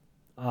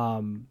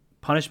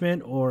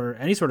punishment or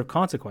any sort of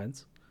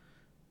consequence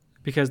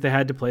because they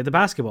had to play the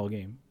basketball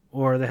game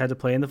or they had to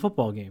play in the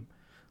football game.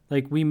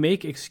 Like, we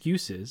make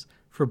excuses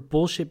for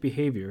bullshit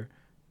behavior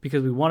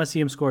because we want to see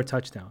him score a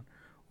touchdown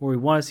or we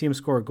want to see him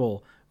score a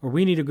goal or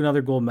we need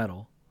another gold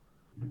medal,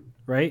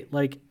 right?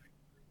 Like,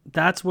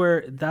 that's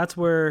where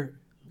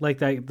like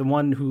that the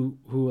one who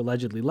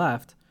allegedly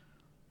left,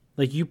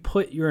 like, you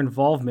put your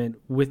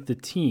involvement with the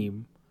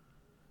team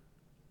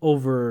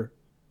over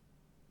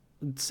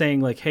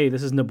saying like, hey,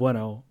 this is no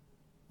bueno,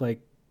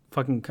 like,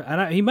 fucking,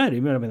 and he might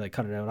have been like,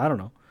 cut it out, I don't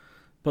know,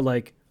 but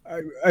like,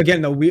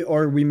 again though,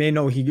 we may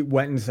know he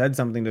went and said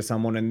something to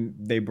someone and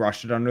they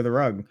brushed it under the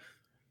rug,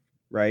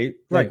 right?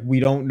 Like, we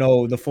don't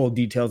know the full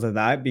details of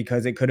that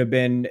because it could have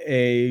been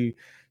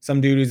some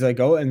dude who's like,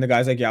 oh, and the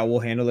guy's like, yeah, we'll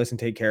handle this and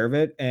take care of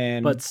it,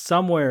 but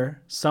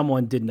somewhere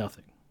someone did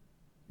nothing,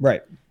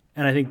 right?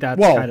 And I think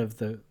that's kind of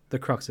the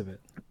crux of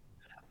it.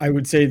 I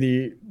would say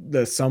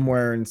the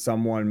somewhere and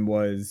someone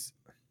was,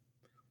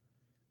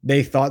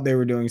 they thought they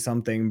were doing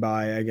something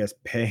by, I guess,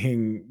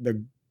 paying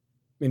the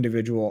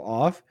individual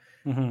off.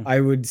 Mm-hmm. I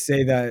would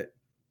say that,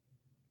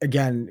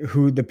 again,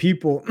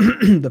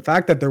 the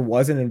fact that there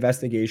was an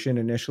investigation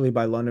initially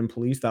by London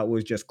police that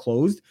was just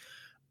closed,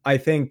 I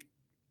think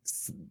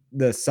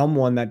the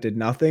someone that did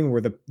nothing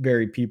were the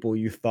very people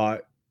you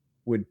thought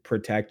would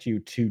protect you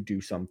to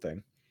do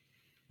something.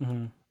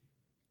 Mm-hmm.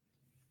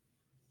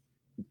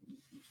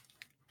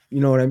 You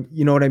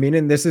know what I mean?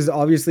 And this is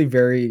obviously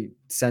very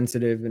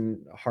sensitive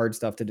and hard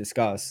stuff to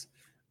discuss.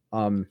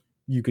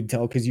 You could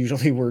tell because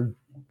usually we're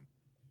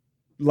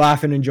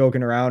laughing and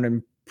joking around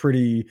and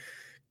pretty,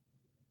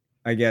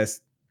 I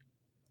guess,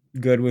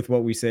 good with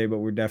what we say, but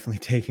we're definitely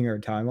taking our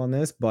time on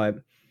this. But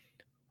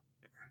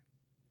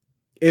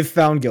if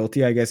found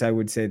guilty, I guess I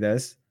would say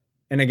this.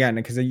 And again,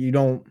 because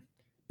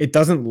it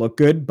doesn't look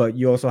good, but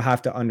you also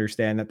have to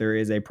understand that there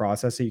is a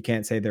process. So you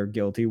can't say they're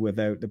guilty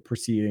without the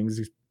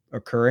proceedings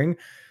occurring.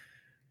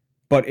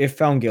 But if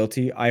found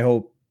guilty, I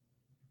hope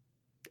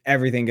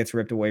everything gets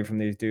ripped away from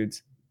these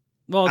dudes.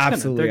 Well,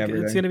 it's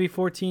going to be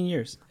 14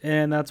 years,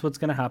 and that's what's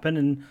going to happen.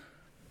 And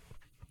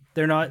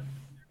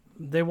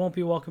they won't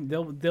be welcome.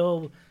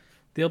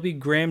 They'll be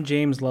Graham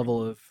James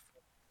level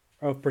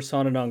of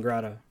persona non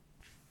grata,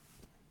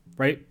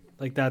 right?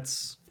 Like,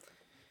 that's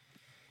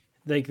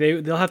like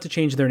they'll have to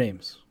change their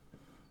names,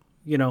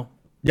 you know.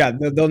 Yeah,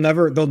 they'll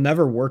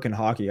never work in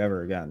hockey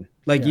ever again.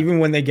 Like, even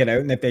when they get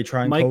out and if they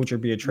try and coach or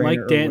be a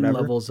trainer, Mike Danton or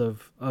whatever. levels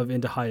of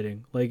into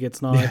hiding. Like,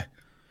 it's not,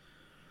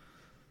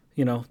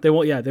 you know, they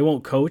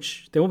won't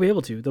coach. They won't be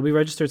able to. They'll be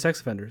registered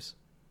sex offenders.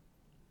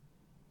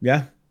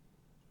 Yeah.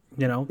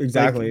 You know,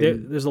 exactly.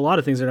 Like, there's a lot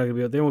of things they're not going to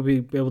be able. They won't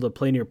be able to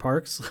play near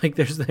parks. Like,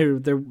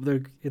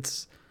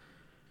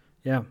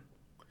 yeah.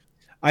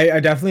 I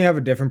definitely have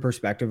a different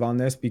perspective on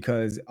this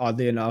because,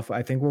 oddly enough,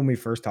 I think when we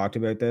first talked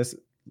about this,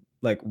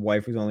 like,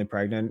 wife was only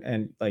pregnant,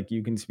 and like,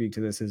 you can speak to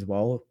this as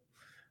well,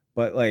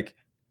 but like,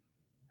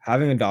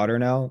 having a daughter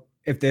now,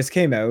 if this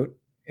came out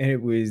and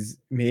it was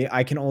me,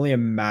 I can only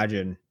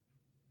imagine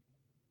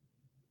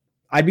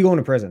I'd be going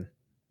to prison.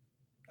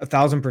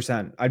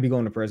 1,000%. I'd be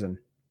going to prison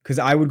because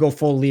I would go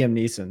full Liam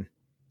Neeson.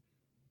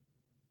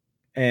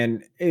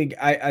 And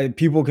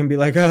people can be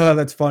like, oh,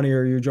 that's funny,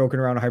 or you're joking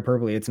around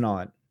hyperbole. It's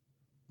not.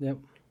 Yep.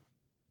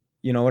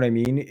 You know what I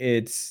mean?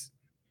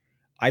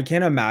 I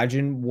can't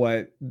imagine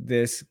what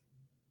this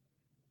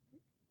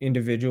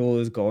individual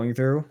is going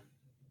through.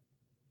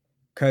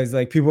 Because,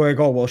 like, people are like,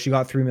 oh, well, she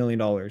got $3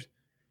 million.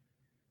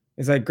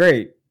 It's like,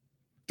 great,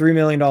 $3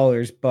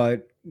 million,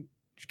 but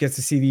she gets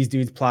to see these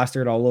dudes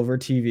plastered all over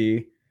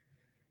TV,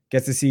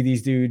 gets to see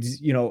these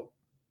dudes, you know,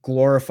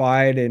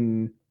 glorified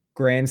and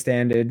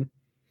grandstanded,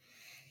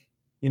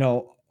 you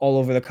know, all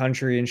over the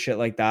country and shit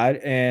like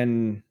that.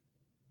 And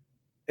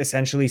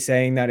essentially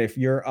saying that if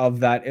you're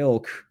of that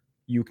ilk,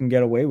 you can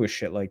get away with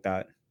shit like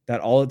that.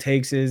 That all it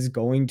takes is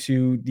going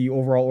to the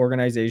overall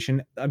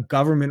organization, a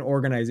government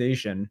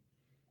organization,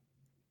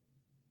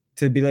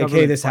 to be like,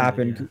 hey, this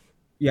happened.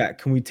 Yeah,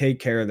 can we take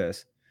care of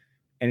this?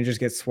 And it just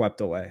gets swept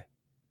away.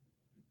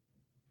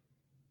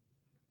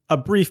 A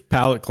brief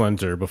palate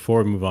cleanser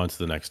before we move on to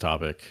the next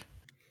topic.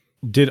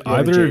 Did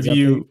either of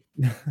you...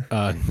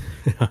 I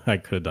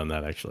could have done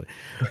that, actually.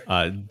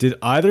 Did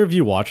either of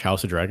you watch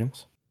House of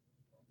Dragons?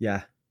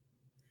 Yeah.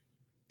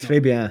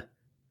 Très bien.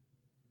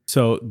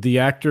 So the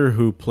actor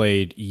who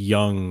played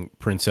young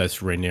Princess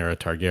Rhaenyra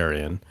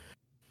Targaryen,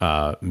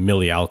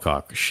 Millie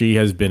Alcock, she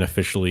has been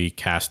officially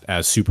cast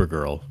as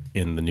Supergirl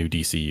in the new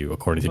DCU,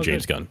 according to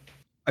James Gunn.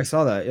 I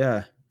saw that,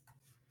 yeah.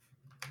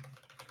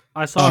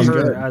 I saw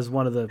her as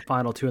one of the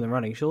final two in the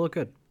running. She'll look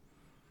good.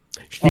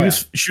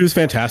 She was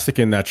fantastic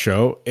in that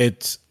show.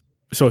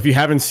 So if you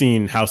haven't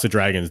seen House of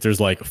Dragons,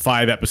 there's like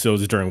 5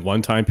 episodes during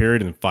one time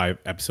period and 5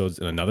 episodes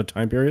in another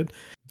time period.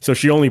 So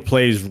she only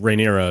plays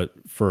Rhaenyra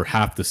for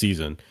half the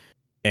season,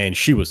 and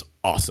she was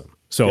awesome.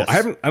 So Yes.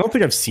 I don't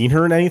think I've seen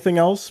her in anything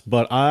else,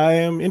 but I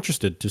am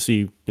interested to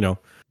see,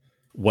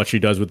 what she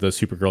does with the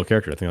Supergirl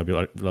character. I think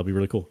that'll be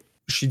really cool.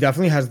 She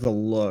definitely has the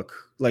look,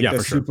 like Yeah, the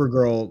for sure.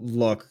 Supergirl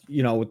look,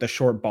 with the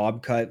short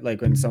bob cut,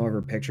 like in some of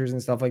her pictures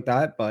and stuff like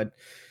that. But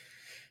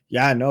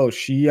yeah, no,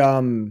 she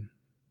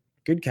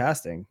good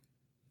casting.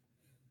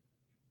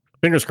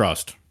 Fingers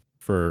crossed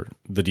for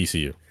the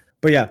DCU.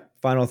 But yeah,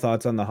 final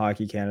thoughts on the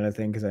Hockey Canada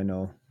thing, because I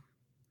know.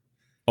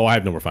 Oh, I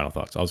have no more final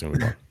thoughts. I was going to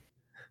move on.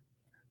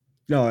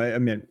 No, I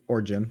mean,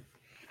 or Jim.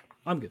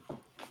 I'm good.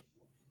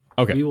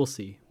 Okay. We will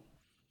see.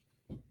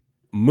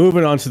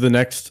 Moving on to the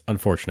next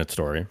unfortunate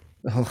story.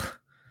 Oh,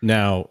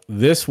 Now,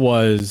 this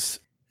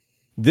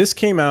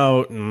came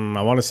out,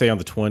 I want to say on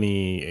the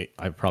 20,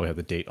 I probably have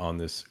the date on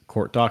this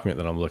court document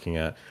that I'm looking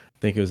at. I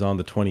think it was on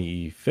the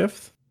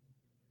 25th.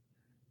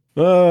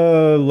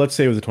 Let's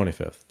say it was the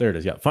 25th. There it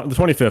is. Yeah, the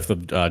 25th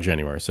of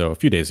January. So a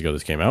few days ago,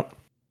 this came out.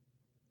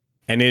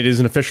 And it is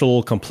an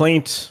official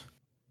complaint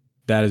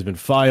that has been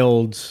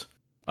filed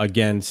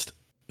against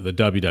the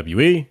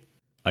WWE,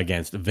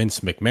 against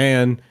Vince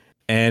McMahon,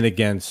 and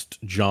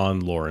against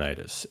John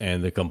Laurinaitis.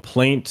 And the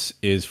complaint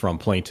is from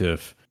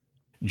plaintiff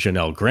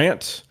Janelle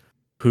Grant,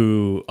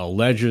 who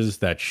alleges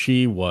that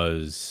she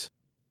was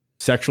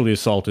sexually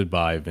assaulted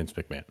by Vince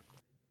McMahon.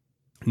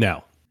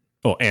 Now,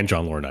 and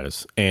John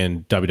Laurinaitis.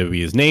 And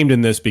WWE is named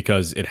in this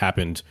because it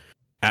happened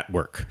at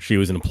work. She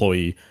was an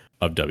employee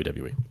of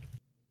WWE.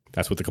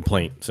 That's what the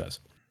complaint says.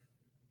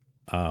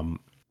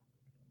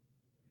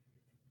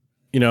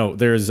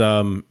 There's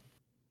a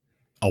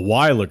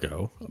while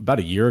ago, about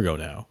a year ago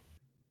now,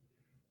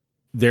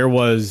 there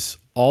was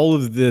all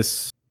of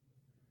this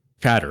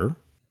chatter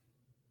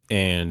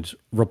and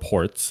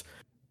reports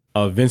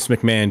of Vince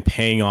McMahon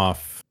paying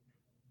off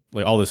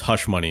like all this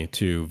hush money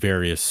to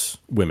various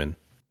women.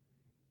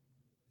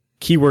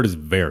 Keyword is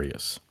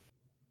various.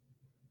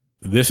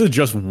 This is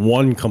just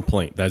one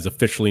complaint that has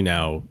officially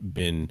now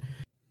been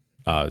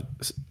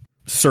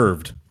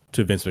served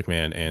to Vince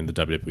McMahon and the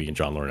WWE and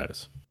John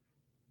Laurinaitis.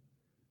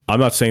 I'm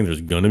not saying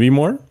there's going to be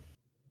more,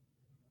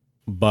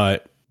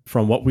 but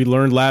from what we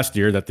learned last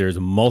year, that there's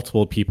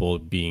multiple people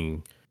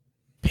being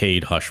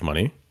paid hush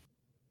money.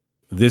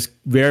 This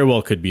very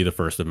well could be the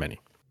first of many.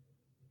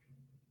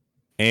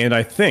 And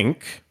I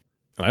think,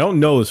 I don't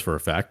know this for a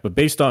fact, but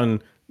based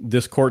on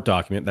this court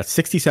document that's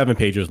 67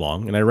 pages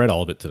long, and I read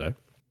all of it today,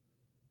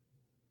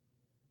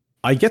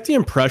 I get the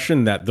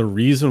impression that the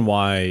reason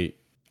why,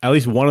 at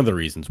least one of the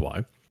reasons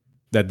why,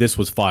 that this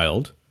was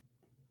filed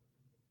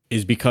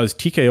is because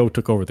TKO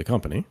took over the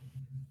company,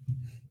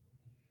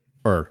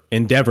 or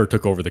Endeavor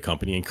took over the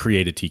company and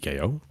created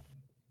TKO,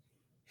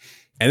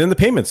 and then the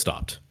payment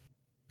stopped.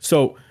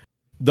 So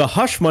the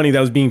hush money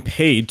that was being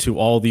paid to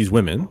all these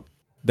women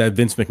that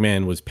Vince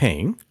McMahon was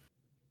paying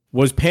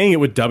it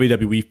with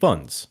WWE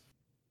funds.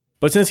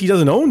 But since he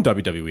doesn't own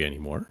WWE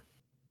anymore,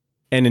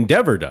 and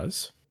Endeavor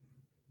does,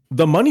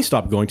 the money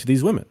stopped going to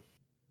these women,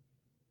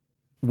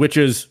 which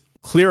is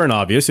clear and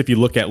obvious if you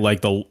look at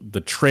like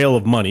the trail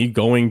of money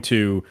going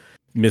to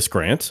Miss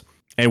Grant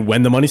and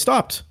when the money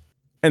stopped.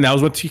 And that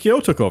was when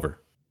TKO took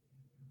over.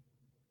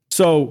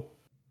 So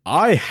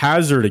I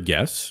hazard a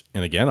guess,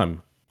 and again,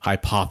 I'm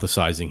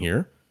hypothesizing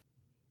here,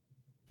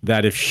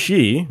 that if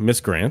she, Miss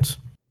Grant,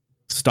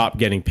 stopped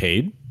getting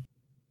paid,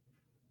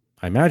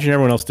 I imagine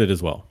everyone else did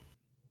as well.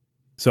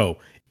 So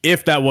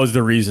if that was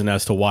the reason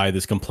as to why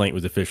this complaint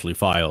was officially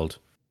filed,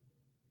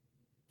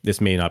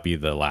 this may not be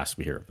the last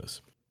we hear of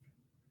this.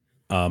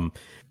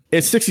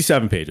 It's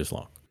 67 pages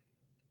long.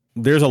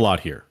 There's a lot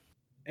here.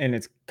 and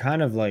it's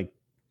kind of like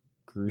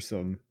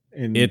gruesome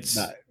in It's-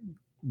 that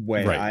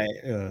way.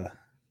 right.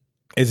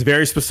 It's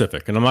very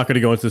specific, and I'm not going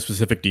to go into the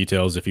specific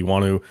details. If you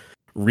want to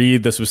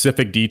read the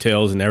specific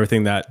details and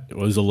everything that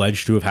was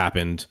alleged to have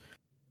happened,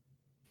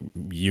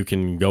 you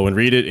can go and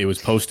read it. It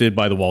was posted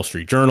by the Wall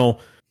Street Journal.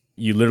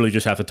 You literally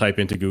just have to type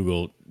into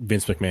Google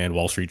Vince McMahon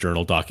Wall Street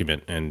Journal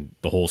document, and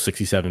the whole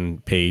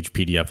 67-page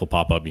PDF will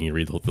pop up, and you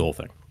read the whole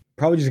thing.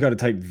 Probably just got to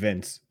type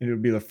Vince. It'll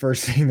be the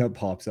first thing that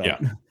pops up. Yeah.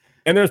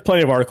 And there's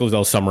plenty of articles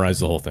that'll summarize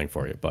the whole thing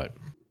for you, but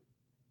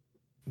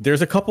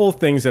there's a couple of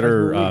things that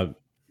are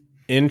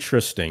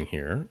interesting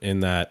here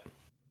in that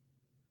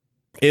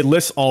it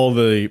lists all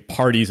the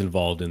parties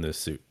involved in this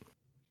suit.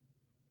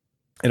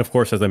 And of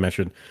course, as I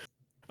mentioned,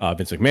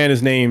 Vince McMahon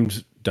is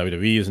named,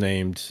 WWE is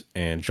named,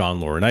 and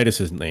John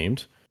Laurinaitis is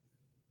named.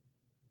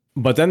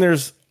 But then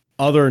there's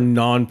other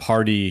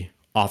non-party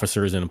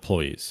officers and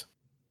employees.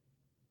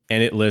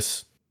 And it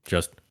lists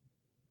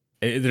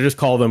they just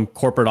call them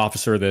corporate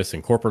officer this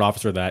and corporate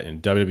officer that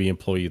and WWE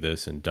employee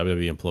this and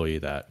WWE employee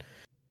that.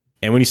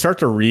 And when you start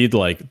to read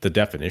like the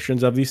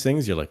definitions of these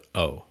things, you're like,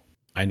 oh,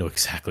 I know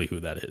exactly who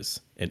that is.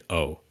 And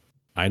oh,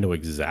 I know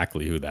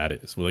exactly who that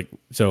is.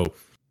 So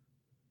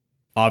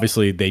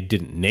obviously they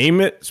didn't name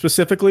it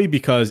specifically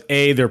because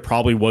A, there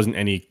probably wasn't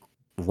any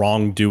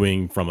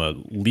wrongdoing from a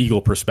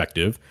legal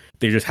perspective.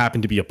 They just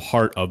happen to be a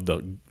part of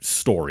the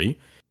story,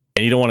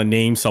 and you don't want to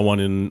name someone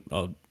in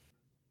a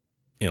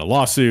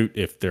lawsuit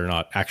if they're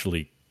not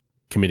actually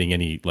committing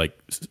any like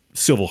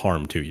civil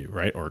harm to you,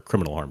 right, or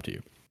criminal harm to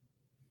you.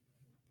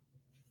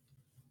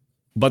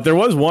 But there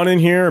was one in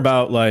here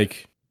about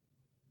like,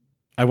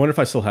 I wonder if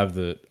I still have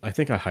I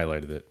think I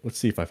highlighted it. Let's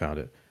see if I found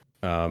it.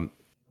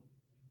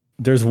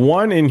 There's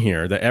one in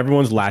here that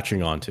everyone's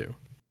latching onto.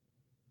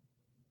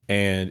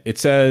 And it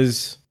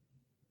says,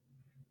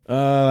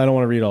 I don't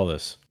want to read all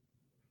this.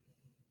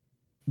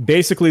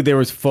 Basically, there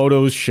was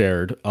photos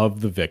shared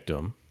of the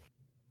victim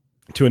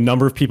to a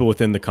number of people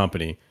within the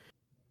company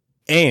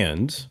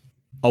and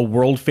a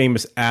world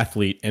famous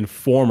athlete and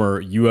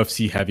former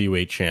UFC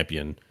heavyweight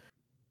champion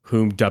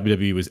whom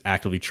WWE was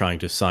actively trying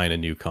to sign a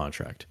new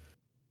contract.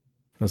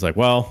 I was like,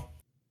 well,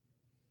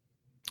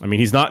 I mean,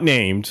 he's not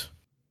named,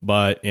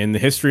 but in the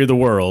history of the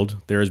world,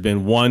 there has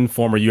been one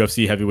former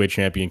UFC heavyweight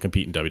champion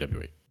compete in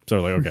WWE.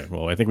 So like, okay,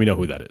 well, I think we know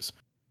who that is.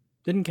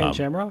 Didn't Ken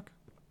Shamrock?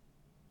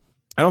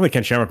 I don't think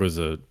Ken Shamrock was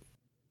a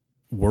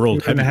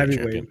world heavyweight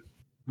champion.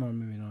 Well,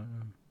 maybe not.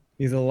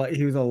 He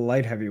was a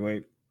light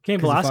heavyweight. Cain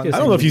Velasquez. I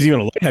don't know if he's even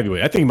a light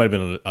heavyweight. I think he might have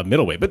been a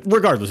middleweight. But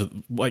regardless,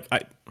 like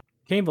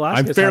Cain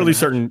Velasquez. I'm fairly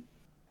certain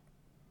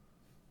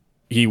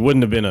he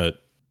wouldn't have been a.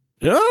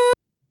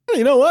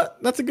 You know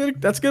what? That's a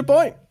good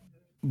point.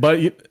 But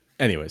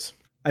anyways,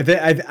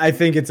 I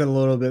think it's a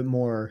little bit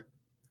more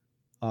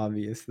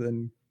obvious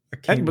than a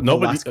Cain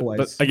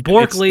Velasquez.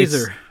 Bork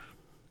Laser.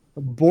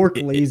 Bork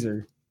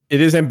Laser. It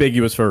is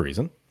ambiguous for a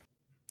reason,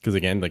 because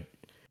again, like.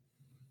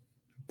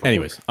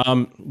 Anyways,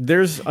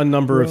 there's a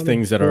number of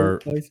things that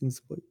are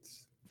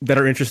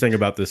interesting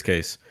about this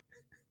case.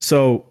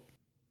 So,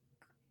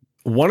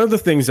 one of the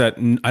things that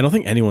I don't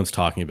think anyone's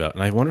talking about,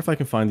 and I wonder if I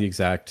can find the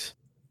exact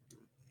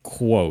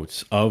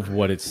quotes of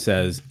what it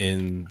says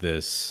in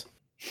this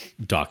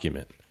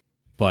document,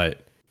 and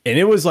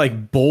it was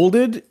like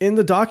bolded in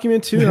the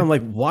document too, and I'm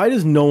like, why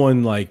does no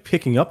one like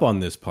picking up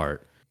on this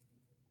part?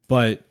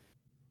 But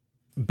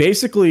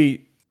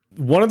basically,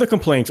 one of the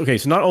complaints, okay,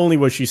 so not only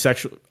was she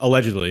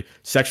allegedly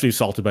sexually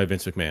assaulted by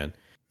Vince McMahon,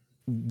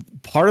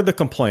 part of the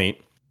complaint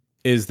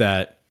is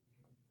that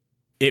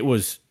it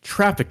was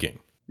trafficking.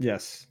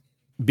 Yes.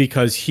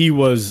 Because he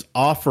was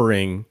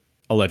offering,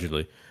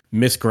 allegedly,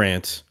 Miss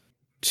Grant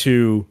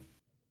to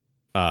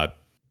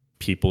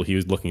people he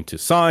was looking to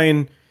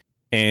sign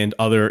and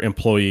other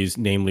employees,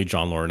 namely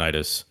John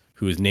Laurinaitis,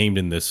 who is named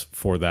in this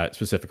for that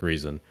specific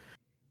reason.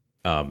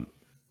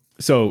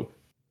 So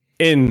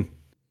in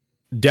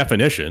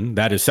definition,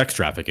 that is sex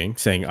trafficking,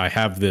 saying I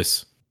have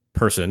this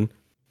person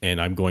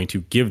and I'm going to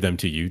give them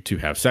to you to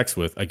have sex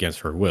with against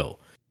her will.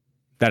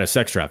 That is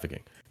sex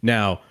trafficking.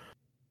 Now,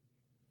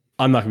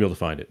 I'm not gonna be able to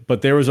find it,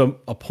 but there was a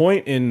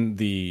point in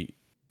the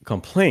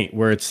complaint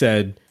where it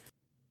said,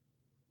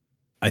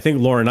 I think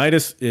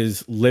Laurinaitis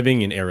is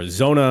living in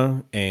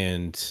Arizona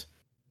and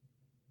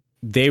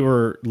they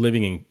were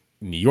living in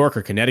New York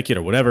or Connecticut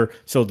or whatever.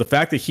 So the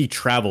fact that he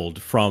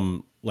traveled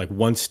from like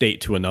one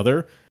state to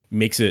another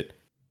makes it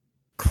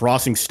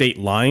crossing state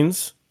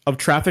lines of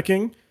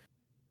trafficking.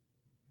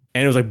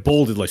 And it was like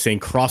bolded, like saying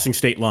crossing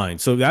state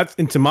lines. So that's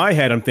into my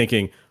head, I'm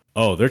thinking,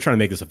 oh, they're trying to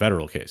make this a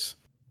federal case.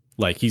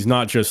 Like he's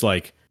not just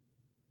like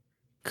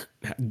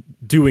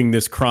doing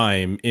this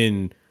crime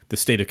in the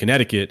state of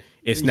Connecticut.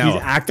 It's now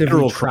he's actively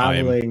federal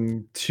traveling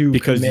crime to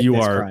because commit you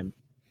this are crime.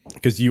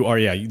 because you are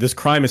this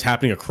crime is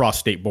happening across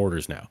state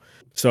borders now.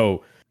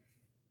 So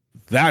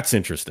that's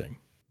interesting.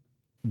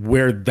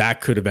 Where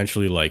that could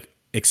eventually like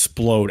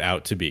explode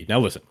out to be. Now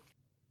listen,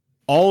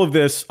 all of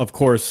this, of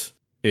course,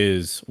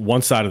 is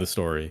one side of the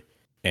story,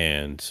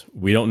 and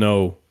we don't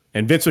know.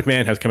 And Vince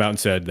McMahon has come out and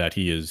said that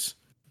he is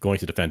going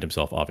to defend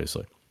himself,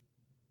 obviously.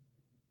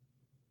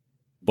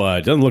 But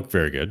it doesn't look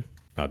very good.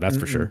 That's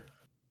for sure.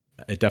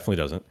 It definitely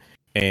doesn't.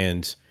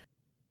 And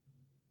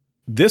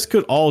this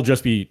could all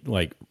just be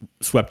like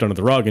swept under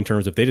the rug in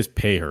terms of they just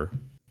pay her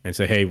and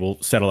say, hey,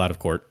 we'll settle out of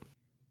court.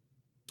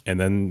 And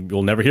then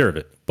you'll never hear of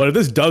it. But if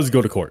this does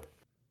go to court,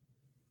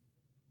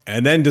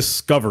 and then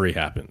discovery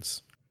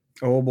happens.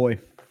 Oh boy.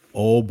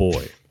 Oh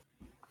boy.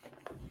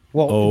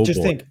 Well,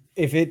 think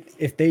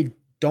if they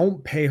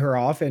don't pay her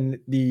off and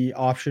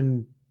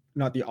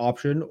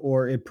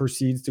or it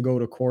proceeds to go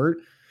to court,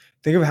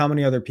 think of how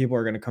many other people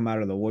are going to come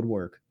out of the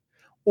woodwork.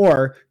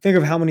 Or think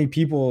of how many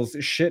people's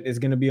shit is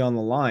going to be on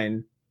the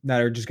line that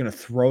are just going to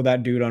throw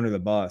that dude under the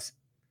bus.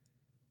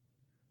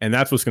 And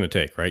that's what's going to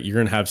take, right? You're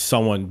going to have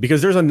someone,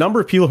 because there's a number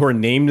of people who are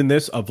named in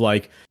this of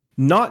like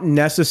not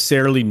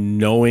necessarily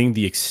knowing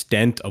the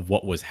extent of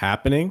what was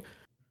happening,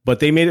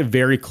 but they made it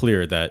very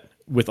clear that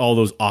with all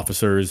those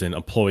officers and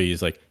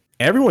employees, like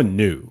everyone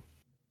knew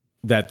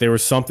that there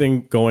was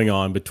something going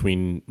on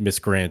between Miss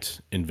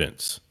Grant and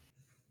Vince,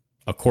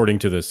 according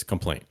to this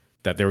complaint,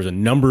 that there was a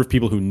number of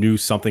people who knew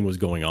something was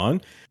going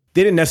on.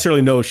 They didn't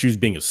necessarily know if she was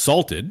being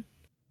assaulted,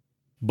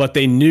 but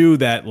they knew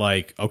that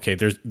like, okay,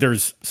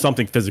 there's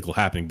something physical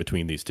happening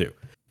between these two.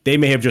 They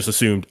may have just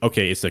assumed,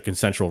 okay, it's a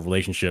consensual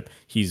relationship.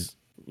 He's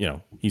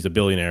a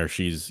billionaire.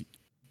 She's,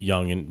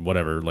 young and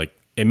whatever, like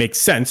it makes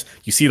sense.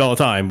 You see it all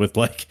the time with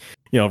like,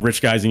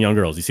 rich guys and young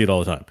girls. You see it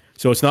all the time.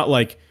 So it's not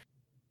like,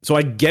 so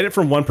I get it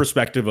from one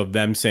perspective of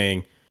them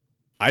saying,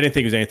 I didn't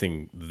think it was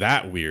anything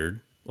that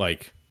weird,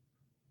 like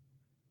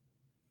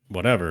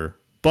whatever.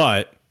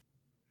 But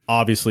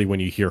obviously when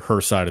you hear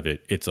her side of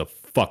it, it's a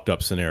fucked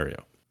up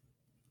scenario.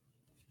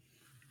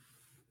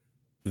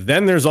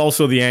 Then there's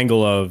also the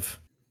angle of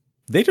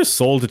they just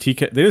sold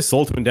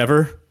to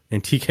Endeavor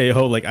and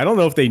TKO. Like, I don't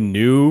know if they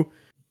knew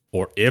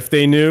or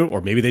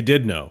maybe they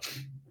did know.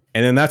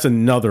 And then that's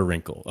another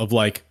wrinkle of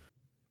like,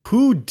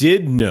 who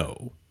did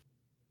know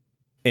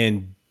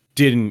and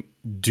didn't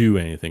do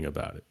anything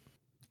about it?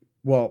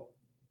 Well,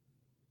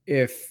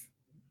 if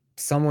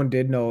someone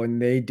did know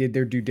and they did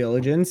their due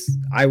diligence,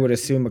 I would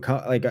assume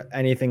like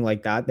anything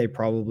like that, they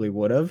probably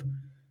would have,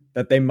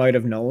 that they might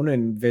have known,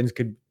 and Vince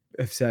could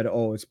have said,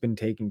 oh, it's been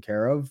taken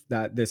care of,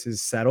 that this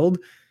is settled.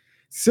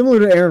 Similar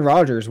to Aaron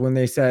Rodgers, when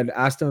they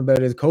asked him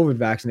about his COVID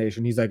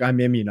vaccination, he's like, I'm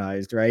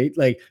immunized, right?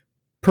 Like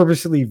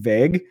purposely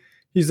vague.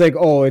 He's like,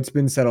 oh, it's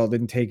been settled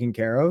and taken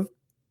care of,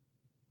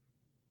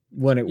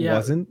 when it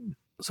wasn't.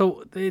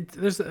 So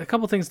there's a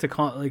couple things to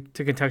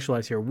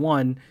contextualize here.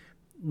 One,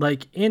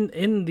 like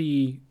in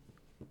the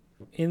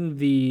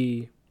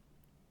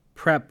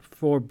prep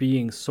for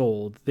being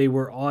sold, they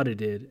were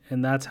audited,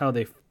 and that's how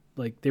they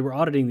were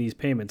auditing these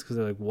payments, because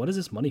they're like, what is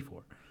this money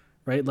for,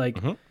 right? Like,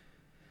 and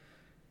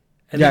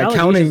the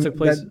allegations took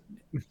place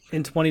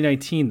in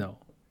 2019, though.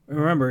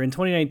 Remember, in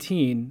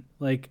 2019,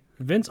 like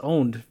Vince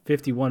owned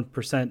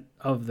 51%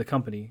 of the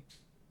company.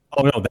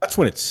 Oh no, that's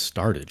when it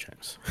started,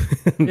 James.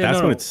 When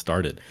it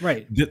started.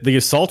 Right. The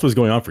assault was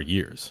going on for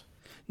years.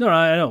 No,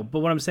 I know,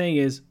 but what I'm saying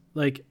is,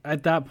 like,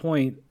 at that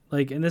point,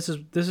 like, and this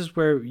is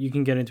where you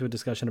can get into a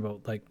discussion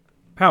about like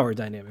power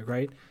dynamic,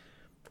 right?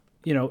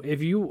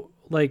 If you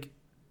like,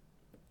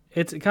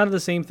 it's kind of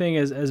the same thing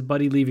as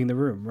Buddy leaving the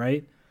room,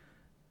 right?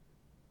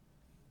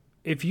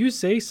 If you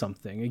say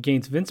something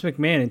against Vince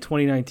McMahon in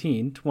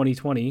 2019,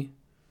 2020,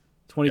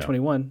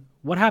 2021,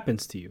 what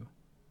happens to you?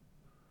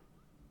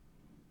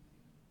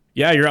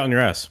 Yeah, you're out on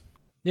your ass.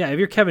 Yeah, if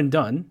you're Kevin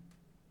Dunn,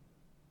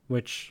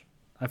 which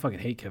I fucking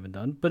hate Kevin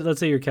Dunn, but let's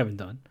say you're Kevin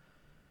Dunn,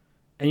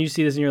 and you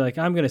see this and you're like,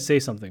 I'm going to say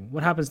something.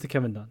 What happens to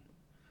Kevin Dunn?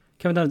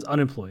 Kevin Dunn is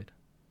unemployed,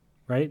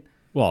 right?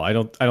 Well, I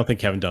don't think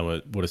Kevin Dunn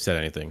would have said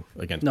anything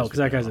against. No, because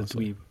that guy's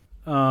honestly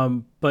a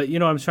dweeb. But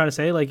what I'm trying to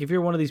say, like, if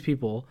you're one of these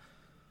people,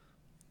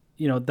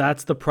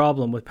 that's the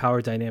problem with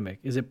power dynamic,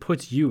 is it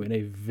puts you in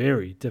a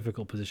very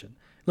difficult position.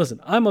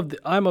 Listen, I'm of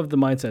the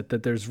mindset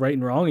that there's right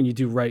and wrong, and you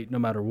do right no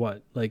matter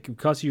what. Like, it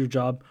costs you your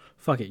job,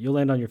 fuck it, you'll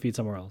land on your feet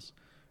somewhere else,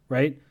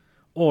 right?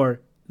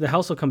 Or the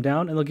house will come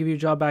down and they'll give you a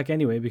job back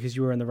anyway because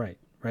you were in the right,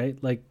 right?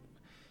 Like,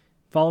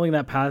 following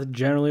that path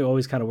generally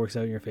always kind of works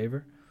out in your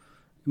favor.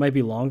 It might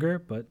be longer,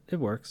 but it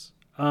works.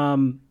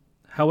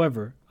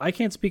 However, I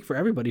can't speak for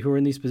everybody who are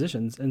in these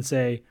positions and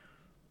say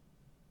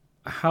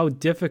how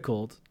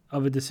difficult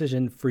of a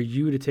decision for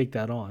you to take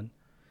that on.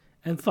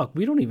 And fuck,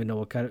 we don't even know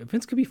what kind of...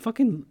 Vince could be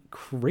fucking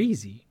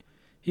crazy.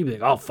 He'd be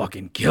like, I'll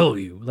fucking kill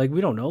you. Like,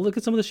 we don't know. Look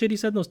at some of the shit he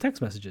said in those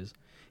text messages.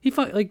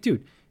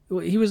 Dude,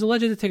 he was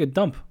alleged to take a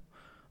dump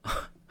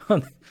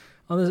on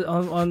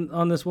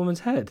this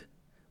woman's head.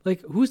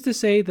 Like, who's to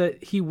say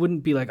that he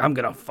wouldn't be like, I'm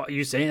gonna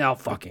you saying I'll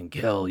fucking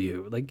kill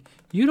you? Like,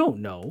 you don't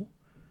know.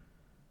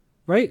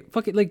 Right?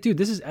 Fuck it. Like, dude,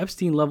 this is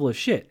Epstein level of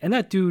shit. And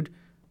that dude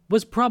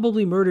was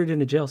probably murdered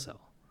in a jail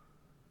cell.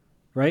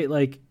 Right?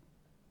 Like,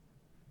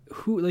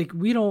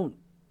 we don't,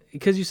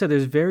 because you said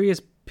there's various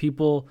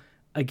people.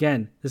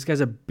 Again, this guy's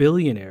a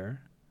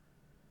billionaire.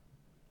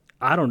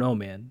 I don't know,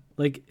 man.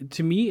 Like,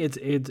 to me, it's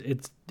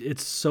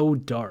so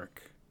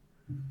dark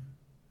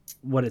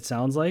what it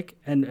sounds like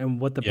and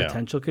what the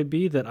potential could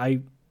be, that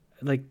I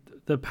like.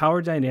 The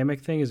power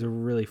dynamic thing is a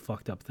really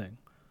fucked up thing.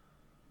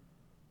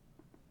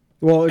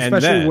 Well,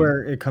 especially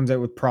where it comes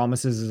out with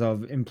promises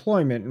of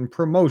employment and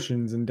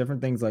promotions and different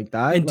things like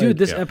that. And dude,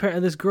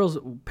 this girl's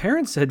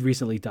parents had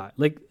recently died.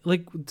 Like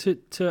to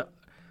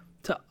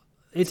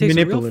it takes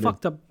a real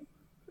fucked up.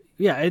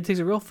 Yeah, it takes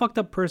a real fucked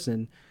up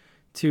person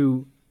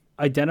to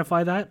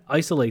identify that,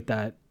 isolate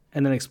that,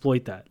 and then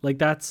exploit that. Like,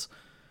 that's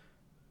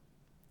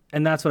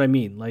what I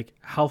mean. Like,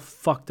 how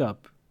fucked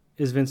up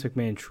is Vince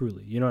McMahon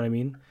truly? You know what I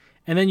mean?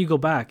 And then you go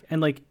back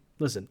and, like,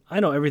 listen, I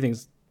know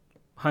everything's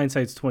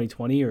hindsight's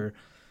 2020, or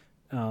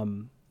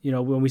when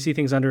we see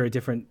things under a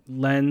different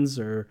lens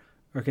or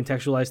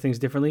contextualize things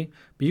differently.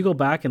 But you go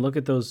back and look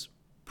at those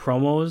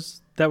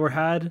promos that were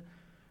had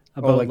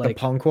about the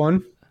Punk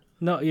one.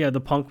 No, yeah, the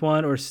Punk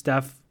one, or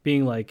Steph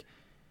being like,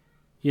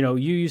 you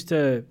used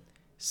to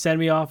send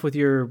me off with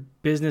your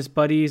business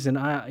buddies, and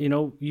you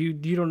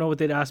don't know what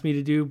they'd ask me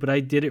to do, but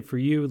I did it for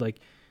you. Like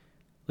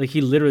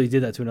he literally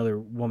did that to another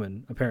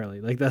woman,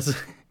 apparently. Like, that's,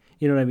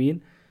 you know what I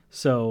mean?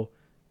 So,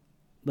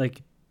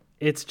 like,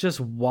 it's just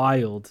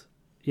wild.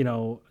 When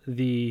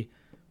you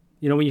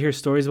hear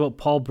stories about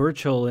Paul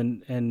Burchill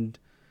and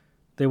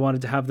they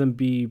wanted to have them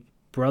be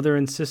brother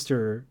and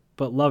sister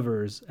but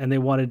lovers, and they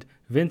wanted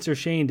Vince or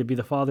Shane to be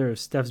the father of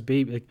Steph's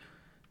baby.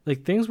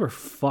 Like things were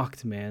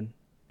fucked, man.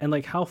 And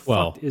like, how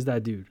Well, fucked is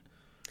that dude?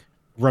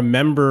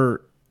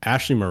 remember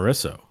Ashley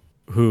Marisso,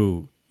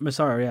 who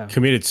Massaro, yeah.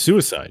 committed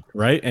suicide,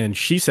 right? And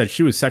she said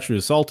she was sexually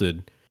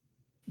assaulted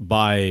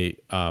by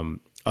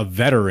a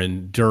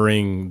veteran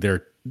during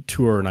their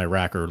tour in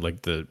Iraq, or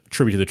like the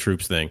tribute to the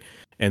troops thing.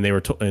 And they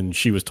were and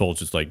she was told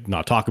just like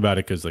not talk about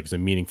it because like it's a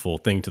meaningful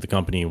thing to the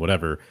company and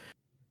whatever.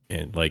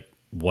 And like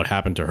what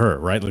happened to her,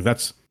 right? Like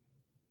that's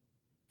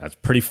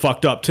pretty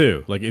fucked up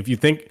too. Like if you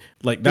think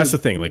like that's the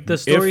thing, like the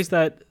stories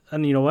that,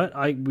 and you know what,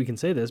 we can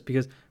say this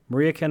because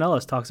Maria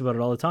Kanellis talks about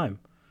it all the time.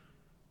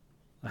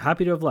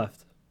 Happy to have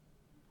left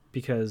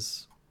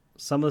because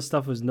some of the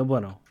stuff was no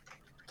bueno.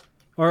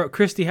 Or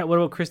Christy, what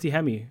about Christy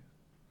Hemme?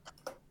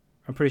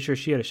 I'm pretty sure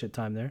she had a shit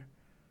time there.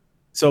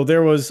 So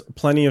there was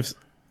plenty of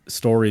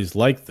stories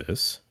like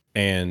this,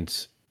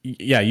 and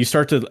yeah, you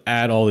start to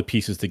add all the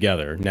pieces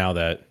together now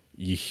that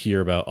you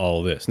hear about all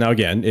of this. Now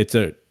again,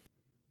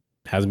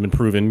 hasn't been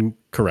proven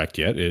correct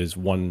yet. It is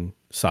one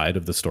side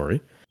of the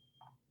story.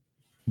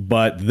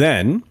 But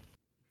then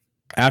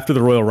after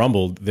the Royal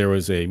Rumble, there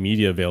was a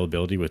media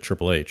availability with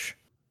Triple H,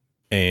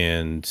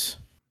 and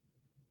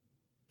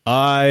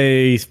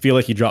I feel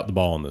like he dropped the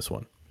ball on this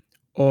one.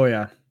 Oh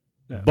yeah.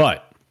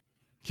 But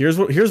here's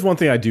one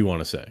thing I do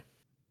want to say.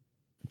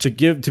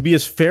 To be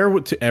as fair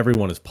to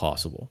everyone as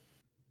possible.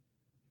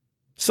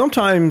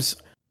 Sometimes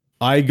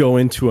I go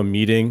into a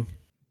meeting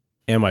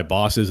and my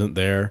boss isn't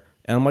there,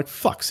 and I'm like,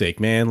 fuck's sake,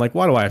 man. Like,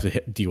 why do I have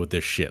to deal with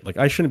this shit? Like,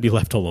 I shouldn't be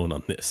left alone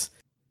on this.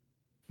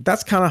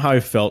 That's kind of how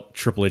I felt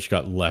Triple H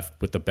got left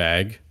with the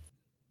bag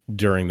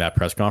during that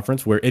press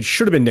conference, where it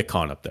should have been Nick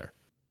Khan up there.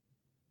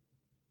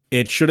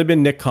 It should have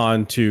been Nick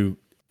Khan to,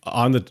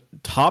 on the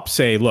top,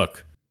 say,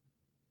 look,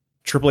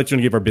 Triple H is going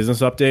to give our business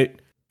update,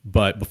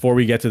 but before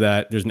we get to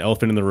that, there's an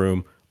elephant in the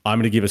room. I'm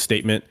going to give a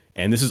statement,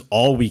 and this is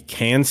all we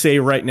can say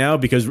right now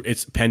because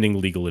it's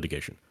pending legal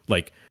litigation.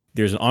 Like,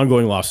 there's an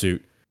ongoing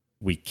lawsuit.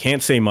 We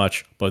can't say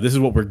much, but this is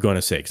what we're going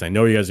to say because I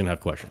know you guys are going to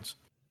have questions.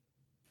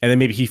 And then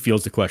maybe he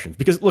fields the questions.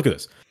 Because look at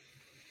this.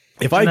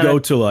 If I go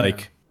to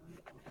like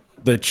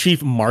the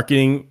chief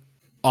marketing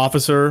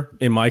officer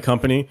in my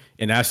company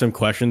and ask them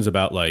questions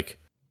about like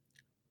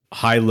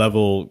high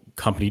level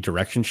company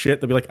direction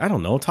shit, they'll be like, I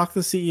don't know, talk to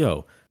the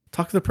CEO,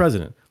 talk to the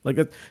president. Like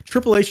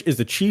Triple H is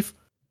the chief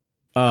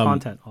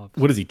content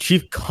officer. What is he?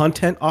 Chief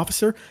content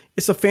officer?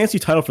 It's a fancy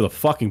title for the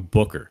fucking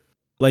booker.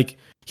 Like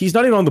he's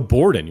not even on the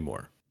board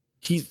anymore.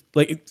 He's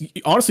like,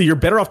 honestly, you're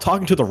better off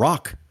talking to The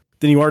Rock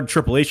than you are to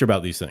Triple H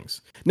about these things.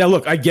 Now,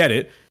 look, I get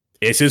it.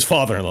 It's his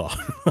father-in-law.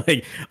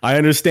 Like, I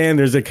understand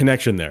there's a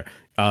connection there.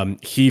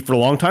 He, for a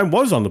long time,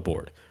 was on the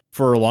board.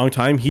 For a long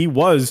time, he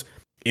was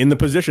in the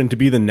position to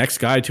be the next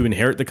guy to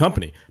inherit the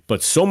company.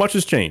 But so much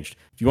has changed.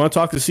 If you want to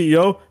talk to the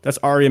CEO, that's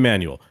Ari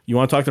Emanuel. You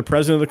want to talk to the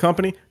president of the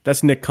company,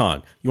 that's Nick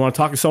Khan. You want to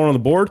talk to someone on the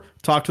board,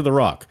 talk to The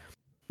Rock.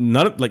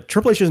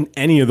 Triple H isn't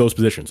any of those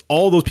positions.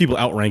 All those people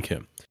outrank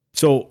him.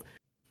 So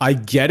I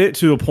get it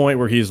to a point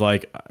where he's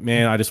like,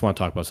 man, I just want to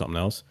talk about something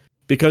else.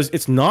 Because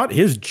it's not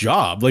his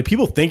job. Like,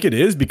 people think it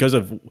is because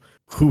of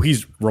who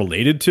he's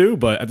related to,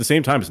 but at the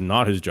same time, it's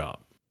not his job.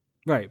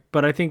 Right,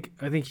 but I think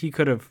he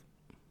could have.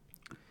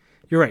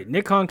 You're right.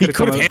 Nick Khan could have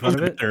come out in front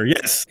of it. Better,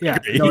 yes. Yeah,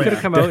 he could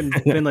have come out and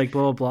been like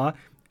blah blah blah.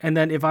 And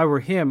then if I were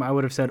him, I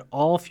would have said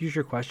all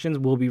future questions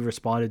will be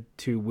responded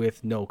to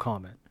with no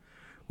comment,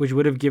 which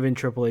would have given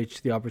Triple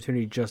H the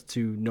opportunity just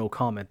to no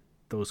comment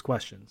those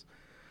questions.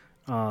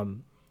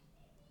 You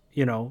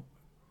know.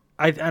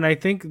 I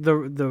think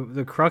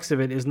the crux of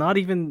it is not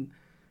even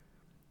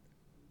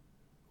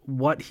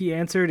what he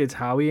answered, it's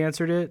how he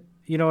answered it.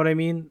 You know what I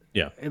mean?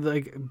 Yeah.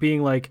 Like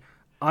being like,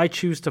 I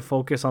choose to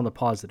focus on the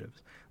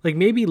positives. Like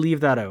maybe leave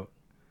that out.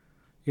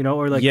 You know,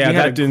 or like we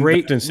had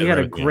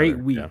a great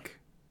week. Yeah.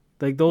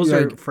 Like those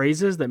are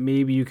phrases that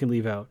maybe you can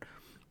leave out.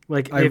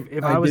 Like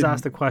if I was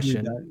asked a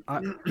question,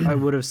 I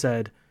would have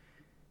said,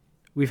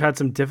 we've had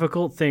some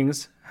difficult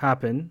things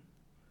happen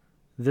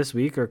this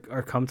week or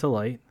come to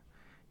light,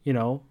 you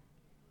know,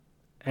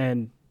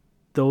 and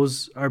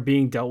those are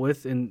being dealt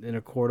with in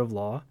a court of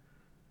law.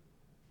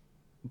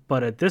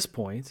 But at this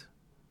point,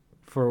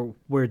 for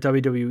where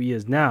WWE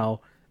is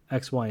now,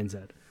 X, Y, and Z.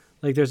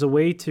 Like there's a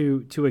way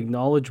to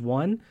acknowledge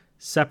one,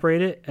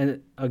 separate it,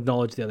 and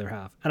acknowledge the other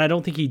half. And I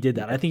don't think he did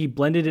that. I think he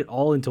blended it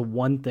all into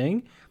one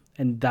thing,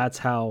 and that's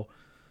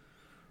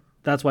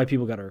why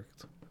people got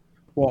irked.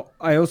 Well,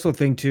 I also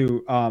think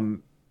too,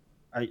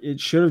 it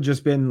should have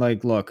just been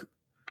like, look,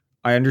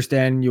 I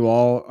understand you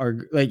all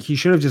are like, he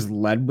should have just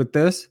led with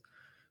this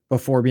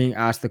before being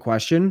asked the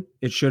question.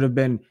 It should have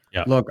been,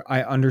 look,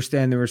 I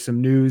understand there was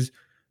some news,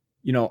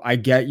 you know, I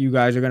get you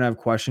guys are going to have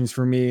questions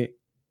for me,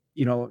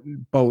 you know,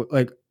 but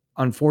like,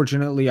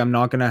 unfortunately, I'm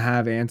not going to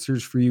have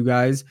answers for you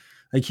guys.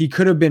 Like he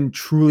could have been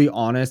truly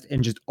honest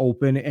and just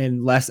open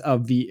and less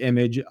of the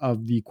image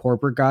of the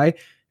corporate guy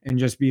and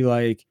just be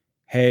like,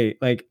 hey,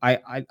 like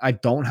I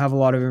don't have a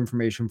lot of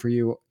information for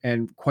you.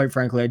 And quite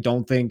frankly, I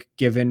don't think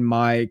given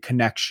my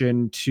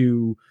connection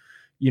to,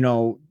 you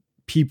know,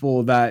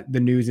 people that the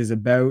news is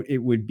about, it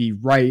would be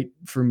right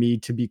for me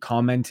to be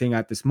commenting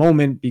at this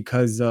moment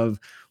because of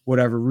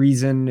whatever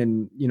reason.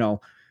 And, you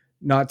know,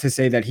 not to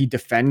say that he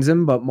defends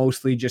him, but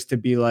mostly just to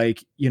be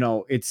like,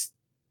 it's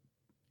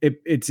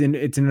in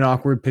an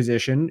awkward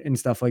position and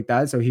stuff like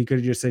that. So he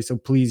could just say, so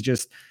please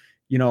just,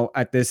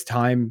 at this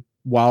time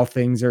while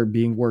things are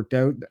being worked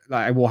out,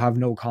 I will have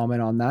no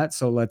comment on that.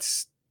 So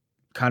let's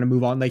kind of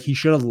move on. Like he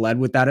should have led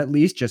with that at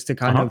least, just to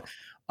kind of,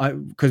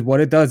 because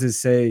what it does is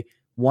say,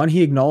 one,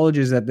 he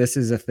acknowledges that this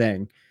is a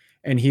thing,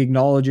 and he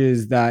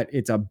acknowledges that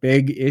it's a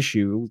big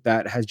issue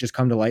that has just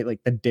come to light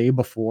like the day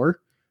before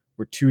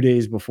or 2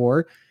 days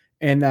before,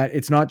 and that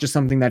it's not just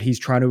something that he's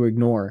trying to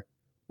ignore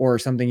or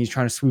something he's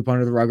trying to sweep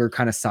under the rug or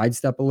kind of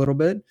sidestep a little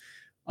bit.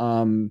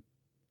 And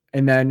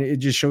then it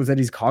just shows that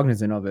he's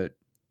cognizant of it.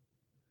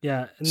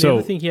 Yeah. And the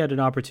other thing he had an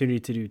opportunity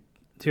to do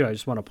too, I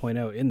just want to point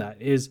out in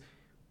that, is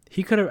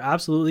he could have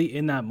absolutely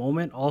in that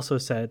moment also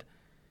said,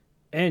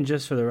 and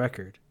just for the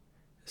record,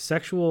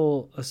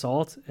 sexual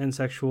assault and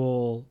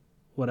sexual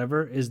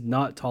whatever is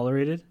not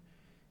tolerated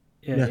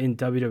in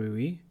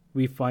WWE.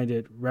 We find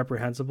it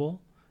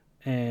reprehensible,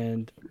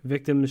 and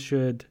victims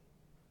should,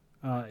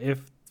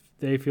 if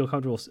they feel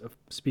comfortable,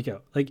 speak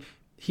out. Like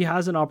he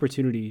has an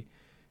opportunity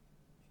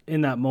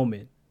in that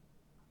moment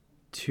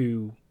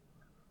to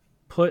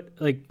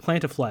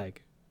plant a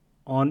flag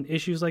on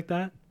issues like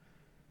that.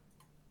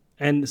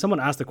 And someone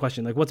asked the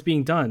question, like, what's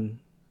being done,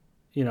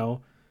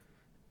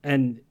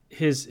 and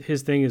his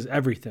thing is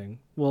everything.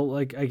 Well,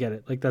 like, I get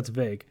it. Like, that's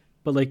vague,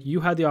 but like you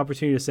had the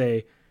opportunity to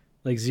say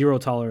like zero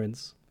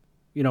tolerance,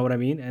 you know what I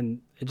mean? And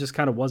it just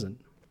kind of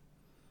wasn't.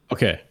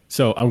 Okay.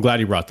 So I'm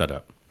glad you brought that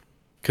up,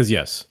 because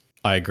yes,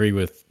 I agree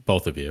with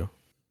both of you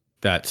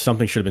that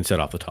something should have been said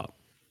off the top,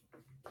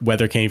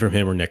 whether it came from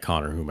him or Nick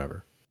Khan or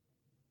whomever.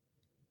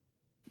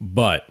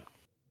 But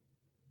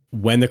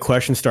when the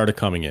questions started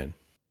coming in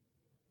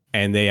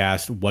and they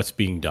asked what's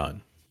being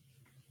done,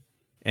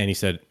 and he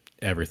said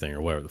everything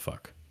or whatever the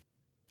fuck.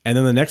 And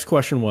then the next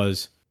question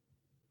was,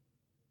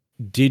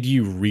 did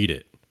you read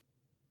it?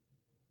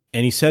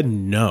 And he said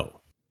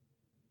no.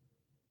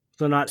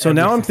 So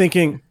now I'm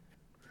thinking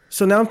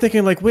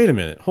like, wait a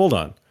minute, hold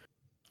on.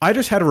 I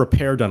just had a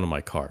repair done on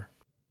my car.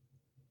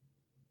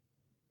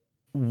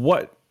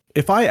 What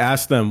if I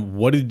asked them,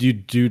 what did you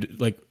do?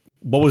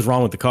 What was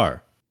wrong with the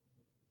car?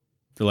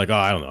 They're like, oh,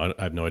 I don't know.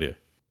 I have no idea.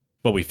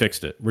 But we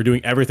fixed it. We're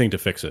doing everything to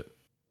fix it.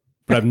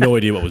 But I have no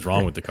idea what was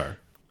wrong with the car.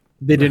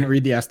 They didn't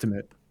read the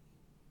estimate.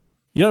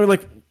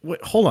 Like,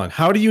 wait, hold on.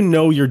 How do you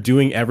know you're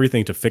doing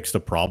everything to fix the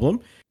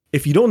problem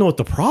if you don't know what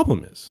the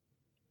problem is?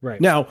 Right.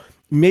 Now,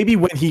 maybe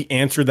when he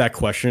answered that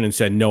question and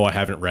said, no, I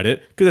haven't read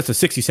it, because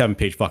it's a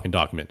 67-page fucking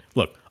document.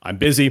 Look, I'm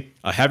busy.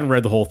 I haven't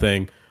read the whole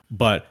thing,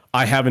 but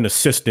I have an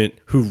assistant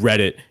who read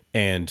it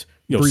and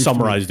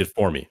summarized it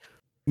for me.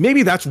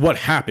 Maybe that's what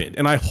happened.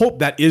 And I hope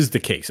that is the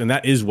case. And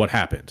that is what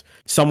happened.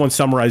 Someone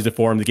summarized it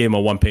for him. They gave him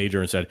a one-pager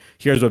and said,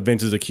 here's what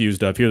Vince is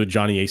accused of. Here's what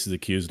Johnny Ace is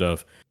accused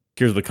of.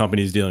 Here's what the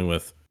company's dealing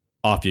with.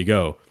 Off you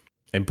go.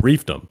 And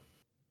briefed him.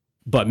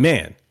 But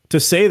man,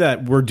 to say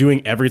that we're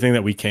doing everything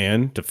that we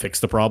can to fix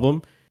the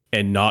problem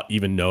and not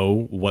even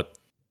know what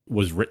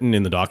was written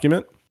in the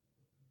document,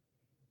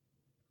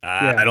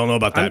 I don't know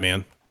about that,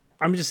 man.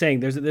 I'm just saying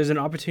there's an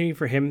opportunity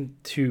for him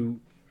to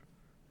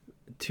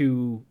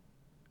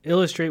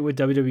illustrate what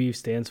WWE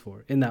stands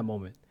for in that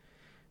moment.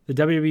 The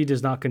WWE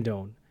does not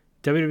condone.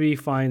 WWE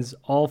finds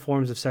all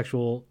forms of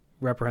sexual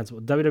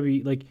reprehensible.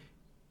 WWE,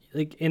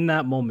 like in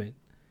that moment,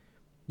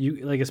 you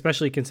like,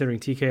 especially considering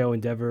TKO,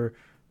 Endeavor,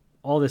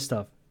 all this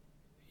stuff,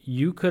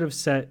 you could have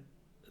set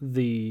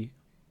the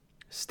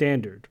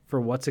standard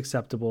for what's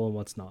acceptable and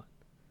what's not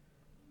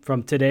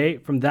from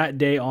that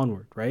day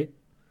onward, right?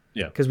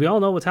 Yeah. Because we all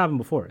know what's happened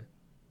before it.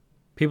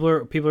 People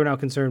are now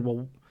concerned.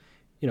 Well,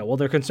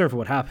 they're concerned for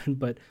what happened,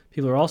 but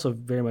people are also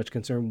very much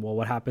concerned. Well,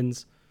 what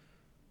happens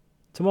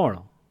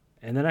tomorrow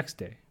and the next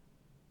day?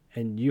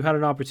 And you had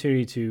an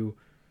opportunity to,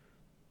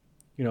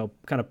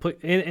 kind of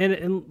put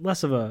in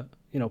less of a,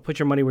 put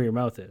your money where your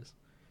mouth is.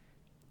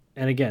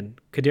 And again,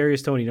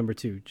 Kadarius Toney, number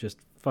 2, just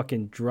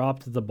fucking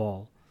dropped the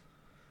ball.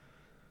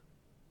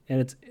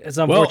 And it's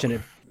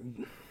unfortunate.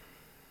 Well,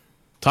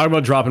 talking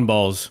about dropping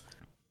balls,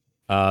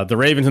 the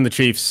Ravens and the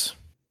Chiefs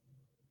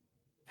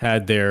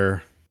had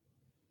their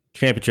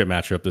championship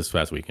matchup this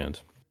past weekend.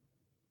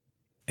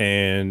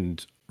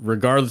 And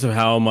regardless of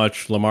how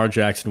much Lamar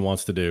Jackson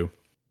wants to do,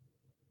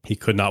 he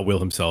could not will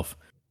himself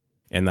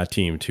and that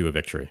team to a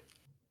victory.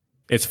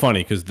 It's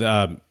funny because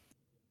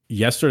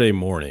yesterday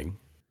morning,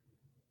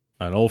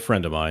 an old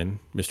friend of mine,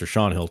 Mr.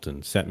 Sean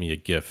Hilton, sent me a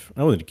GIF.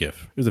 It wasn't a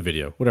GIF. It was a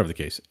video, whatever the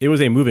case. It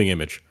was a moving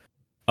image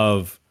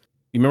of,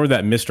 you remember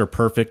that Mr.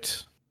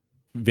 Perfect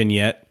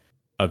vignette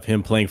of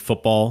him playing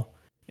football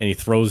and he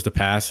throws the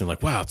pass and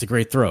like, wow, it's a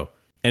great throw.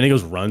 And he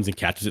goes, runs and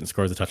catches it and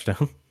scores a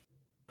touchdown.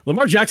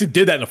 Lamar Jackson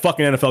did that in a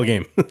fucking NFL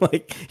game.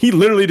 Like, he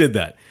literally did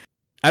that.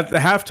 At the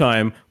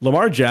halftime,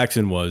 Lamar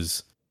Jackson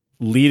was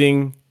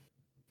leading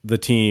the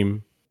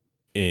team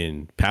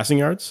in passing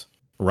yards,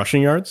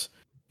 rushing yards,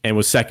 and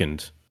was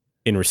second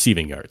in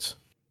receiving yards.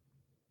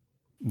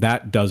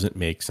 That doesn't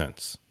make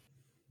sense.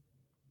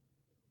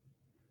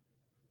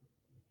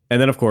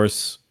 And then, of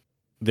course,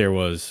 there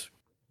was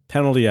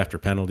penalty after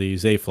penalty.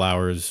 Zay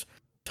Flowers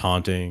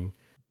taunting,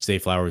 Zay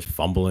Flowers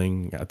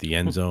fumbling at the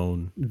end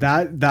zone.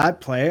 That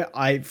play,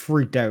 I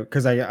freaked out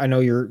because I know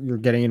you're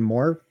getting in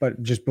more,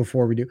 but just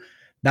before we do,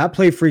 that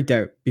play freaked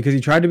out because he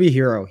tried to be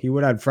hero. He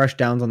would have had fresh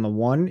downs on the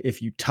one.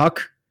 If you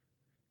tuck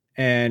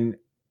and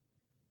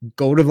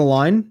go to the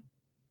line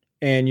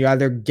and you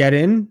either get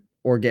in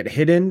or get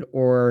hit in,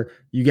 or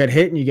you get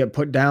hit and you get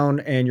put down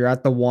and you're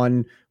at the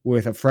one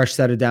with a fresh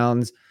set of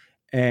downs.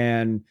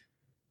 And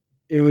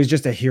it was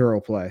just a hero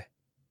play.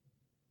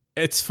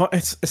 It's fun.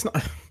 It's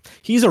not.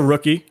 He's a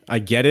rookie. I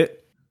get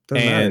it.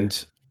 Doesn't and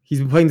matter. He's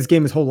been playing this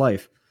game his whole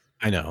life.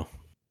 I know,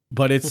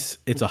 but it's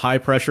a high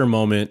pressure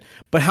moment.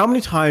 But how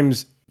many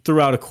times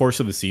throughout a course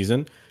of the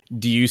season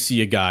do you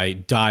see a guy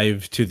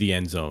dive to the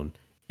end zone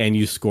and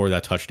you score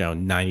that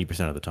touchdown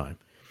 90% of the time?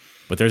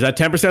 But there's that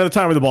 10% of the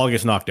time where the ball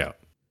gets knocked out.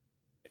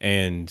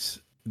 And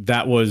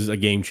that was a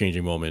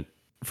game-changing moment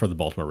for the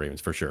Baltimore Ravens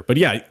for sure. But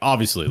yeah,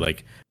 obviously,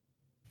 like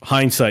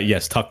hindsight,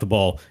 yes, tuck the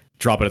ball,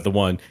 drop it at the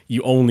one.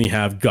 You only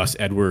have Gus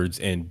Edwards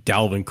and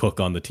Dalvin Cook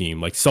on the team.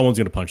 Like someone's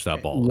going to punch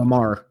that ball.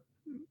 Lamar.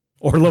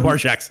 Or Lamar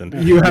Jackson.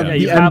 You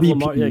have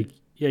Lamar.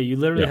 You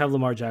literally have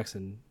Lamar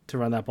Jackson to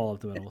run that ball up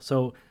the middle.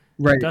 So,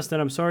 right.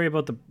 Dustin, I'm sorry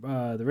about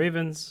the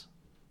Ravens.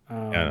 I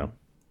know.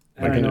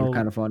 I know,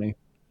 kind of funny.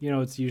 You know,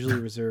 it's usually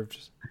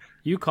reserved.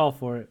 You call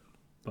for it,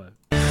 but.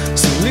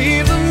 So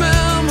leave the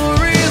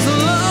memories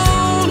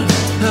alone.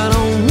 I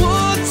don't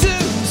want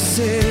to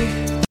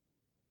say.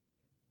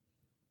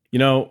 You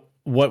know,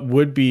 what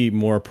would be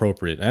more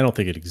appropriate, I don't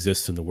think it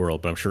exists in the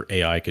world, but I'm sure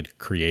AI could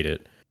create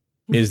it,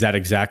 is that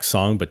exact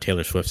song, but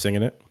Taylor Swift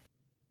singing it.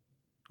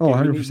 Oh,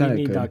 100%. You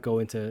need not go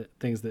into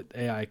things that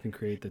AI can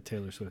create that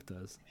Taylor Swift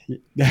does.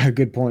 Yeah,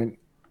 good point.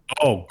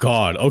 Oh,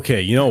 God.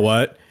 Okay, you know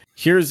what?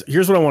 Here's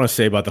what I want to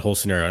say about the whole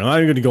scenario. I'm not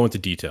even going to go into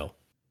detail.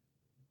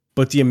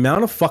 But the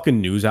amount of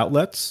fucking news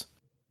outlets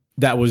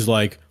that was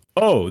like,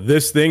 oh,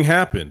 this thing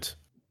happened.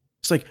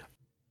 It's like,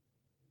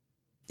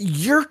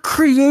 you're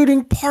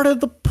creating part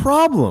of the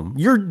problem.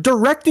 You're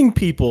directing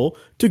people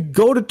to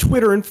go to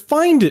Twitter and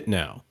find it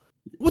now.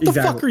 What the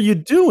fuck are you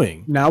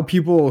doing? Now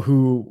people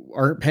who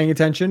aren't paying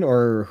attention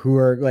or who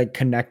are like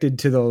connected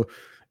to the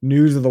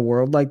news of the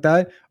world like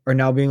that are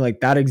now being like,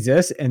 that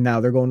exists, and now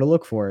they're going to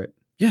look for it.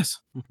 Yes.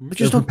 Mm-hmm.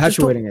 Just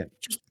perpetuating it.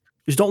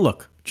 Just don't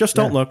look. Just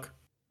don't look.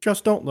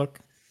 Just don't look.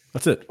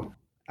 That's it.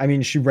 I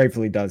mean, she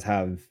rightfully does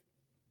have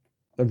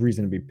a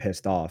reason to be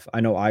pissed off. I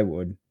know I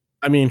would.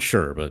 I mean,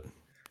 sure, but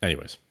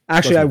anyways.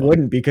 Actually, I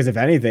wouldn't, because if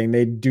anything,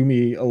 they'd do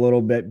me a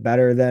little bit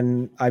better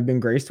than I've been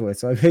graced with.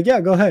 So I think,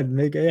 yeah, go ahead.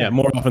 Yeah,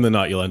 more often than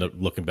not, you'll end up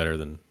looking better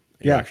than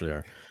you actually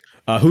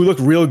are. Who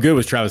looked real good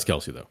was Travis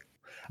Kelce, though.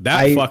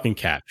 That fucking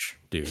catch,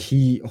 dude.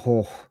 He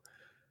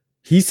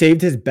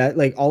saved his bet,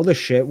 like all the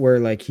shit where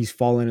like he's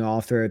falling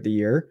off throughout the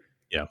year.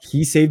 Yeah.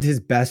 He saved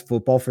his best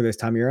football for this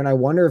time of year. And I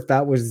wonder if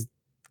that was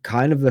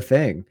kind of the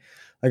thing.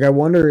 Like, I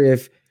wonder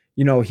if,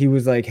 you know, he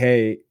was like,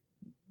 hey,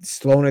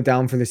 slowing it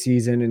down for the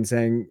season and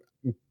saying,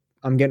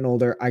 I'm getting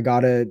older. I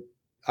gotta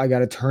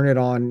turn it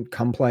on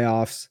come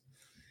playoffs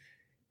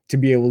to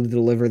be able to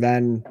deliver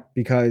then,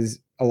 because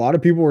a lot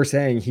of people were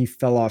saying he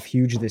fell off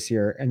huge this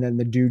year, and then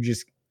the dude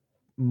just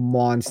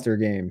monster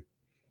game.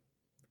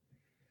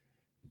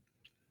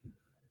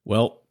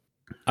 Well,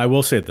 I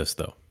will say this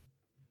though.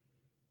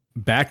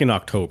 Back in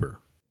October,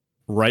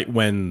 right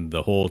when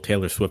the whole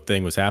Taylor Swift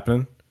thing was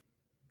happening,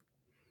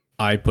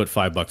 I put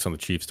 $5 on the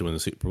Chiefs to win the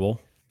Super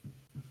Bowl.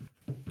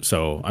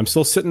 So I'm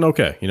still sitting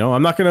okay. You know,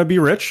 I'm not going to be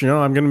rich. You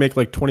know, I'm going to make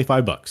like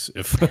 $25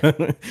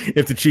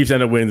 if the Chiefs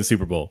end up winning the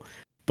Super Bowl.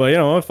 But, you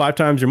know, 5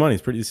 times your money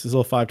is pretty,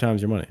 still 5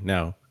 times your money.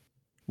 Now,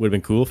 would have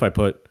been cool if I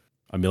put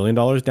 $1 million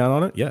down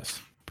on it. Yes.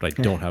 But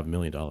I don't have $1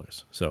 million.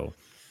 So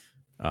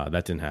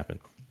that didn't happen.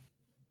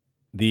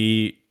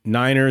 The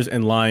Niners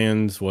and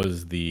Lions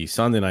was the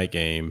Sunday night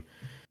game.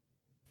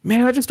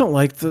 Man, I just don't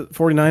like the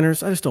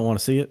 49ers. I just don't want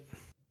to see it.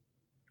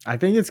 I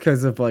think it's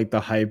because of like the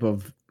hype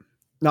of,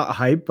 not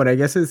hype, but I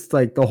guess it's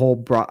like the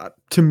whole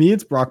to me,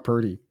 it's Brock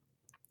Purdy.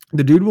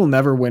 The dude will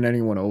never win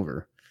anyone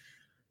over.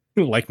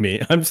 Like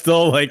me. I'm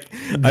still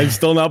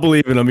not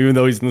believing him, even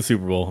though he's in the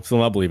Super Bowl. I'm still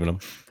not believing him.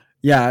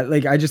 Yeah,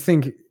 like I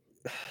think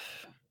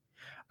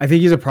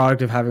he's a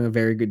product of having a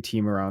very good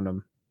team around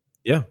him.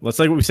 Yeah, that's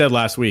like what we said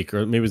last week,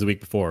 or maybe it was the week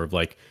before, of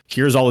like,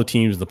 here's all the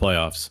teams in the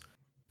playoffs.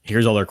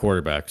 Here's all their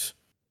quarterbacks.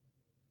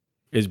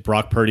 Is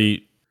Brock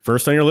Purdy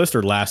first on your list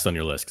or last on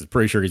your list? Because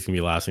pretty sure he's going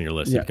to be last on your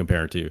list if you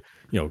compare it to, you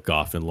know,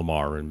 Goff and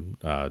Lamar and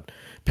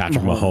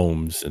Patrick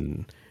Mahomes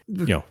and,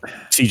 you know,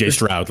 CJ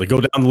Stroud. Like,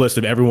 go down the list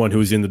of everyone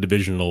who's in the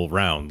divisional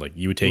round. Like,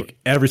 you would take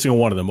every single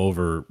one of them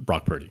over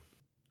Brock Purdy.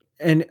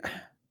 And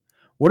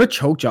what a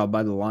choke job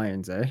by the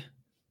Lions, eh?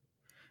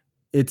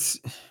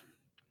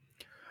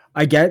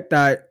 I get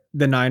that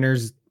the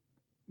Niners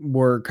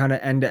were kind of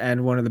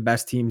end-to-end one of the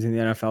best teams in the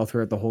NFL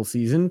throughout the whole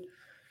season.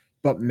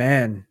 But,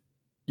 man,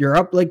 you're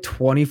up like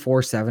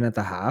 24-7 at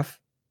the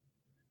half.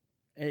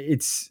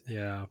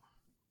 Yeah.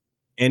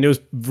 And it was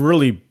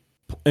really,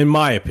 in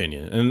my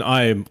opinion, and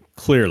I am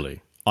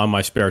clearly, on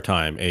my spare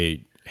time,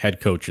 a head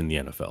coach in the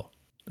NFL.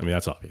 I mean,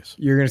 that's obvious.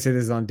 You're gonna say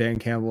this is on Dan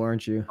Campbell,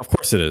 aren't you? Of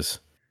course it is.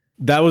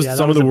 That was Yeah, that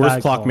some was of the a worst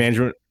bad clock call.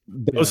 management.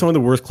 That was Yeah. some of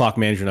the worst clock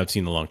management I've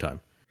seen in a long time.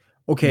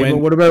 Okay,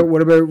 When- but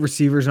what about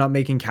receivers not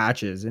making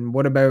catches? And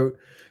what about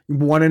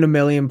 1 in a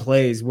million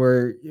plays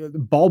where the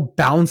ball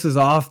bounces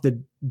off the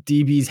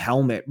DB's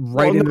helmet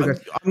right into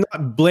the I'm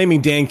not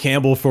blaming Dan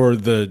Campbell for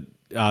the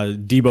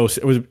Debo.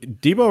 It was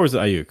Debo or was it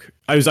Ayuk?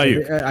 It was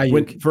Ayuk.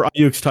 Ayuk. For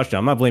Ayuk's touchdown.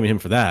 I'm not blaming him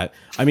for that.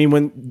 I mean,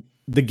 when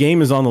the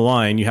game is on the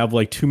line, you have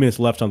like 2 minutes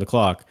left on the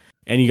clock,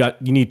 and you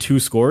need 2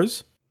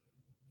 scores.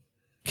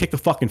 Kick the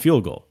fucking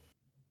field goal.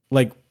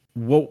 Like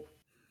what?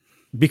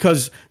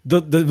 Because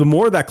the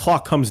more that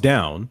clock comes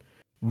down,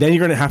 then you're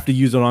going to have to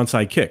use an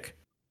onside kick.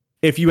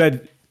 If you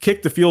had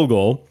kicked the field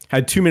goal,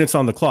 had 2 minutes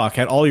on the clock,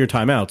 had all your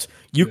timeouts,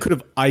 you could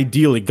have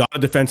ideally got a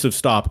defensive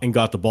stop and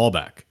got the ball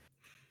back.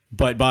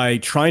 But by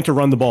trying to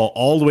run the ball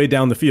all the way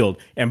down the field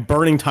and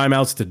burning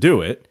timeouts to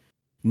do it,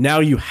 now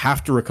you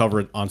have to recover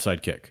an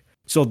onside kick.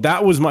 So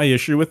that was my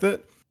issue with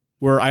it,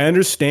 where I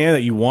understand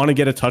that you want to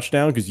get a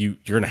touchdown because you're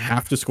going to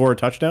have to score a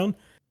touchdown,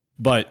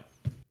 but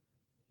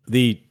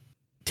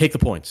take the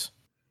points.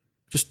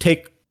 Just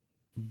take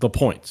the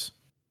points.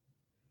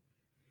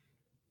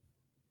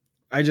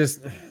 I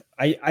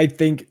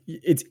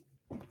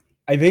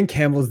think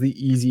Campbell's the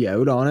easy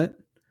out on it,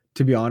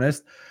 to be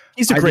honest.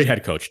 He's a great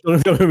head coach.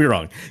 Don't get me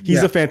wrong. He's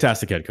Yeah. a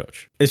fantastic head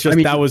coach. It's just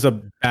that was a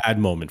bad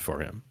moment for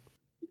him.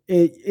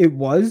 It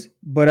was,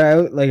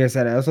 but like I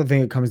said, I also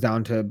think it comes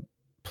down to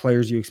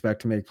players you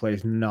expect to make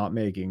plays not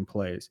making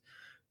plays.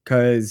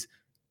 Because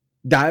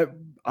that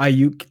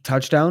Ayuk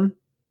touchdown,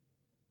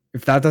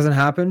 if that doesn't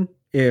happen,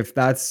 if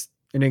that's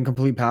an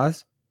incomplete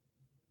pass,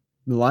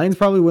 the Lions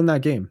probably win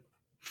that game.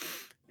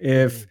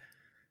 If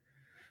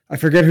I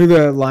forget who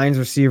the Lions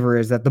receiver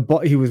is, that the ball,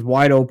 he was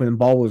wide open, the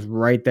ball was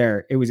right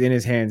there. It was in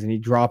his hands and he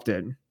dropped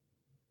it.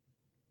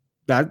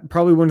 That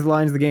probably wins the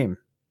Lions the game.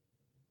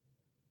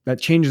 That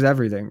changes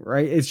everything,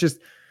 right? It's just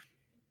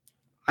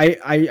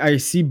I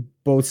see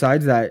both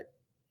sides, that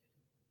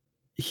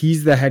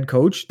he's the head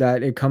coach,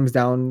 that it comes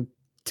down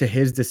to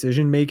his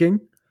decision making.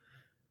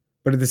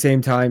 But at the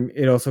same time,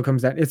 it also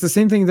comes down. It's the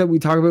same thing that we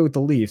talk about with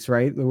the Leafs,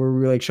 right? Where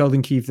we're like,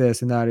 Sheldon Keefe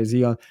this and that. Is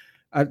he on?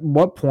 At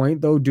what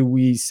point, though, do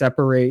we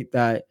separate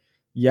that?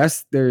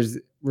 Yes, there's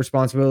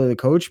responsibility of the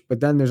coach,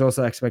 but then there's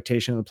also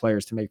expectation of the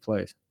players to make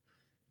plays.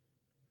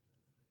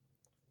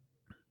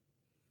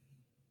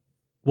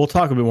 We'll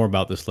talk a bit more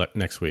about this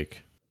next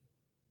week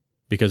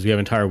because we have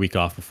an entire week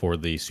off before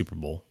the Super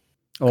Bowl.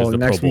 Oh, the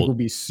next Pro week Bowl- will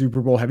be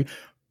Super Bowl heavy.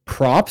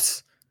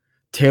 Props.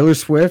 Taylor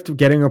Swift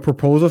getting a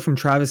proposal from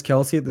Travis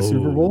Kelce at the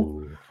Super Bowl.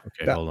 Ooh,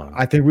 Okay, That- hold on.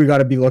 I think we got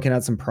to be looking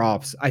at some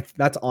props.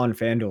 That's on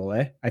FanDuel,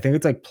 eh? I think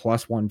it's like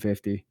plus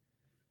 150.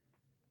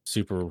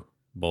 Super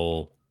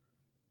Bowl.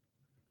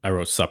 I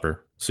wrote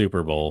supper.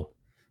 Super Bowl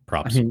I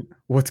props. mean,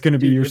 what's going to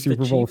be Dude, your if the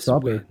Super Bowl Chiefs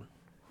supper? win,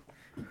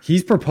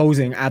 He's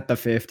proposing at the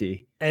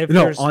 50. if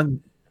No, there's-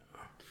 on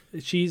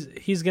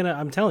he's gonna.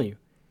 I'm telling you,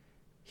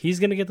 he's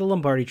gonna get the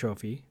Lombardi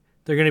Trophy.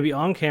 They're gonna be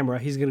on camera.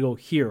 He's gonna go,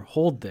 here,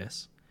 hold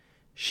this.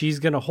 She's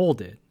gonna hold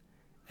it,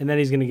 and then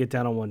he's gonna get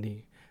down on one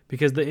knee,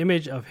 because the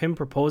image of him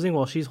proposing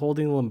while she's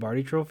holding the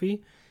Lombardi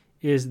Trophy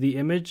is the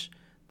image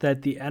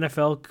that the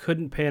NFL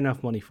couldn't pay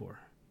enough money for.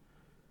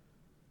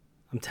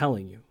 I'm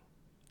telling you,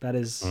 that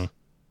is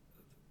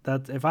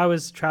that. If I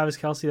was Travis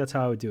Kelce, that's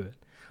how I would do it.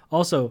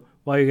 Also,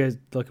 while you guys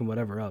looking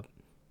whatever up,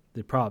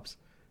 the props.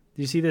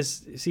 Do you see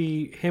this?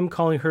 See him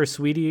calling her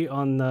sweetie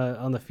on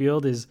the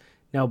field is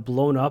now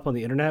blown up on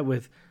the internet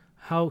with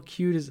how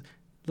cute is.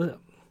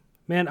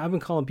 Man, I've been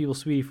calling people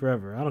sweetie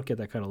forever. I don't get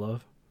that kind of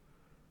love.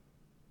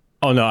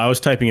 Oh, no, I was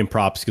typing in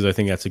props because I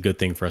think that's a good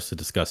thing for us to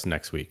discuss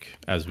next week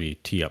as we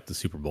tee up the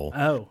Super Bowl.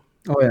 Oh,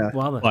 yeah.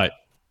 well then. But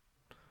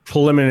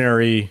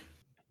preliminary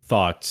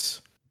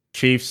thoughts.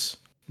 Chiefs,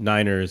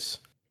 Niners,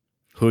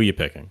 who are you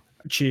picking?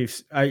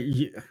 Chiefs.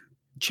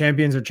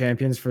 Champions are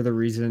champions for the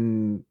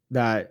reason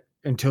that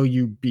until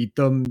you beat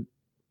them,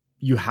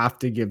 you have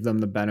to give them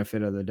the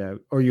benefit of the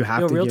doubt, or you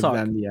have to real give talk.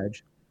 them the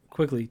edge.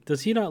 Quickly, does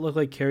he not look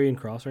like Karrion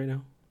Cross right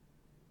now?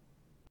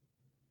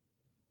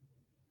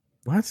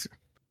 What?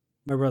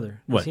 My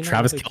brother. Does What, he not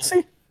Travis look like-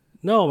 Kelce?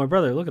 No, my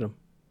brother. Look at him.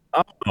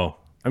 Oh,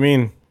 I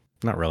mean,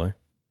 not really.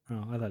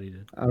 Oh, I thought he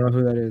did. I don't know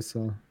who that is.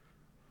 So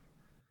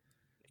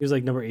He was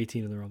like number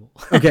 18 in the Rumble.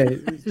 okay,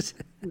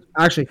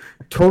 actually,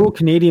 total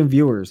Canadian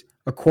viewers,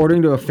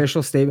 according to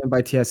official statement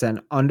by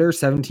TSN, under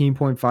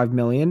 17.5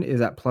 million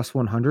is at plus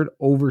 100.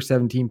 Over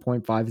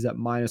 17.5 is at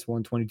minus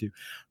 122.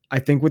 I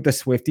think with the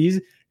Swifties,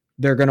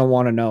 they're gonna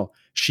want to know.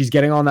 She's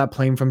getting on that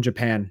plane from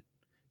Japan.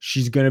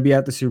 She's gonna be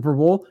at the Super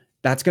Bowl.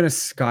 That's gonna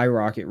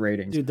skyrocket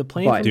ratings. Dude, the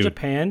plane But- from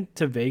Japan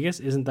to Vegas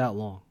isn't that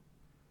long.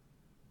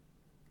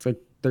 It's like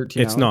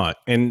 13 It's hours. not.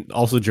 And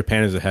also,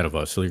 Japan is ahead of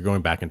us, so you're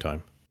going back in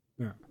time.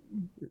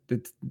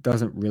 It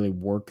doesn't really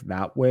work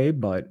that way,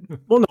 but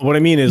Well, no, what I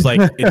mean is like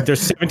if there's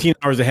 17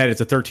 hours ahead.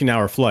 It's a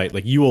 13-hour flight.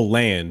 Like you will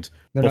land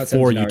They're not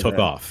before 17 you hours took ahead.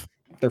 off.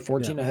 they're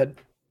 14 ahead.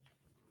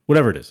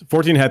 Whatever it is,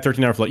 14 ahead,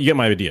 13-hour flight. You get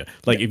my idea.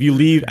 Like if you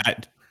leave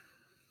at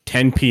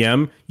 10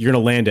 p.m., you're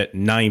gonna land at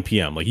 9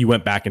 p.m. Like you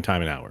went back in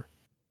time an hour.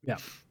 Yeah.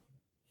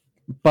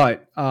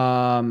 But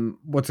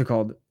what's it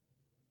called?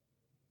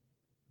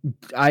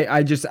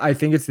 I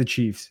think it's the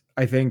Chiefs.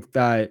 I think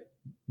that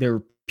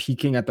they're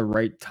peaking at the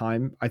right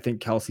time. I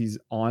think Kelsey's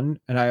on,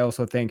 and I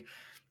also think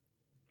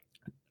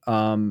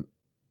um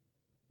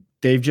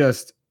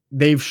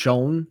they've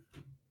shown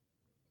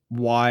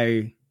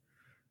why,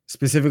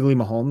 specifically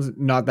Mahomes.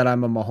 Not that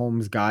I'm a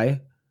Mahomes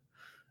guy.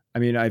 I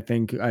mean, I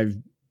think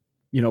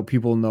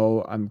people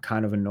know I'm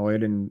kind of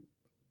annoyed and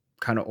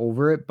kind of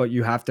over it, but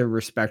you have to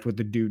respect what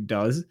the dude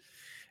does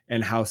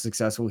and how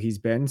successful he's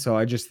been. So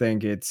I just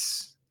think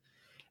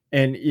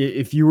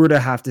if you were to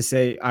have to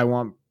say, I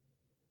want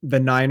the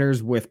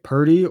Niners with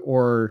Purdy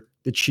or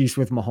the Chiefs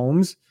with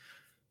Mahomes,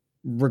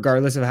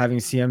 regardless of having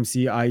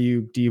CMC,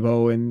 Ayuk,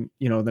 Debo, and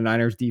the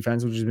Niners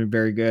defense, which has been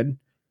very good.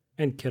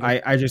 And Kittle.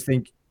 I just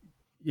think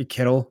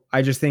Kittle.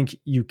 I just think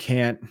you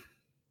can't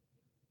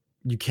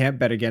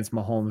bet against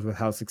Mahomes with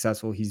how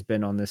successful he's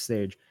been on this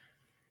stage.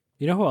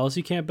 You know who else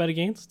you can't bet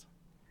against?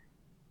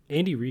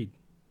 Andy Reid.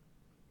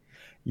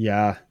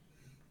 Yeah.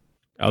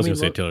 I was going to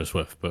say Taylor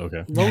Swift, but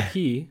okay.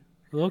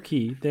 Low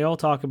key, they all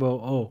talk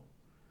about,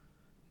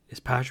 is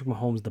Patrick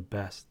Mahomes the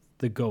best,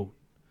 the GOAT?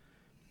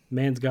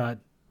 Man's got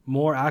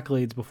more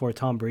accolades before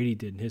Tom Brady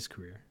did in his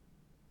career.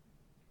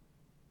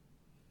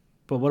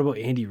 But what about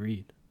Andy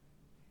Reid?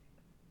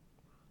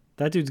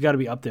 That dude's got to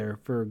be up there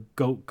for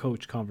GOAT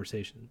coach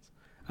conversations.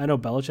 I know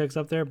Belichick's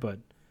up there, but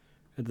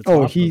at the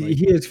top.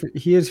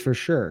 He is for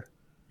sure.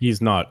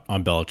 He's not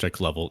on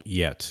Belichick's level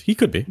yet. He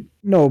could be.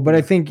 No, but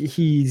I think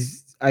he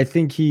is.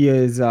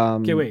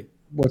 Okay, wait.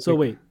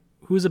 Wait,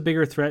 who's a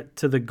bigger threat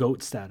to the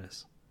GOAT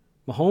status?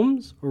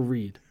 Mahomes or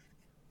Reid?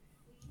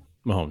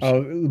 Mahomes.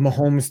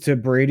 Mahomes to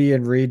Brady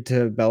and Reid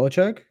to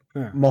Belichick?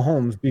 Yeah.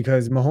 Mahomes,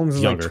 because Mahomes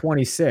is Younger. like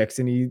 26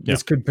 and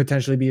this could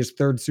potentially be his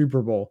third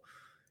Super Bowl.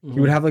 Mm-hmm. He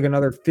would have like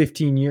another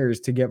 15 years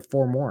to get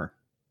 4 more.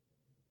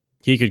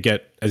 He could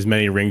get as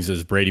many rings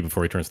as Brady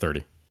before he turns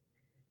 30.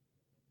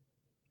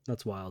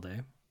 That's wild,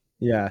 eh?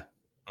 Yeah.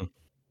 Hmm.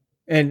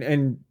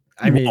 And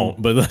I He mean,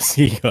 won't, but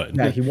he could.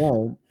 yeah, he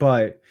won't,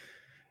 but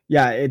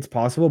yeah, it's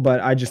possible. But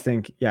I just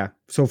think, yeah.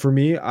 So for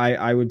me,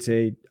 I would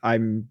say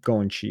I'm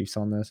going Chiefs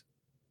on this.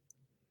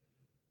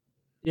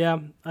 Yeah,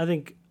 I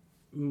think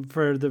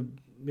for the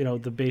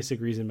basic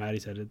reason Maddie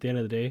said, at the end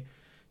of the day,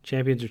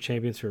 champions are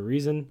champions for a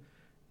reason.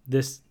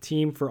 This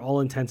team, for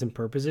all intents and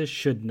purposes,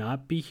 should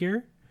not be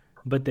here,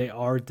 but they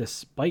are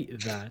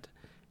despite that.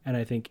 And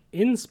I think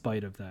in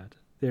spite of that,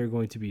 they're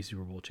going to be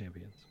Super Bowl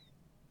champions.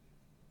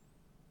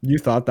 You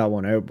thought that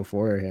one out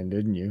beforehand,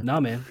 didn't you? Nah,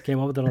 man. Came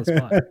up with it on the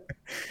spot.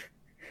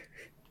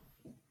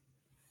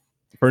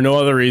 For no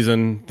other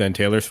reason than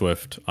Taylor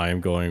Swift, I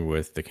am going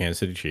with the Kansas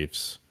City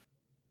Chiefs.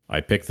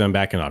 I picked them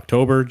back in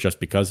October just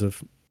because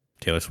of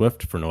Taylor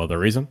Swift, for no other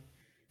reason,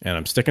 and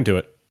I'm sticking to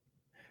it.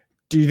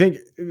 Do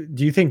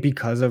you think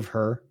because of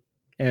her,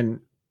 and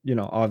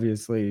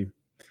obviously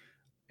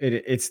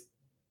it's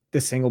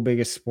the single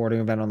biggest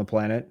sporting event on the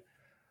planet,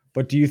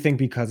 but do you think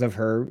because of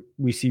her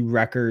we see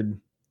record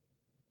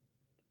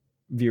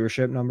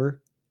viewership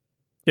number?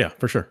 Yeah,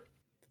 for sure.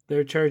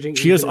 They're charging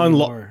She has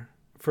more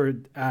for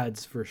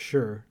ads for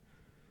sure.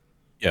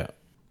 Yeah.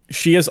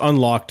 She has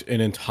unlocked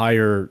an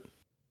entire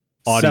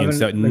audience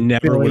that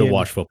never would have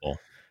watched football.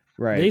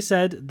 Right. They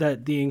said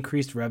that the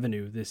increased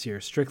revenue this year,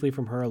 strictly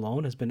from her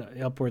alone, has been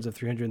upwards of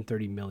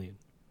 330 million.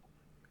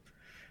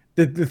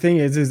 The thing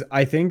is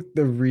I think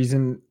the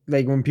reason,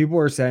 like, when people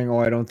are saying, "Oh,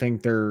 I don't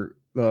think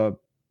the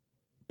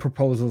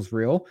proposal's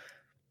real,"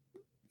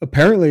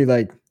 apparently,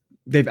 like,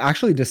 they've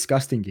actually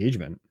discussed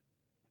engagement,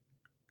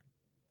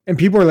 and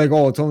people are like,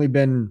 "Oh, it's only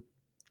been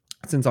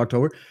since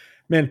October."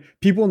 Man,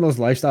 people in those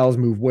lifestyles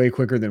move way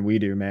quicker than we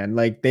do, man.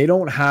 Like, they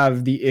don't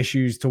have the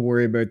issues to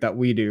worry about that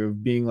we do,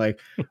 being like,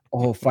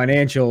 oh,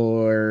 financial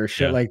or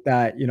shit like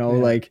that.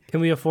 Like,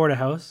 can we afford a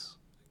house?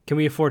 Can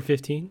we afford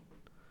 15?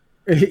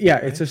 Yeah,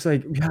 right? It's just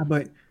like, yeah,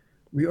 but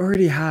we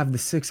already have the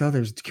 6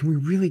 others. Can we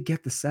really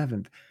get the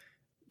 7th?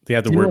 They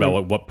have to worry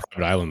about what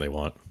private island they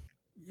want.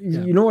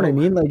 You know what I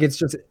mean? Like, it's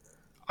just,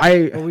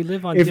 we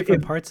live on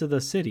different parts of the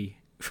city.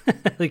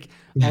 Like,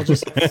 I'll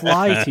just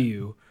fly to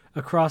you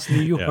across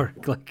New York.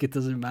 Yeah. Like, it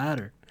doesn't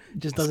matter. It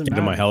just doesn't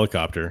matter. In my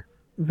helicopter.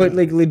 But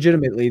like,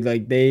 legitimately,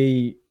 like,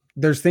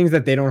 there's things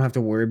that they don't have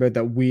to worry about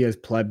that we as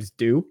plebs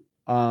do.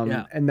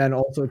 And then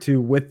also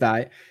too, with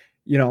that,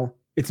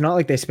 it's not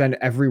like they spend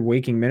every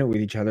waking minute with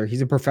each other.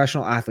 He's a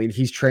professional athlete.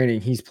 He's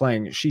training, he's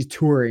playing, she's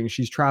touring,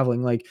 she's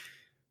traveling. Like,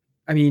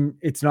 I mean,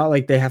 it's not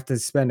like they have to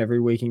spend every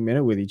waking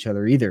minute with each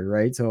other either.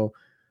 Right. So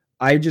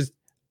I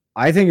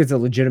think it's a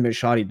legitimate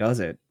shot he does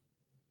it.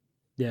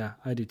 Yeah,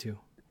 I do too.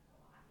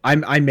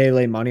 I may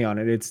lay money on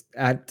it. It's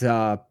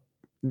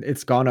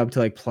it's gone up to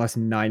like plus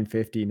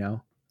 950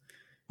 now.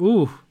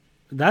 Ooh,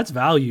 that's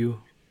value.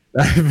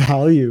 That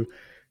value.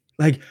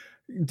 Like,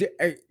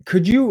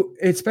 could you,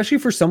 especially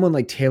for someone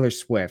like Taylor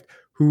Swift,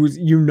 who's,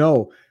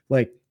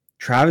 like,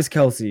 Travis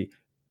Kelce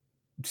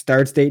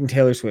starts dating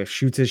Taylor Swift,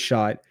 shoots his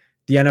shot,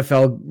 the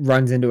NFL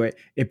runs into it,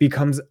 it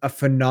becomes a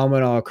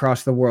phenomenon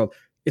across the world.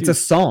 It's a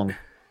song.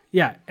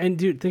 Yeah, and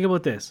dude, think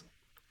about this.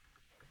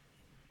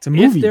 It's a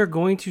movie. If they're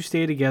going to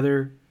stay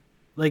together,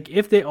 like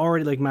if they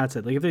already, like Matt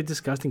said, like if they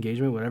discussed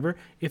engagement, whatever,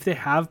 if they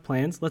have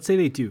plans, let's say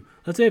they do.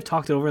 Let's say they've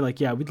talked it over, like,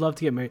 yeah, we'd love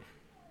to get married.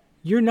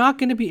 You're not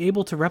going to be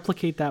able to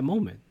replicate that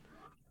moment.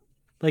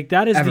 Like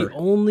that is Ever. the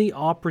only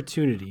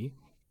opportunity,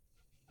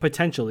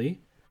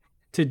 potentially,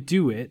 to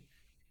do it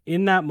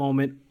in that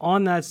moment,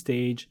 on that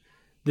stage.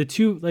 The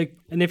two, like,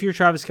 and if you're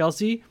Travis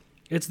Kelce,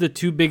 it's the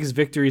two biggest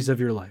victories of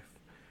your life,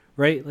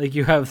 right? Like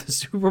you have the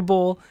Super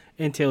Bowl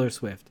and Taylor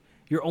Swift.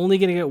 You're only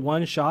going to get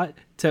one shot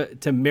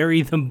to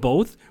marry them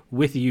both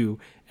with you,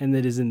 and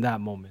that is in that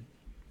moment.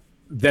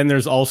 Then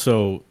there's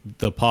also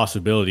the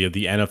possibility of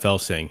the NFL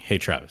saying, "Hey,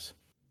 Travis,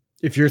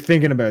 If you're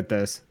thinking about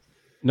this,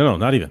 no,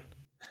 not even.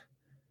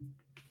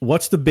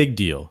 What's the big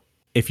deal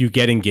if you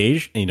get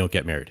engaged and you don't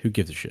get married? Who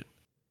gives a shit?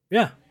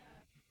 Yeah.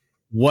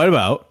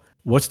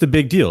 What's the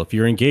big deal if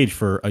you're engaged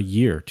for a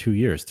year, 2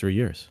 years, 3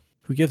 years?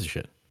 Who gives a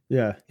shit?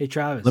 yeah, Hey,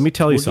 Travis. Let me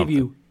tell you we'll something.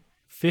 Give you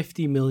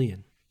 $50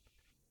 million.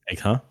 Like,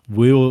 huh?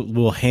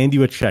 We'll hand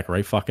you a check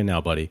right fucking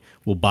now, buddy.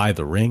 We'll buy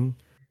the ring,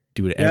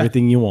 do it, Yeah.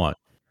 everything you want,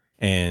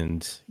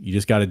 and you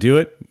just got to do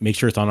it. Make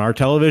sure it's on our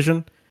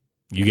television.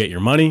 You get your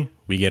money.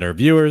 We get our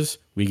viewers.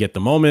 We get the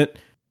moment.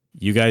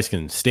 You guys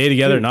can stay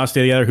together, Dude. not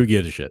stay together. Who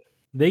gives a shit?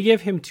 They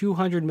give him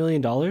 $200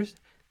 million.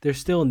 There's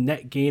still a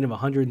net gain of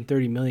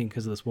 $130 million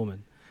because of this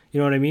woman. You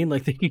know what I mean?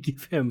 Like they could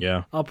give him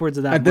Yeah. upwards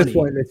of that at money. this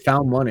point, it's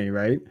found money,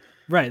 right?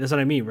 Right. That's what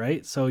I mean,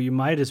 right? So you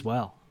might as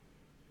well.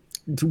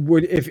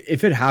 Would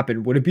if it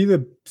happened, would it be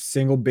the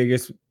single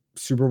biggest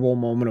Super Bowl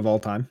moment of all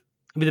time?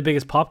 It'd be the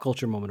biggest pop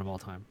culture moment of all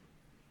time.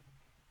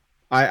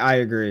 I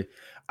agree.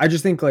 I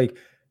just think like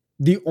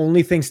the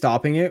only thing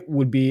stopping it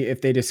would be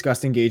if they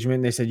discussed engagement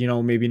and they said,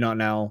 maybe not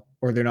now,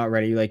 or they're not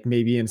ready, like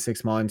maybe in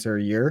 6 months or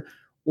a year.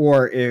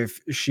 Or if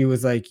she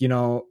was like,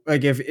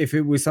 like if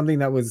it was something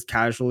that was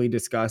casually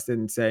discussed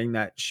and saying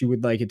that she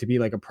would like it to be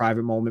like a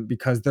private moment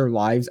because their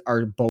lives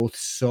are both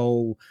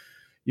so,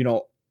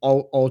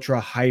 ultra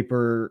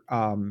hyper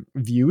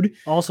viewed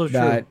Also true.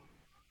 that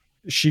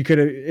she could,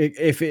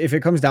 if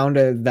it comes down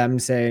to them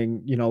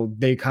saying,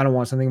 they kind of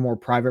want something more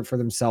private for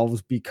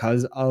themselves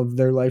because of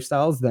their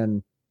lifestyles,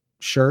 then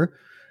sure.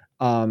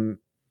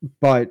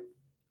 But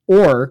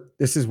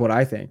this is what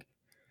I think.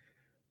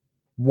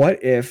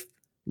 What if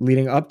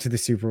leading up to the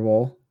Super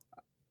Bowl,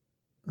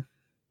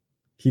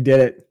 he did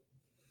it?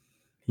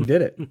 He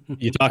did it.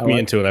 You talked me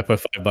into it. I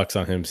put $5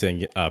 on him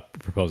saying,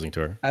 proposing to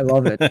her. I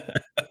love it.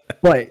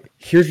 But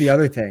here's the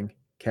other thing.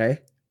 Okay.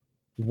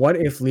 What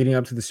if leading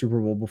up to the Super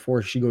Bowl,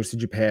 before she goes to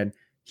Japan,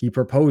 he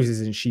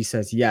proposes and she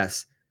says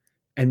yes,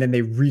 and then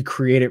they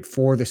recreate it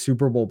for the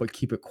Super Bowl but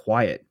keep it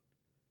quiet,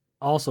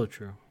 Also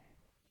true.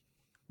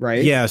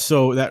 right? Yeah.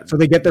 So So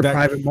they get their that-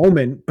 private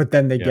moment, but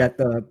then they Yeah. get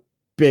the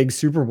big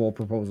Super Bowl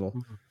proposal.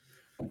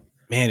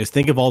 man, just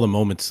think of all the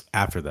moments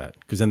after that,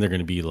 because then they're going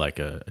to be like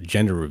a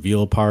gender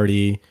reveal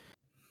party,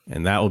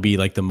 and that will be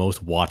like the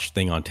most watched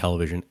thing on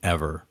television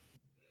ever.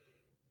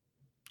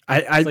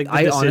 It's like the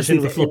I honestly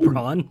decision with think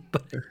LeBron.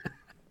 But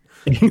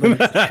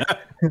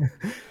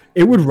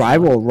it would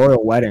rival a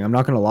royal wedding. I'm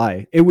not going to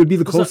lie. It would be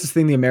the So- closest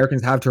thing the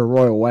Americans have to a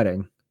royal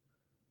wedding.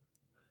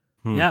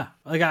 yeah,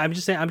 like I'm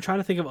just saying, I'm trying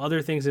to think of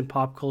other things in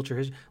pop culture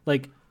history,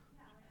 like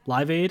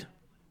Live Aid,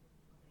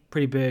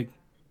 pretty big,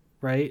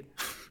 right?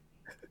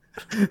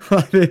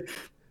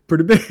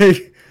 Pretty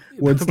big.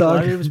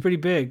 Woodstock. Live Aid was pretty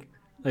big.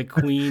 Like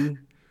Queen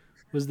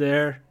was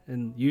there,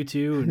 and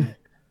U2,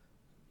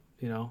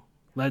 and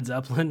Led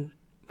Zeppelin.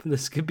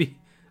 This could be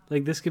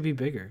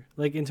bigger,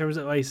 like in terms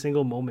of a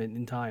single moment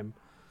in time.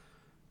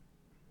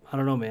 I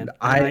don't know, man.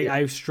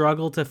 I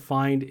struggle to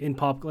find in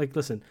pop. Like,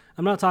 listen,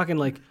 I'm not talking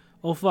like,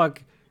 oh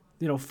fuck,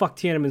 fuck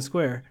Tiananmen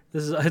Square.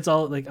 It's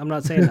all like, I'm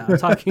not saying that. I'm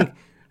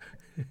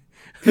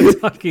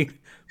talking,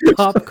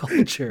 pop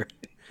culture,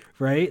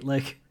 right?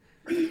 Like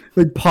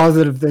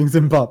positive things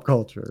in pop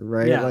culture,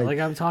 right? yeah, like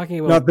I'm talking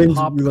about not things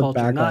pop you look culture,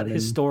 back not on and-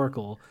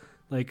 historical.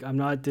 Like I'm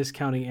not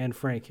discounting Anne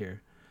Frank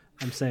here.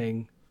 I'm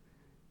saying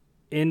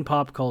in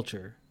pop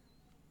culture,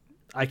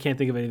 I can't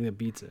think of anything that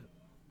beats it.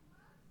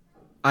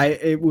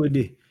 it would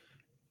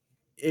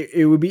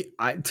be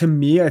to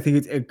me, I think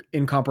it's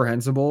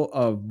incomprehensible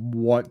of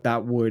what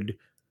that would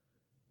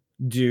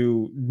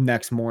do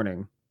next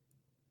morning.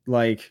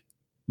 Like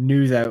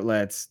news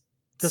outlets,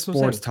 That's what I'm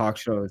sports saying. talk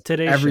shows,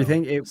 Today,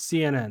 everything.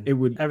 CNN, it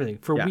would- everything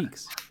for yeah.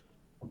 weeks.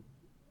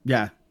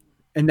 Yeah.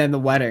 And then the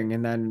wedding.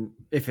 And then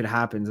if it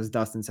happens, as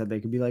Dustin said, they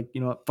could be like,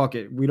 you know what, fuck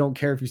it. We don't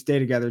care if you stay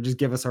together. Just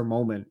give us our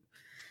moment.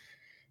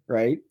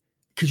 Right.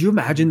 Could you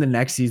imagine the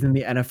next season,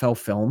 the NFL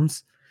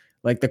films,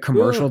 like the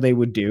commercial Ugh. they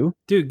would do?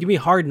 Dude, give me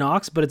Hard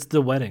Knocks, but it's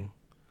the wedding.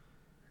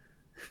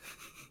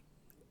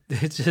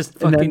 It's just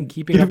And fucking then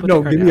keeping up with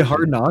the give me Kardashians.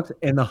 Hard Knocks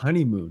and the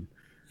honeymoon.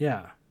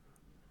 Yeah.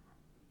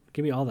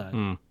 Give me all that.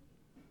 Mm.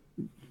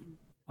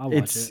 I'll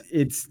watch it.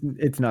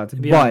 It's nuts.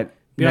 Be But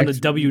Be on the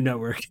next- W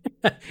network.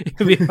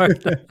 It'd be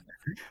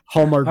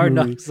Hallmark Hard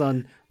movie. Knocks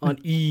on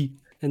E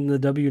and the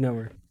W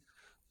network.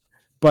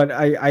 But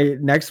I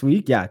next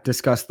week,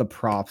 discuss the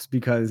props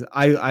because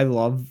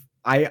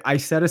I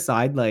set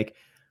aside like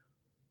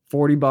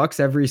 $40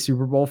 every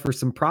Super Bowl for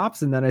some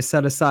props, and then I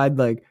set aside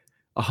like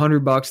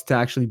 $100 to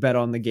actually bet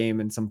on the game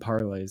and some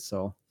parlays.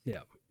 So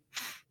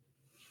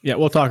Yeah,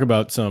 we'll talk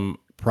about some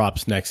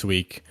props next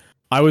week.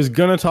 I was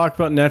gonna talk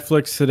about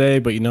Netflix today,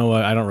 but you know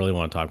what? I don't really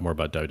want to talk more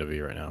about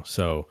WWE right now.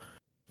 So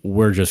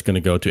we're just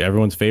gonna go to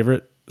everyone's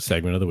favorite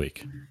segment of the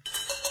week.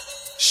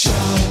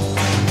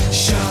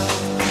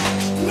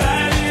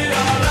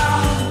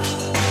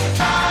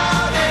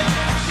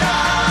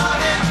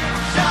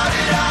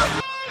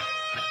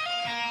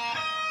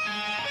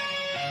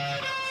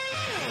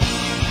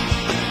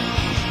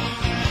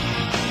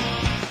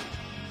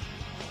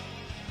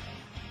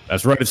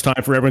 That's right. It's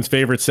time for everyone's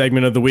favorite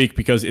segment of the week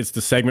because it's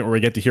the segment where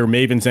we get to hear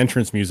Maven's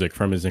entrance music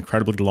from his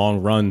incredibly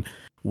long run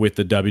with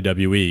the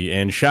WWE.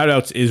 And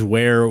shoutouts is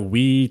where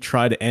we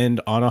try to end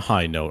on a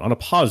high note, on a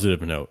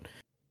positive note.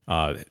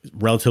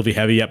 Relatively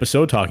heavy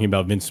episode talking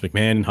about Vince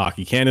McMahon and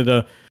Hockey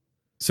Canada.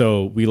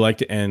 So we like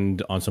to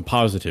end on some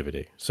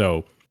positivity.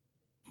 So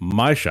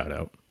my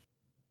shoutout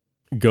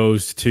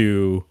goes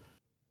to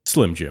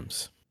Slim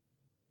Jims.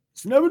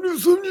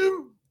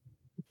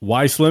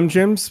 Why Slim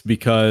Jims?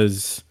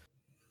 Because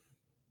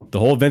the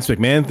whole Vince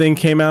McMahon thing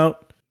came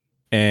out,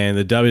 and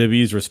the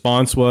WWE's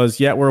response was,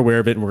 yeah, we're aware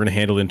of it, and we're going to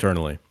handle it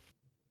internally.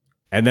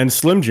 And then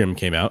Slim Jim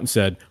came out and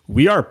said,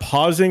 we are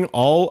pausing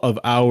all of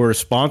our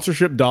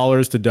sponsorship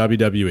dollars to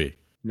WWE.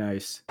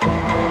 Nice.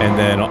 And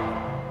then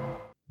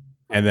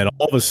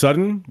all of a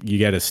sudden, you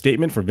get a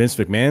statement from Vince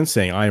McMahon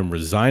saying, I am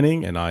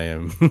resigning, and I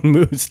am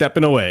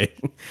stepping away.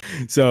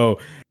 So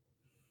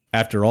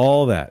after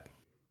all that,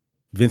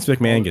 Vince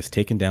McMahon gets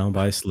taken down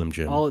by Slim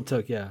Jim. All it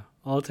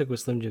took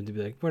was Slim Jim to be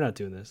like, we're not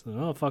doing this.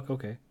 Oh, fuck,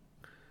 okay.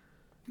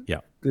 Yeah.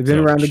 They've been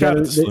around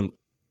together.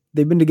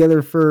 They've been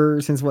together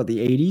since what, the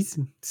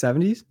 80s,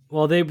 70s?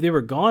 Well, they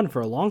were gone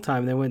for a long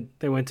time. They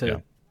went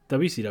to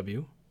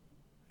WCW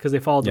because they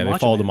followed the Macho they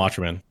followed the Man.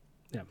 Macho Man.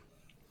 Yeah.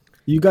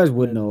 You guys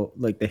would know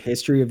like the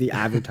history of the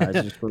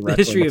advertisers for The wrestling.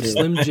 history of too.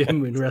 Slim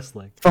Jim in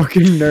wrestling.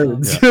 Fucking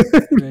nerds.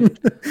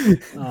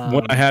 Right?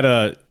 When I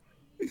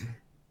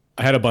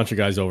had a bunch of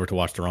guys over to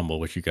watch the Rumble,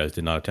 which you guys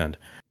did not attend.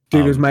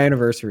 Dude, it was my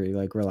anniversary.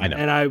 Like, relax.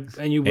 I know.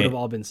 And you would have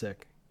all been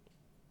sick.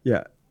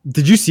 Yeah.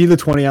 Did you see the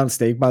 20-ounce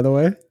steak, by the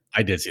way?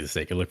 I did see the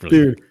steak. It looked really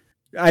good.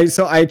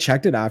 Dude, I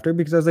checked it after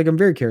because I was like, I'm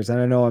very curious. And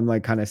I know I'm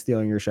like kind of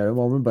stealing your show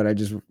moment, but I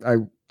Did you ask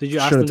should them have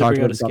to bring talked out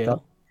a about scale?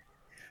 that.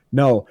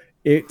 No,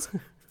 it's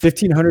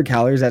 1,500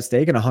 calories at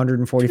steak and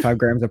 145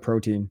 grams of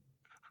protein.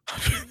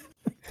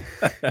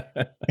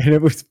 And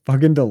it was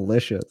fucking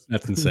delicious.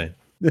 That's insane.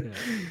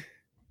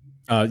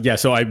 Yeah.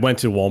 So I went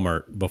to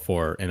Walmart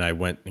before, and I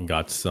went and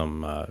got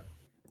some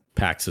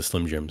packs of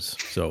Slim Jims.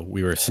 So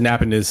we were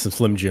snapping into some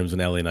Slim Jims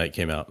when LA Knight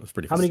came out. It was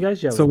pretty How fun. many guys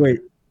do you have? So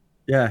wait,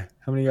 yeah,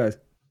 how many guys?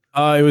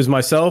 It was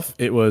myself.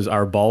 It was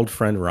our bald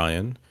friend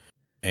Ryan,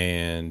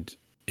 and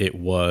it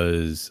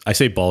was, I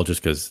say bald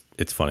just because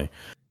it's funny.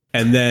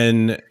 And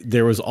then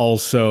there was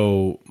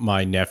also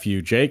my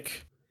nephew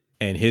Jake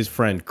and his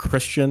friend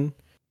Christian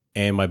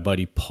and my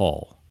buddy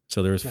Paul.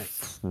 So there was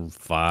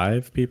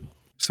 5 people.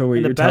 So wait,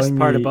 And the you're best telling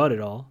part me, about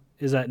it all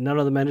is that none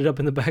of them ended up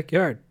in the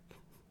backyard.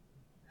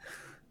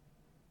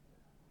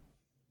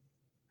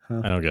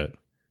 I don't get it.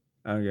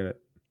 I don't get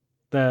it.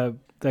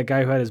 That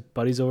guy who had his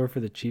buddies over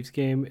for the Chiefs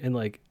game and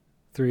like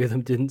 3 of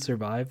them didn't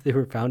survive. They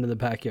were found in the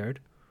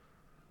backyard.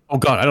 Oh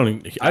God, I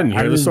didn't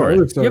hear the didn't story.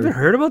 know the You haven't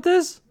heard about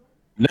this?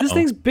 No. This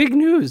thing's big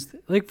news.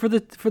 Like for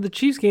the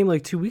Chiefs game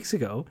like 2 weeks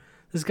ago,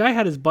 this guy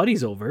had his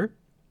buddies over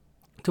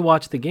to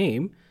watch the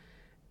game,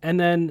 and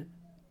then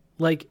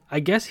like I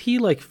guess he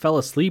like fell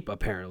asleep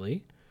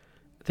apparently,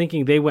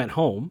 thinking they went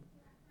home,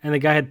 and the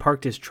guy had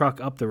parked his truck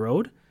up the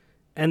road,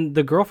 and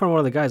the girlfriend of one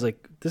of the guys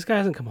like, this guy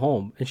hasn't come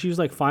home, and she was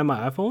like, find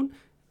my iPhone.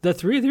 The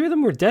three of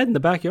them were dead in the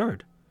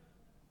backyard.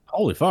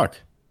 Holy fuck.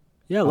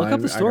 Yeah, look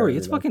up the story.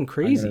 It's fucking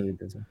crazy. read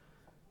this.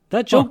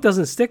 That joke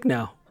doesn't stick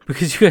now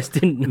because you guys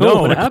didn't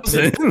know what it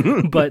happened.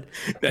 doesn't. but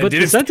That the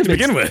didn't stick to sentiment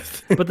begin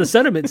with. but the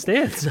sentiment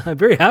stands. I'm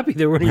very happy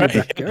they weren't in your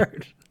Right.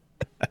 backyard.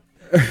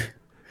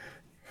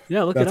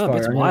 Yeah, look That's it up. fire.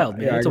 It's I'm wild,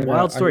 gonna- man. yeah, It's a I'm gonna-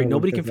 wild I'm story. gonna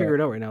Nobody look can this figure up.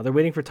 it out right now. They're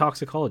waiting for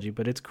toxicology,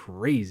 but it's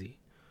crazy.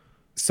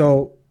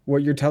 So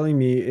what you're telling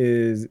me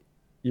is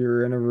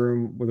you're in a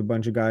room with a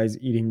bunch of guys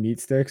eating meat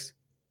sticks?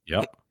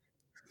 Yep.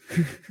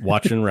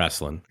 Watching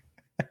wrestling.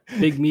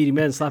 Big meaty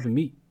men slapping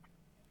meat.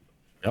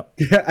 Yep.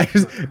 Yeah,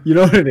 you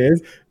know what it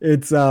is?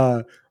 It's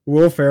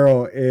Will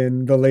Ferrell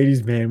in The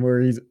Ladies' Man, where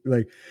he's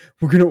like,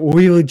 we're gonna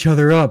oil each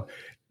other up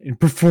and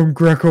perform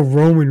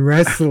Greco-Roman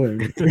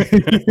wrestling.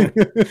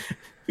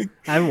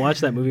 I haven't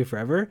watched that movie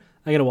forever.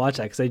 I'm gonna watch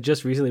that because I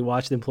just recently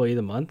watched Employee of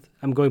the Month.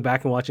 I'm going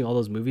back and watching all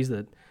those movies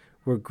that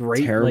were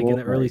great, like Terrible, in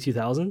the early right.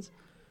 2000s.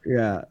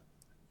 Yeah.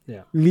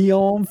 Yeah.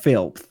 Leon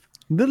Phelps,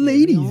 The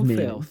Ladies' Leon Man.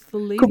 Phelps, The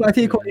Ladies' Come on,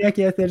 take Man. cognac.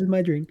 Yes, that is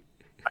my drink.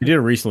 I did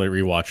recently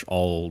rewatch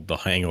all the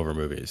Hangover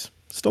movies.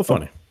 Still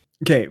funny.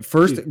 Okay,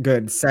 first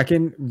good,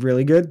 second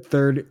really good,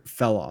 third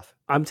fell off.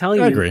 I'm telling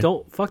I you, agree.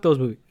 don't fuck those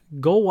movies.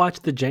 Go watch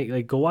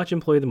go watch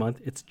Employee of the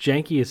Month. It's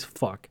janky as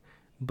fuck,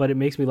 but it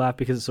makes me laugh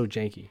because it's so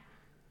janky.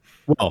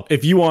 Well,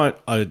 if you want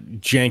a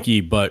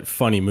janky but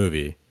funny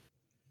movie,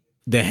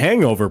 The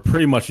Hangover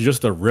pretty much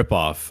just a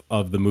ripoff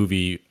of the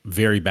movie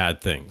Very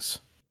Bad Things.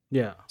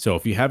 Yeah. So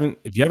if you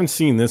haven't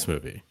seen this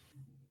movie,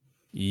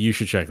 you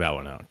should check that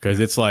one out because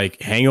it's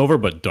like Hangover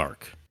but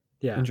dark.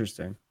 Yeah.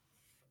 Interesting.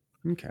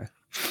 Okay.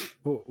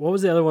 What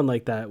was the other one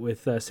like that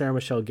with Sarah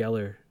Michelle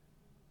Gellar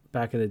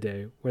back in the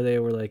day, where they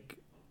were like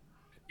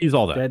He's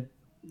all that. dead?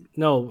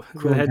 No,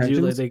 Cruel they had to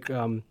do like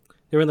Intentions?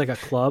 they were in like a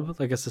club,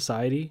 like a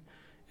society,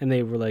 and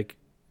they were like,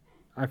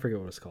 I forget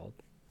what it's called,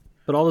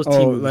 but all those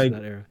teen movies like- in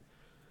that era.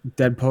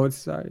 Dead Poets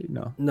Society?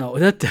 No. No,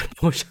 not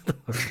Deadpool. Shut the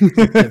fuck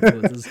up.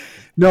 Deadpool is-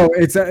 No,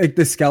 it's like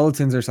the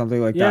Skeletons or something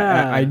like that.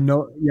 Yeah. I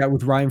know. Yeah,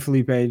 with Ryan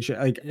Felipe and shit.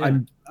 Like Yeah.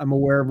 I'm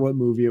aware of what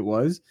movie it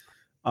was.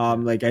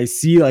 Like I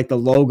see like the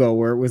logo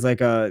where it was like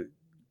a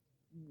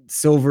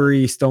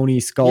silvery stony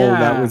skull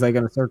that Yeah. was like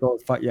in a circle.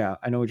 Yeah,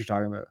 I know what you're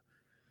talking about.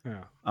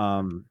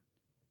 Yeah.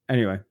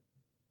 Anyway,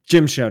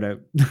 Jim shout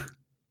out.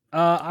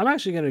 I'm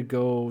actually gonna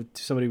go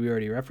to somebody we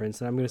already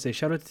referenced, and I'm gonna say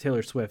shout out to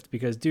Taylor Swift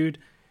because, dude,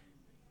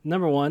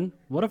 number one,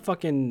 what a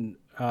fucking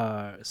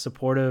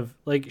supportive.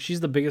 Like, she's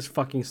the biggest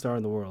fucking star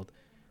in the world.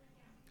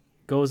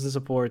 Goes and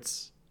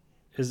supports,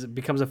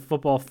 becomes a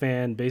football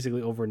fan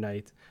basically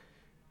overnight.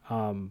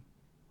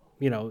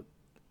 You know,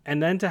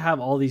 and then to have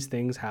all these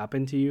things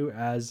happen to you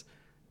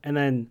and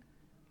then,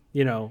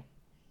 you know,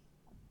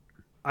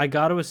 I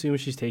got to assume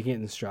she's taking it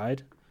in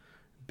stride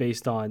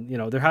based on, you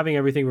know, they're having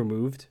everything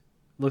removed.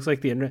 Looks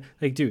like the internet,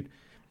 like, dude,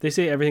 they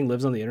say everything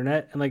lives on the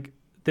internet, and like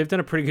they've done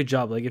a pretty good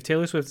job. Like, if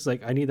Taylor Swift is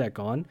like, I need that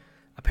gone,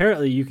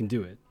 apparently you can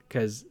do it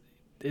because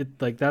it,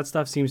 like, that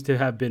stuff seems to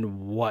have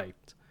been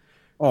wiped.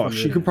 Oh, From the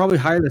she could internet. probably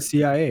hire the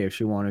CIA if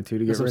she wanted to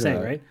get That's what I'm rid saying,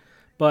 of that. right?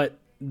 But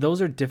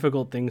those are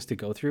difficult things to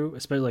go through,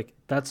 especially like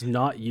that's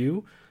not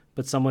you,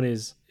 but someone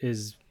is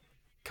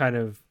kind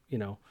of, you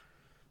know,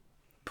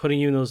 putting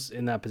you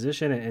in that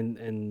position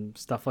and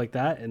stuff like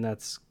that, and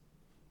that's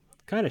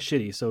kind of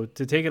shitty. So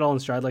to take it all in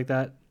stride like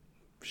that,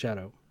 shout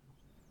out.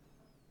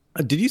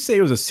 Did you say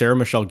it was a Sarah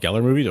Michelle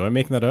Gellar movie? Am I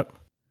making that up?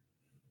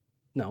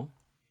 No,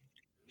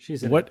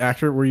 she's in What it.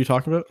 actor were you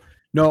talking about?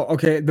 No,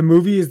 okay. The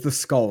movie is The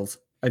Skulls.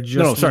 I just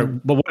No, sorry.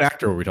 But what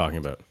actor were we talking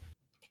about?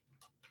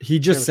 He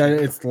just Sarah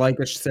said it's like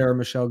a Sarah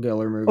Michelle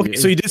Gellar movie. Okay,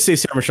 so you did say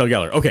Sarah Michelle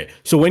Gellar. Okay,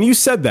 so when you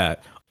said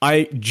that,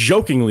 I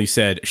jokingly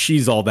said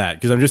she's all that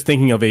because I'm just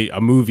thinking of a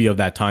movie of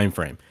that time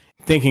frame,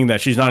 thinking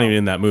that she's not even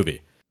in that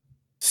movie.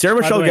 Sarah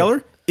By the Michelle way-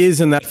 Gellar is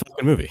in that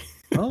fucking movie.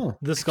 Oh,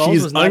 The Skulls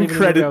she's was not even the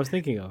movie uncredited- I was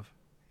thinking of.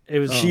 It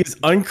was. She is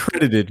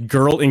uncredited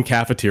girl in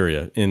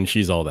cafeteria in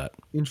She's All That.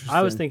 interesting.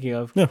 I was thinking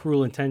of Yeah.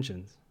 Cruel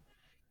Intentions.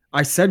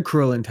 I said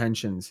Cruel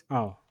Intentions.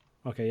 Oh,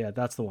 okay, yeah,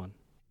 that's the one.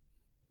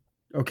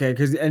 Okay,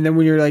 because and then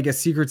when you're like a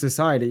secret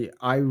society,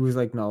 I was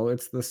like, no,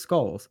 it's The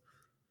Skulls.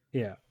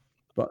 Yeah,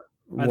 But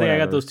I think I got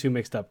whatever. those two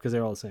mixed up because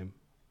they're all the same.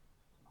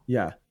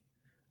 Yeah.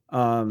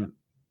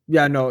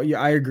 Yeah, no, yeah,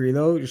 I agree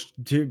though. Just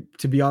to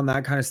be on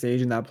that kind of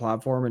stage and that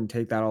platform and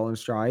take that all in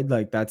stride,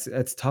 like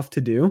it's tough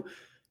to do.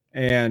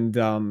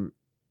 And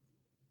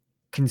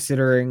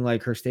considering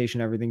like her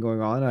station, everything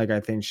going on, like I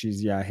think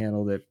she's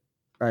handled it.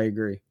 I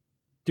agree.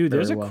 Dude,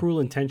 there's Very a well. Cruel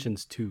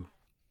Intentions too.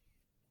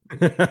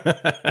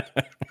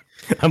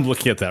 I'm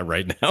looking at that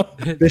right now.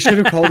 They should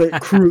have called it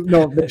cruel.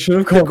 No, they should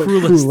have called it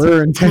Cruelest-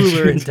 crueler intentions.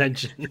 Crueler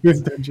Intentions.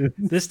 Intentions.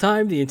 This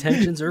time the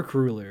intentions are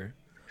crueler.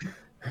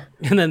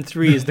 And then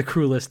 3 is the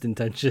cruelest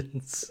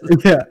intentions.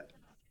 Yeah.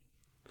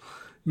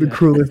 The Yeah.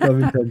 cruelest of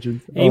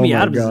intentions. Amy Oh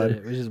my Adams is God. in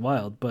it, which is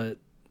wild. But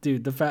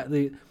dude,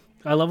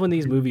 I love when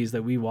these movies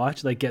that we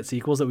watch like get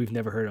sequels that we've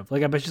never heard of.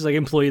 Like I bet she's like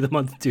Employee of the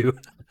Month too.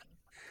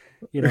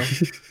 You know,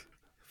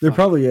 There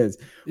probably is.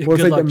 Well,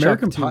 it's Good like Luck,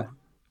 American Chuck, Pie. too.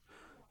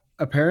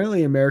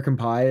 Apparently, American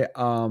Pie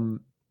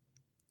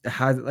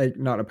has like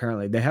not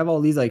apparently they have all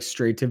these like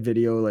straight to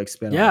video like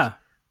spin-offs. Yeah,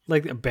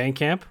 like a band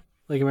camp,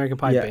 like American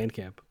Pie Yeah. band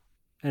camp,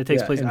 and it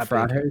takes place in at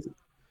frat band camp. house,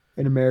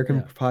 in American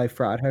Yeah. Pie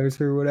frat house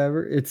or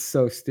whatever. It's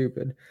so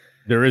stupid.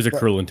 There is a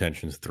Cruel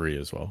Intentions 3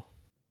 as well.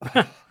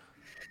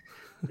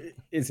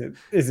 Is it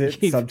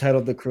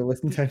subtitled The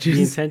Cruelest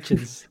Intentions?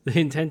 The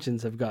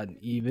intentions have gotten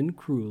even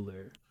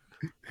crueler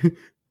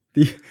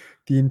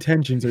The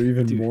intentions are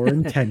even Dude. more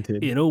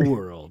intended. in a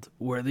world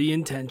where the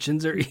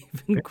intentions are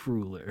even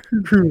crueler.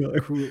 Crueler.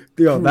 Cruel,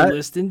 Yo, that-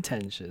 cruelest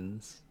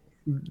intentions.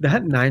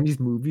 That 90s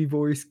movie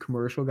voice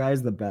commercial guy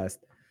is the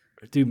best.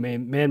 Dude,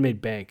 man made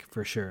bank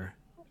for sure.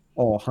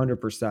 Oh,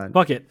 100%.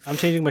 Fuck it, I'm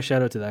changing my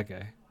shadow to that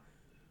guy.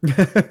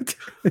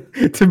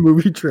 To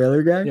movie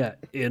trailer guy? Yeah,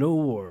 in a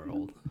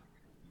world.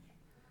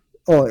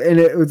 Oh, and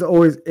it was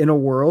always in a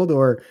world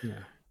or Yeah,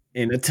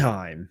 in a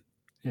time.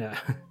 yeah,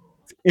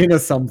 In a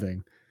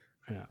something.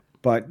 yeah.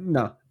 But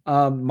no.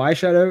 My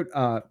shout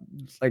out,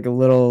 it's like a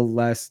little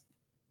less,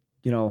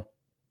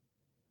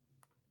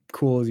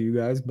 cool as you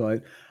guys,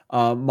 but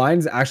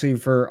mine's actually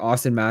for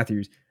Austin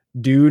Matthews.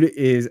 Dude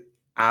is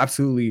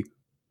absolutely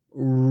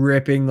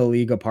ripping the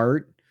league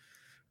apart.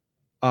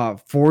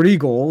 40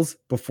 goals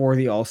before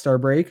the All-Star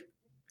break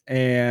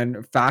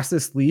and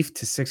fastest leaf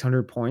to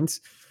 600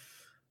 points.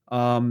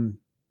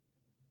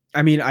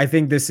 I mean, I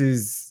think this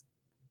is,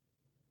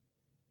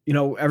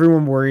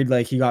 everyone worried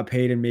like he got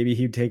paid and maybe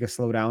he'd take a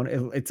slow down.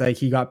 It's like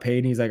he got paid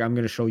and he's like, I'm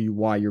going to show you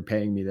why you're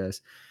paying me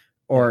this.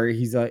 Or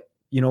he's like,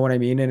 you know what I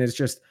mean? And it's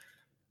just,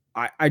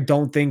 I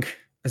don't think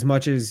as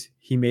much as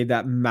he made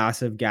that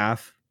massive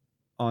gaffe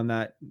on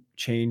that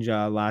change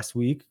last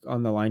week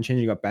on the line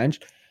change, he got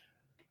benched.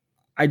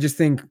 I just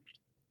think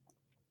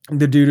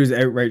the dude is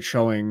outright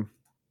showing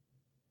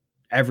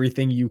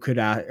everything you could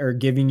or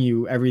giving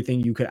you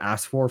everything you could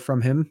ask for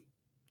from him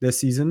this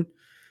season.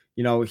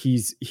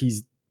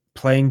 He's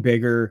playing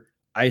bigger.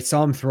 I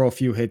saw him throw a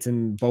few hits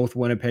in both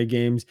Winnipeg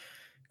games.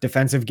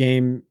 Defensive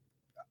game,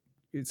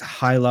 it's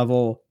high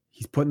level.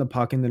 He's putting the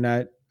puck in the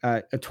net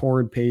at a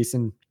torrid pace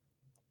and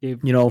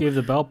gave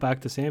the belt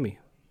back to Sammy.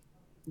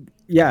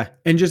 Yeah,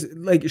 and just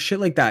like shit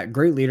like that,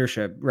 great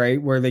leadership,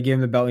 right? Where they gave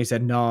him the belt and he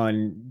said no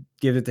and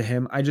give it to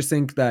him. I just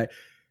think that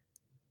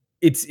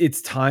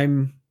it's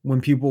time when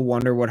people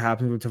wonder what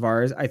happens with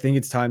Tavares. I think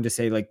it's time to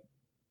say like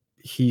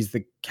he's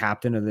the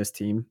captain of this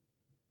team.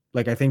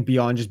 Like I think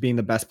beyond just being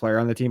the best player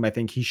on the team, I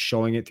think he's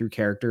showing it through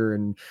character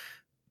and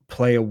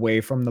play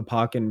away from the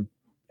puck and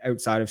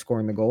outside of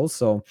scoring the goals.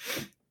 So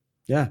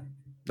yeah,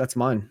 that's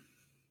mine.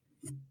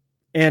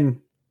 And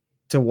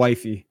to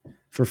wifey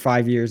for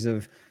 5 years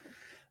of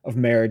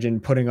marriage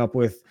and putting up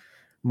with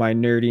my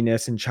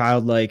nerdiness and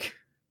childlike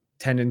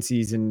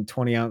tendencies and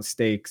 20-ounce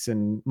steaks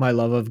and my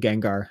love of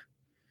Gengar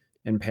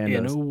and pandas.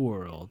 In a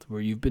world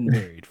where you've been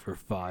married for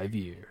 5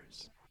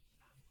 years.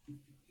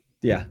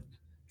 Yeah.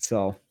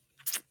 So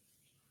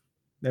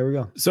there we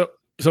go. So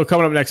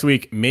coming up next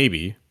week,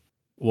 maybe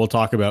we'll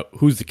talk about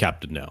who's the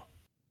captain now.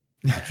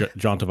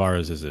 John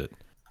Tavares is it?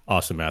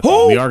 Awesome, Matthew.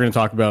 We are going to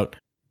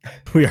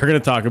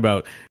talk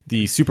about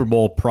the Super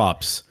Bowl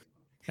props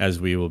as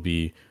we will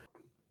be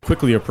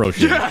quickly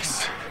approaching.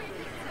 Yes,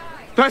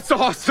 that's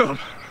awesome.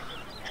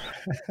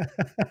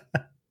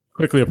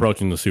 Quickly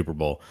approaching the Super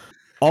Bowl.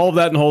 All of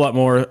that and a whole lot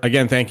more.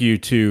 Again, thank you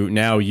to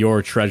Now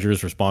Your Treasures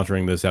for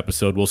sponsoring this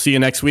episode. We'll see you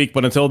next week.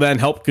 But until then,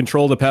 help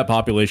control the pet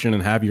population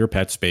and have your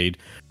pet spayed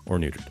or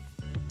neutered.